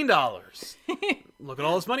 $15. Look at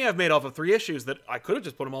all this money I've made off of 3 issues that I could have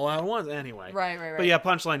just put them all out at once. Anyway. Right. But yeah,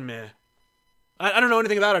 Punchline, meh. I don't know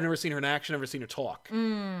anything about her. I've never seen her in action. Never seen her talk.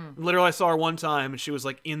 Literally, I saw her one time, and she was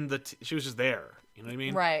like she was just there. You know what I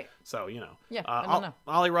mean? Right. So, Yeah, I don't know.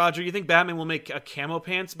 Ollie Roger, you think Batman will make a camo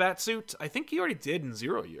pants batsuit? I think he already did in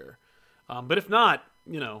Zero Year. But if not,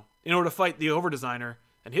 in order to fight the over-designer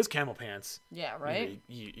and his camo pants. Yeah, right?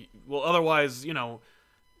 Well, otherwise,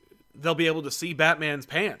 they'll be able to see Batman's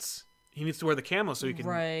pants. He needs to wear the camo so he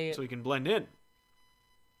can blend in.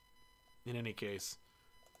 In any case,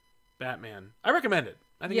 Batman. I recommend it.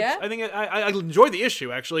 I enjoyed the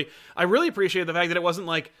issue, actually. I really appreciate the fact that it wasn't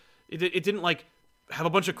like it didn't like have a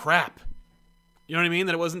bunch of crap. You know what I mean?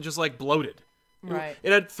 That it wasn't just like bloated. Right.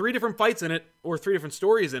 It had 3 different fights in it, or 3 different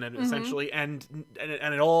stories in it, essentially, and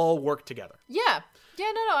it all worked together. Yeah.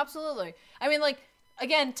 No, absolutely. I mean, like,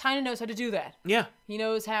 again, Tynion knows how to do that. Yeah. He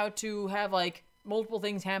knows how to have, like, multiple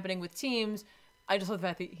things happening with teams. I just love the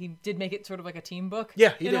fact that he did make it sort of like a team book.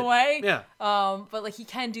 Yeah, he did. In a way. Yeah. But, like, he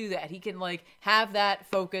can do that. He can, like, have that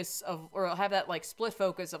focus or have that, like, split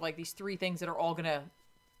focus of, like, these 3 things that are all going to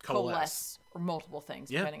coalesce. Or multiple things,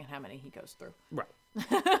 depending on how many he goes through. Right.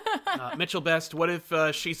 Mitchell Best, what if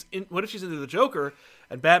she's into the Joker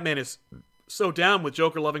and Batman is so down with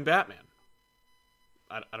Joker loving Batman?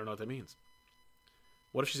 I don't know what that means.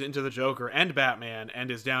 What if she's into the Joker and Batman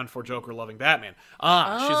and is down for Joker loving Batman?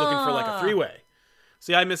 She's looking for like a 3-way.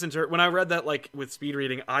 See, I misinterpreted when I read that, like with speed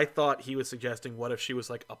reading, I thought he was suggesting what if she was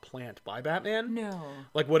like a plant by Batman? No.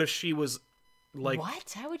 Like what if she was like,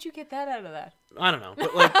 what? How would you get that out of that? I don't know,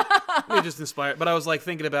 but like it just inspired. But I was like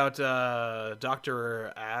thinking about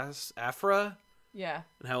Dr. Aphra, yeah,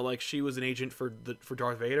 and how like she was an agent for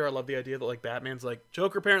Darth Vader. I love the idea that like Batman's like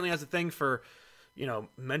Joker apparently has a thing for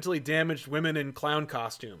mentally damaged women in clown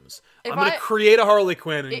costumes. I'm gonna create a Harley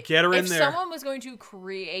Quinn and get her in there. If someone was going to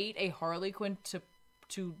create a Harley Quinn to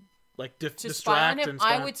like to distract him,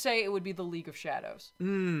 I would say it would be the League of Shadows,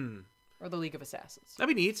 or the League of Assassins.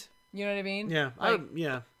 That'd be neat. You know what I mean? Yeah. Like,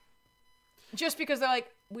 just because they're like,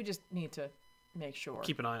 we just need to make sure.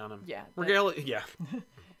 Keep an eye on him. Yeah. Regalio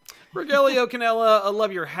Canella, I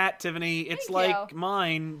love your hat, Tiffany. It's like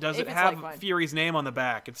mine. Does it have Fury's name on the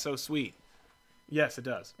back? It's so sweet. Yes, it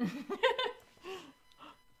does.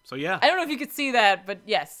 So, yeah. I don't know if you could see that, but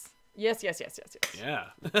yes. Yes. Yeah.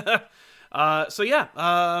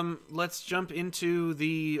 Let's jump into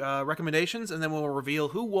the recommendations, and then we'll reveal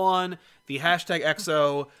who won the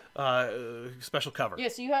 #XO special cover. Yeah,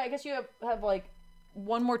 so I guess you have like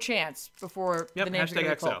one more chance before the names are going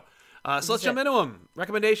to be called. So let's jump into them.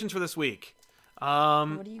 Recommendations for this week.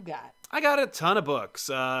 What do you got? I got a ton of books.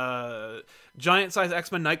 Giant Size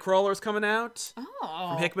X-Men Nightcrawler is coming out. Oh.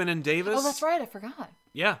 From Hickman and Davis. Oh, that's right. I forgot.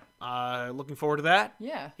 Yeah. Looking forward to that.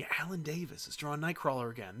 Yeah. Yeah, Alan Davis is drawing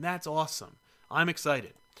Nightcrawler again. That's awesome. I'm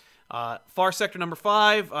excited. Far Sector number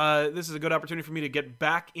 5. This is a good opportunity for me to get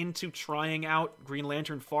back into trying out Green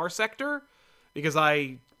Lantern Far Sector, because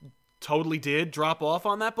I totally did drop off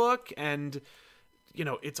on that book, and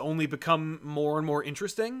it's only become more and more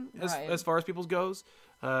interesting as far as people's goes,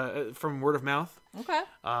 from word of mouth. Okay.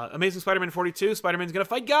 Amazing Spider-Man 42. Spider-Man's gonna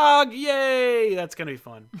fight Gog. Yay! That's gonna be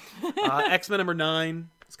fun. X-Men number 9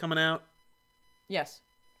 is coming out. Yes.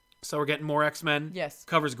 So we're getting more X-Men. Yes.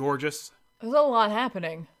 Cover's gorgeous. There's a lot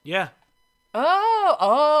happening. Yeah.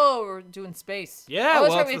 Oh, we're doing space. Yeah, well,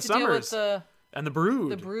 well, right. We it's have the to deal with Summers. And the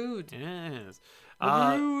Brood. The Brood. Yes.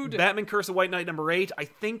 The Brood. Batman Curse of White Knight number 8. I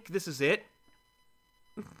think this is it.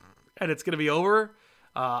 And it's going to be over.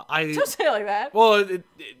 Don't say it like that. Well, it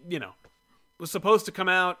was supposed to come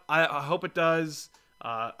out. I hope it does.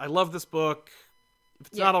 I love this book. If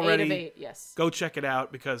it's not already, 8 of 8, yes. Go check it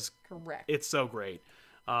out, because Correct. it's so great.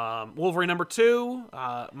 Wolverine number 2.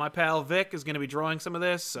 My pal Vic is going to be drawing some of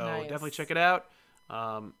this, so Nice. definitely check it out.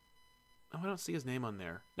 I don't see his name on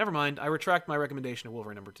there. Never mind. I retract my recommendation of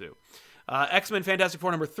Wolverine number 2. X-Men Fantastic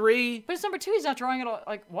Four number 3. But it's number 2. He's not drawing it all.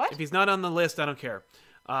 Like, what? If he's not on the list, I don't care.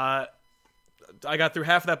 I got through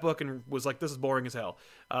half of that book and was like, this is boring as hell.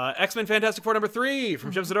 X-Men Fantastic Four number 3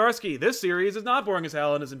 from Chip Zdarsky. This series is not boring as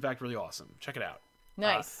hell and is in fact really awesome. Check it out.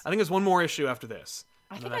 Nice. I think there's one more issue after this.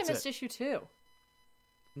 I think I missed issue 2.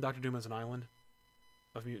 Dr. Doom has an island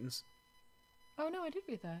of mutants. Oh, no, I did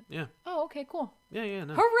read that. Yeah. Oh, okay, cool. Yeah,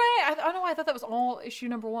 no. Hooray! I don't know why I thought that was all issue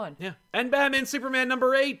number 1. Yeah. And Batman Superman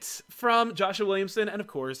number 8 from Joshua Williamson and, of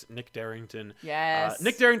course, Nick Darrington. Yes.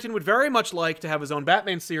 Nick Darrington would very much like to have his own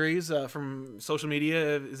Batman series. From social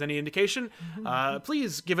media is any indication.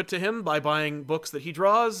 Please give it to him by buying books that he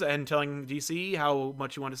draws and telling DC how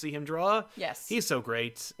much you want to see him draw. Yes. He's so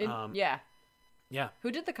great. Yeah. Yeah.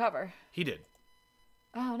 Who did the cover? He did.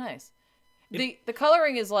 Oh, nice. The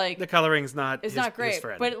coloring is like... The coloring's not It's his, not great, his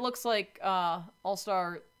friend. but it looks like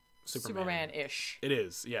All-Star Superman-ish. It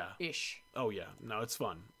is, yeah. Ish. Oh, yeah. No, it's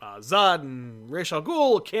fun. Zod and Ra's al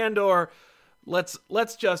Ghul, Kandor.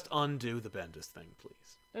 Let's just undo the Bendis thing,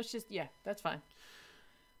 please. That's fine.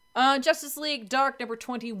 Justice League Dark number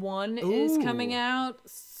 21 is coming out,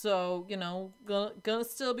 so gonna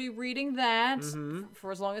still be reading that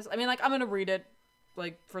for as long as I'm gonna read it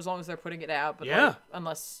for as long as they're putting it out, but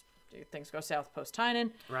unless things go south post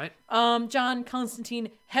Tynan. Right. John Constantine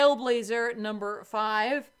Hellblazer number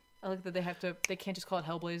 5. I like that they can't just call it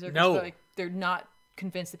Hellblazer. No, they're not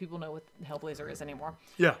convinced that people know what Hellblazer is anymore.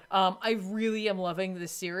 Yeah. I really am loving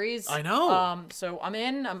this series. I know. So I'm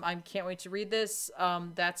in. I can't wait to read this.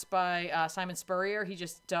 That's by Simon Spurrier. He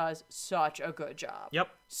just does such a good job. Yep.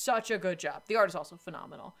 Such a good job. The art is also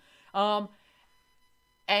phenomenal.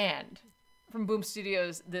 And from Boom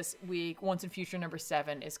Studios this week, Once and Future number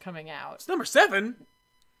 7 is coming out. It's number 7?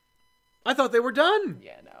 I thought they were done.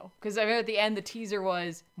 Yeah, no. Because I remember at the end, the teaser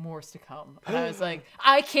was more's to come. And I was like,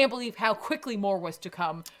 I can't believe how quickly more was to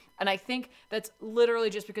come. And I think that's literally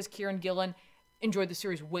just because Kieran Gillen enjoyed the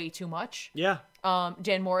series way too much. Yeah.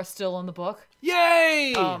 Dan Morris still in the book.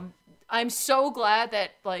 Yay! I'm so glad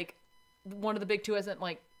that, one of the big two hasn't,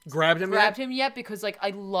 grabbed him yet, because I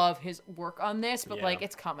love his work on this, but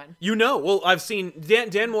it's coming. Well, I've seen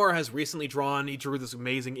Dan Moore has recently he drew this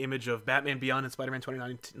amazing image of Batman Beyond and Spider-Man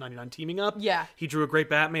 2099 teaming up. Yeah. He drew a great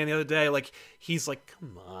Batman the other day. He's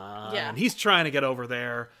come on. Yeah. He's trying to get over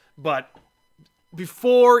there, but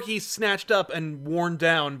before he's snatched up and worn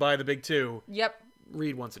down by the big two. Yep.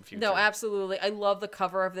 Read Once and Future. No, absolutely. I love the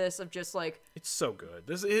cover of this, of just it's so good.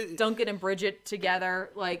 Duncan and Bridget together.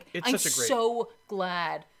 I'm such a great... so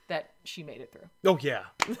glad that she made it through. Oh, yeah.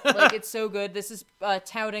 It's so good. This is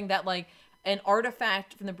touting that, an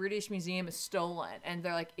artifact from the British Museum is stolen. And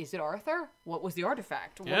they're like, is it Arthur? What was the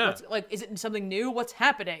artifact? Yeah. Is it something new? What's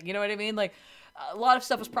happening? You know what I mean? A lot of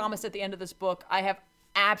stuff was promised at the end of this book. I have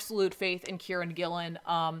absolute faith in Kieran Gillen.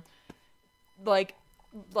 For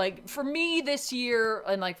me this year,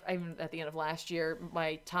 and even at the end of last year,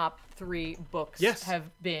 my top 3 books have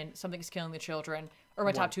been Something's Killing the Children, or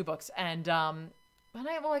my top 2 books. And,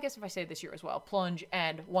 I guess if I say this year as well, Plunge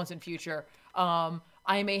and Once and Future. I'm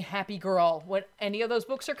a happy girl when any of those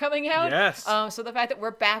books are coming out. Yes. So the fact that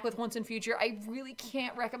we're back with Once and Future, I really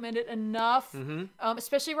can't recommend it enough.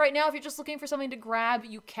 Especially right now, if you're just looking for something to grab,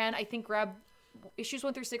 you can, I think, grab issues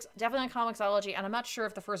 1 through 6, definitely on Comixology, and I'm not sure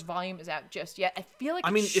if the first volume is out just yet. I feel like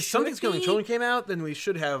if Something's Killing Children came out, then we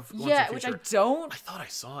should have Once yeah, and which Future. I don't. I thought I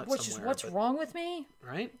saw it Which somewhere. is what's wrong with me?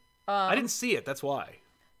 Right? I didn't see it, that's why.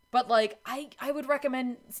 But like I would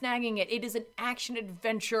recommend snagging it. It is an action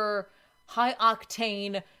adventure, high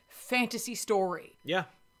octane fantasy story. Yeah.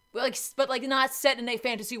 But not set in a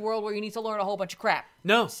fantasy world where you need to learn a whole bunch of crap.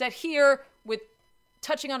 No. Set here with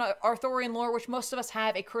touching on Arthurian lore, which most of us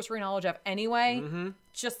have a cursory knowledge of anyway. Mm-hmm.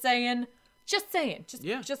 Just saying. Just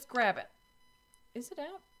grab it. Is it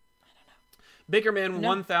out? Bakerman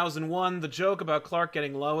 1001, the joke about Clark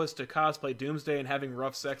getting Lois to cosplay Doomsday and having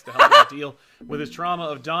rough sex to help him deal with his trauma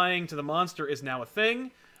of dying to the monster is now a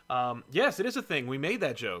thing. Yes, it is a thing. We made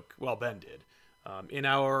that joke. Well, Ben did. In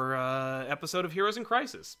our episode of Heroes in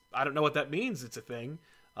Crisis. I don't know what that means. It's a thing.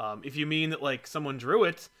 If you mean that, like, someone drew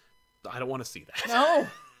it, I don't want to see that. No.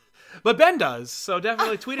 But Ben does, so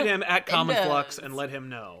definitely tweet at him at CommonFlux and let him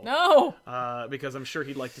know. No. Because I'm sure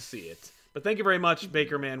he'd like to see it. But thank you very much,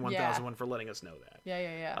 Bakerman1001, for letting us know that.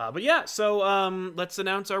 Yeah. But yeah, so let's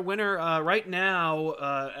announce our winner. Right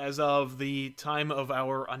now, as of the time of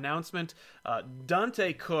our announcement,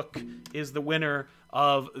 Dante Cook is the winner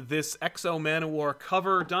of this X-O Manowar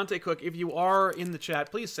cover. Dante Cook, if you are in the chat,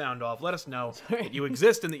 please sound off. Let us know that you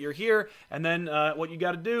exist and that you're here. And then what you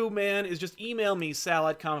got to do, man, is just email me,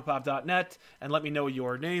 sal@comicpop.net, and let me know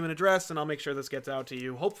your name and address, and I'll make sure this gets out to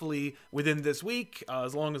you, hopefully within this week,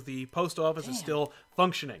 as long as the post office is still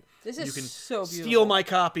functioning. This is you can so beautiful. steal my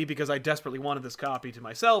copy because I desperately wanted this copy to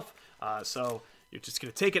myself. So you're just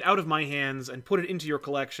going to take it out of my hands and put it into your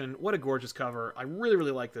collection. What a gorgeous cover. I really,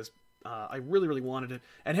 really like this. I really, really wanted it.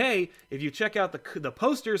 And hey, if you check out the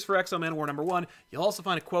posters for X-O Manowar #1, you'll also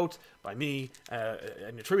find a quote by me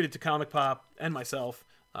and attributed to Comic Pop and myself,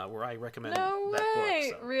 where I recommend that book.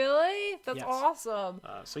 So. Really? That's awesome.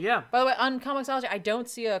 So yeah. By the way, on Comixology, I don't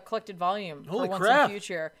see a collected volume Holy for Once crap. in the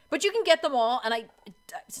Future. But you can get them all, and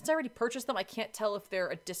since I already purchased them, I can't tell if they're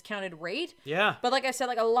a discounted rate. Yeah. But like I said,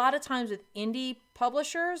 like a lot of times with indie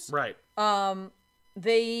publishers, Right.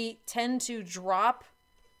 They tend to drop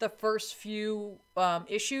the first few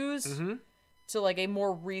issues to like a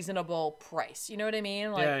more reasonable price. You know what I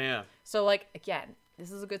mean? Like, yeah. So like again,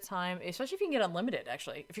 this is a good time, especially if you can get unlimited.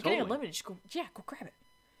 Actually, if you're getting unlimited, just go grab it.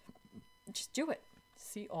 Just do it.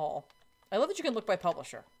 See all. I love that you can look by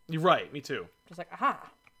publisher. You're right. Me too. Just like aha.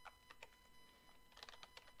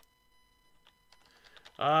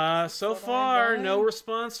 So far, no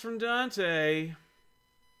response from Dante.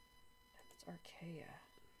 That's Archaea.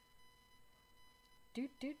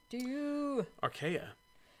 Do. Archaea.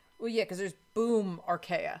 Well, yeah, because there's Boom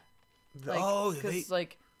Archaea. It's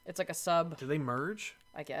like a sub. Do they merge?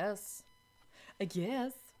 I guess.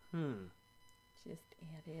 Just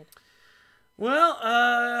added.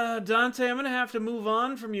 Well, Dante, I'm going to have to move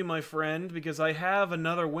on from you, my friend, because I have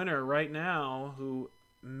another winner right now who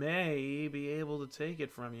may be able to take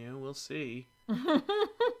it from you. We'll see.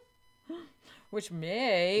 Which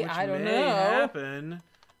may happen.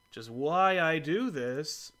 Which is why I do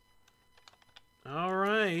this. All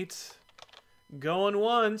right. Going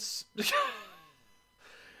once.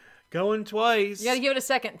 Going twice. You got to give it a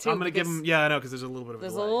second, too. I'm going to give him... Yeah, I know, because there's a little bit of a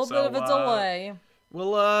delay. There's a little bit of a delay.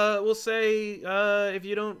 We'll say if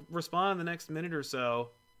you don't respond in the next minute or so,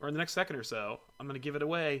 or in the next second or so, I'm going to give it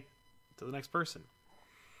away to the next person.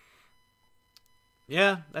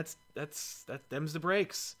 Yeah, that them's the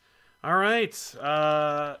breaks. All right.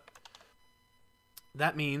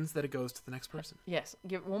 That means that it goes to the next person. Yes.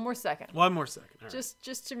 Give it one more second. One more second. All right.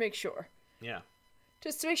 Just to make sure. Yeah.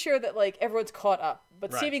 Just to make sure that like everyone's caught up.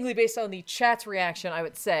 But seemingly based on the chat's reaction, I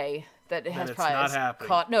would say that it has probably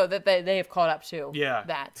caught. No, that they have caught up to. Yeah.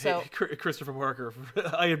 That. So hey, Christopher Parker,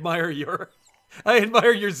 I admire your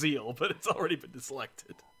zeal, but it's already been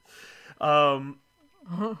selected. All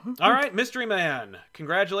right, Mystery Man.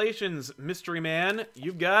 Congratulations, Mystery Man.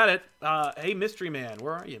 You've got it. Hey, Mystery Man,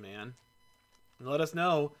 where are you, man? Let us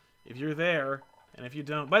know if you're there, and if you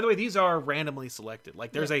don't. By the way, these are randomly selected.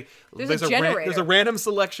 Like there's a random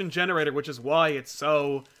selection generator, which is why it's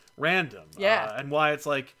so random. Yeah. And why it's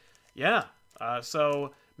like, yeah. So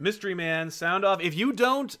Mystery Man, sound off. If you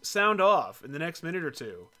don't sound off in the next minute or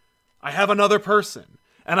two, I have another person,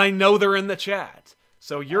 and I know they're in the chat.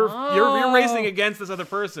 So you're racing against this other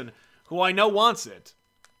person who I know wants it.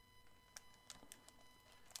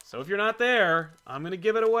 So if you're not there, I'm gonna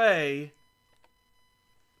give it away.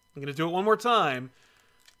 I'm gonna do it one more time.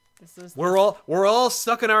 We're all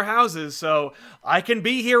stuck in our houses, so I can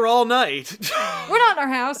be here all night. We're not in our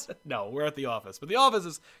house. No, we're at the office, but the office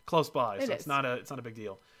is close by, so it's not a big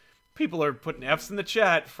deal. People are putting F's in the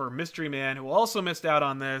chat for Mystery Man, who also missed out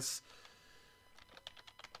on this.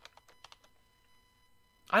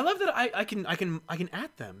 I love that I can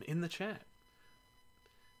at them in the chat.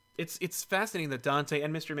 It's fascinating that Dante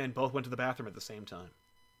and Mystery Man both went to the bathroom at the same time.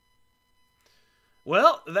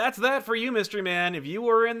 Well, that's that for you, Mystery Man. If you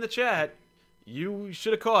were in the chat, you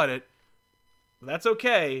should have caught it. That's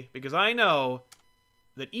okay, because I know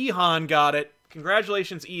that Ihan got it.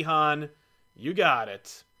 Congratulations, Ihan. You got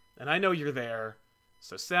it. And I know you're there.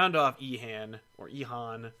 So sound off, Ihan, or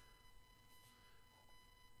Ihan.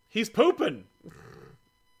 He's pooping.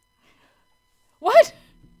 What?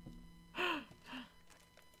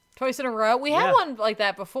 Twice in a row? We had one like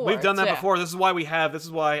that before. We've done that before. This is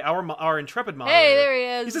why our intrepid moderator... Hey, there he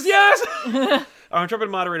is. He says yes! Our intrepid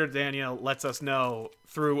moderator, Danielle, lets us know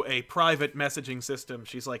through a private messaging system.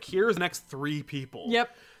 She's like, here's the next 3 people.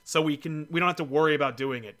 Yep. So we don't have to worry about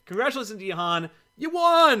doing it. Congratulations, Ihan. You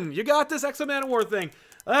won! You got this Exo Manowar thing.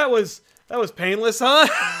 That was painless, huh?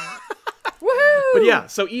 Woohoo! But yeah,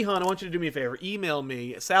 so Ihan, I want you to do me a favor. Email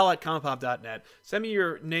me, sal@comicpop.net. Send me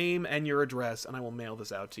your name and your address, and I will mail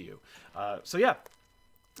this out to you. So yeah.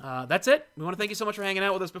 That's it. We want to thank you so much for hanging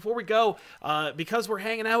out with us. Before we go, because we're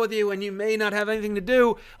hanging out with you and you may not have anything to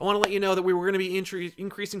do, I want to let you know that we were going to be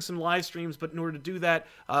increasing some live streams, but in order to do that,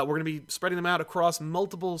 we're going to be spreading them out across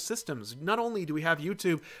multiple systems. Not only do we have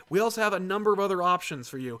YouTube, we also have a number of other options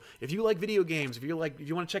for you. If you like video games, if you want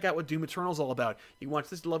to check out what Doom Eternal is all about, you can watch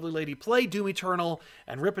this lovely lady play Doom Eternal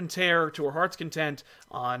and rip and tear to her heart's content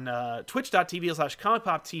on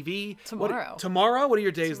twitch.tv/comicpoptv. Tomorrow? What are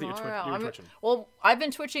your days that you're twitching? Well, I've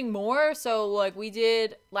been twitching more, so like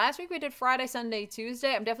last week we did Friday, Sunday,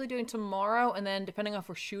 Tuesday. I'm definitely doing tomorrow, and then depending on if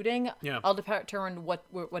we're shooting, I'll determine what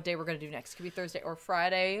day we're going to do next. It could be Thursday or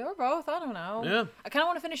Friday or both. I don't know. Yeah. I kind of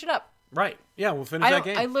want to finish it up. Right. Yeah, we'll finish that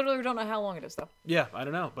game. I literally don't know how long it is though. Yeah, I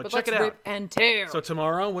don't know, but check let's it out. Rip and tear. So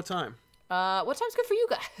tomorrow, what time? What time's good for you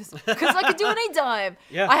guys? Because I could do any time.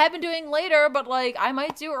 Yeah. I have been doing later, but like I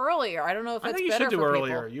might do earlier. I don't know if that's better for people. I think you should do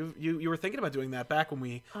earlier. You were thinking about doing that back when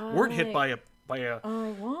we weren't hit by a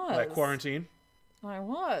quarantine. I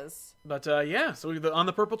was. But yeah, so on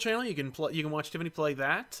the Purple channel, you can watch Tiffany play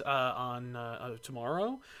that on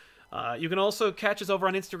tomorrow. You can also catch us over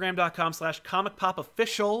on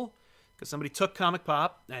Instagram.com/ComicPopOfficial, because somebody took Comic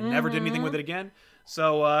Pop and never did anything with it again.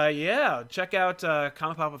 So yeah, check out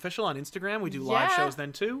Comic Pop Official on Instagram. We do live shows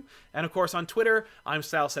then too. And of course on Twitter, I'm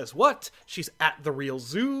Sal Says What. She's at The Real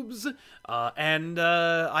Zoobs. And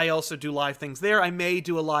I also do live things there. I may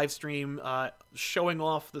do a live stream showing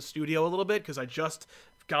off the studio a little bit, because I just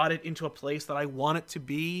got it into a place that I want it to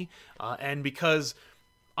be. And because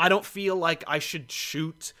I don't feel like I should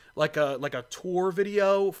shoot like a tour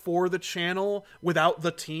video for the channel without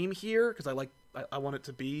the team here, because I want it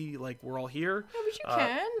to be like we're all here. No, but you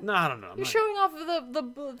can. No, I don't know. You're showing off the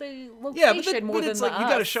location more but than it's like you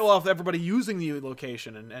got to show off everybody using the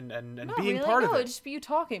location and being part of it. No, just be you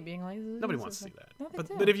talking, being like. Nobody wants to see that. No,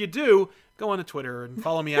 but if you do, go on to Twitter and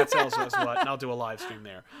follow me at SalSaysWhat, and I'll do a live stream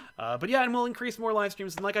there. But yeah, and we'll increase more live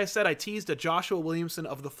streams. And like I said, I teased a Joshua Williamson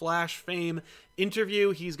of the Flash fame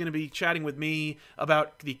interview. He's going to be chatting with me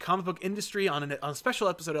about the comic book industry on a special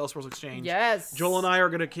episode of Elseworlds Exchange. Yes. Joel and I are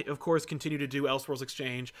going to, of course, continue to do Elseworlds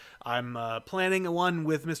Exchange. I'm planning one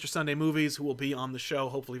with Mr. Sunday Movies, who will be on the show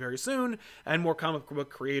hopefully very soon, and more comic book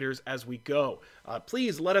creators as we go.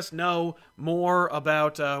 Please let us know more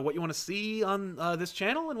about what you want to see on this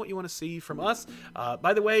channel and what you want to see from us.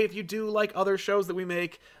 By the way, if you do like other shows that we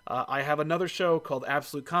make, I have another show called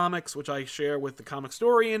Absolute Comics, which I share with the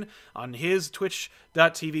Comicstorian on his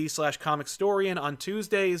twitch.tv/Comicstorian on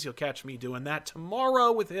Tuesdays. You'll catch me doing that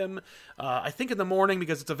tomorrow with him, I think in the morning,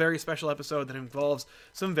 because it's a very special episode that involves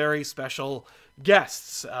some very special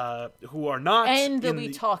guests who are not... And they'll be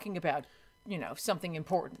talking about, something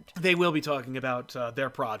important. They will be talking about their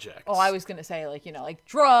projects. Oh, I was going to say, like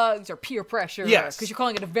drugs or peer pressure. Yes. Because you're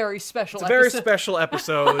calling it a very special episode. It's a very special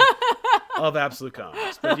episode of Absolute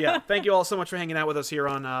Comics. But yeah, thank you all so much for hanging out with us here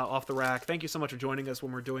on Off the Rack. Thank you so much for joining us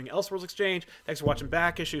when we're doing Elseworlds Exchange. Thanks for watching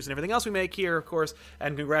back issues and everything else we make here, of course.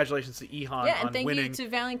 And congratulations to Ihan on winning. Yeah, and thank you to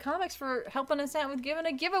Valiant Comics for helping us out with giving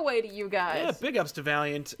a giveaway to you guys. Yeah, big ups to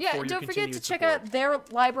Valiant. Yeah, for don't forget to check support. out their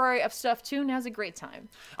library of stuff too. Now's a great time.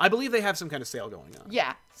 I believe they have some kind of sale going on.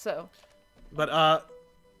 Yeah, so. But,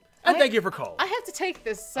 and thank you for calling. I have to take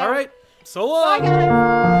this. So. All right, so long. Bye,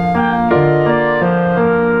 guys.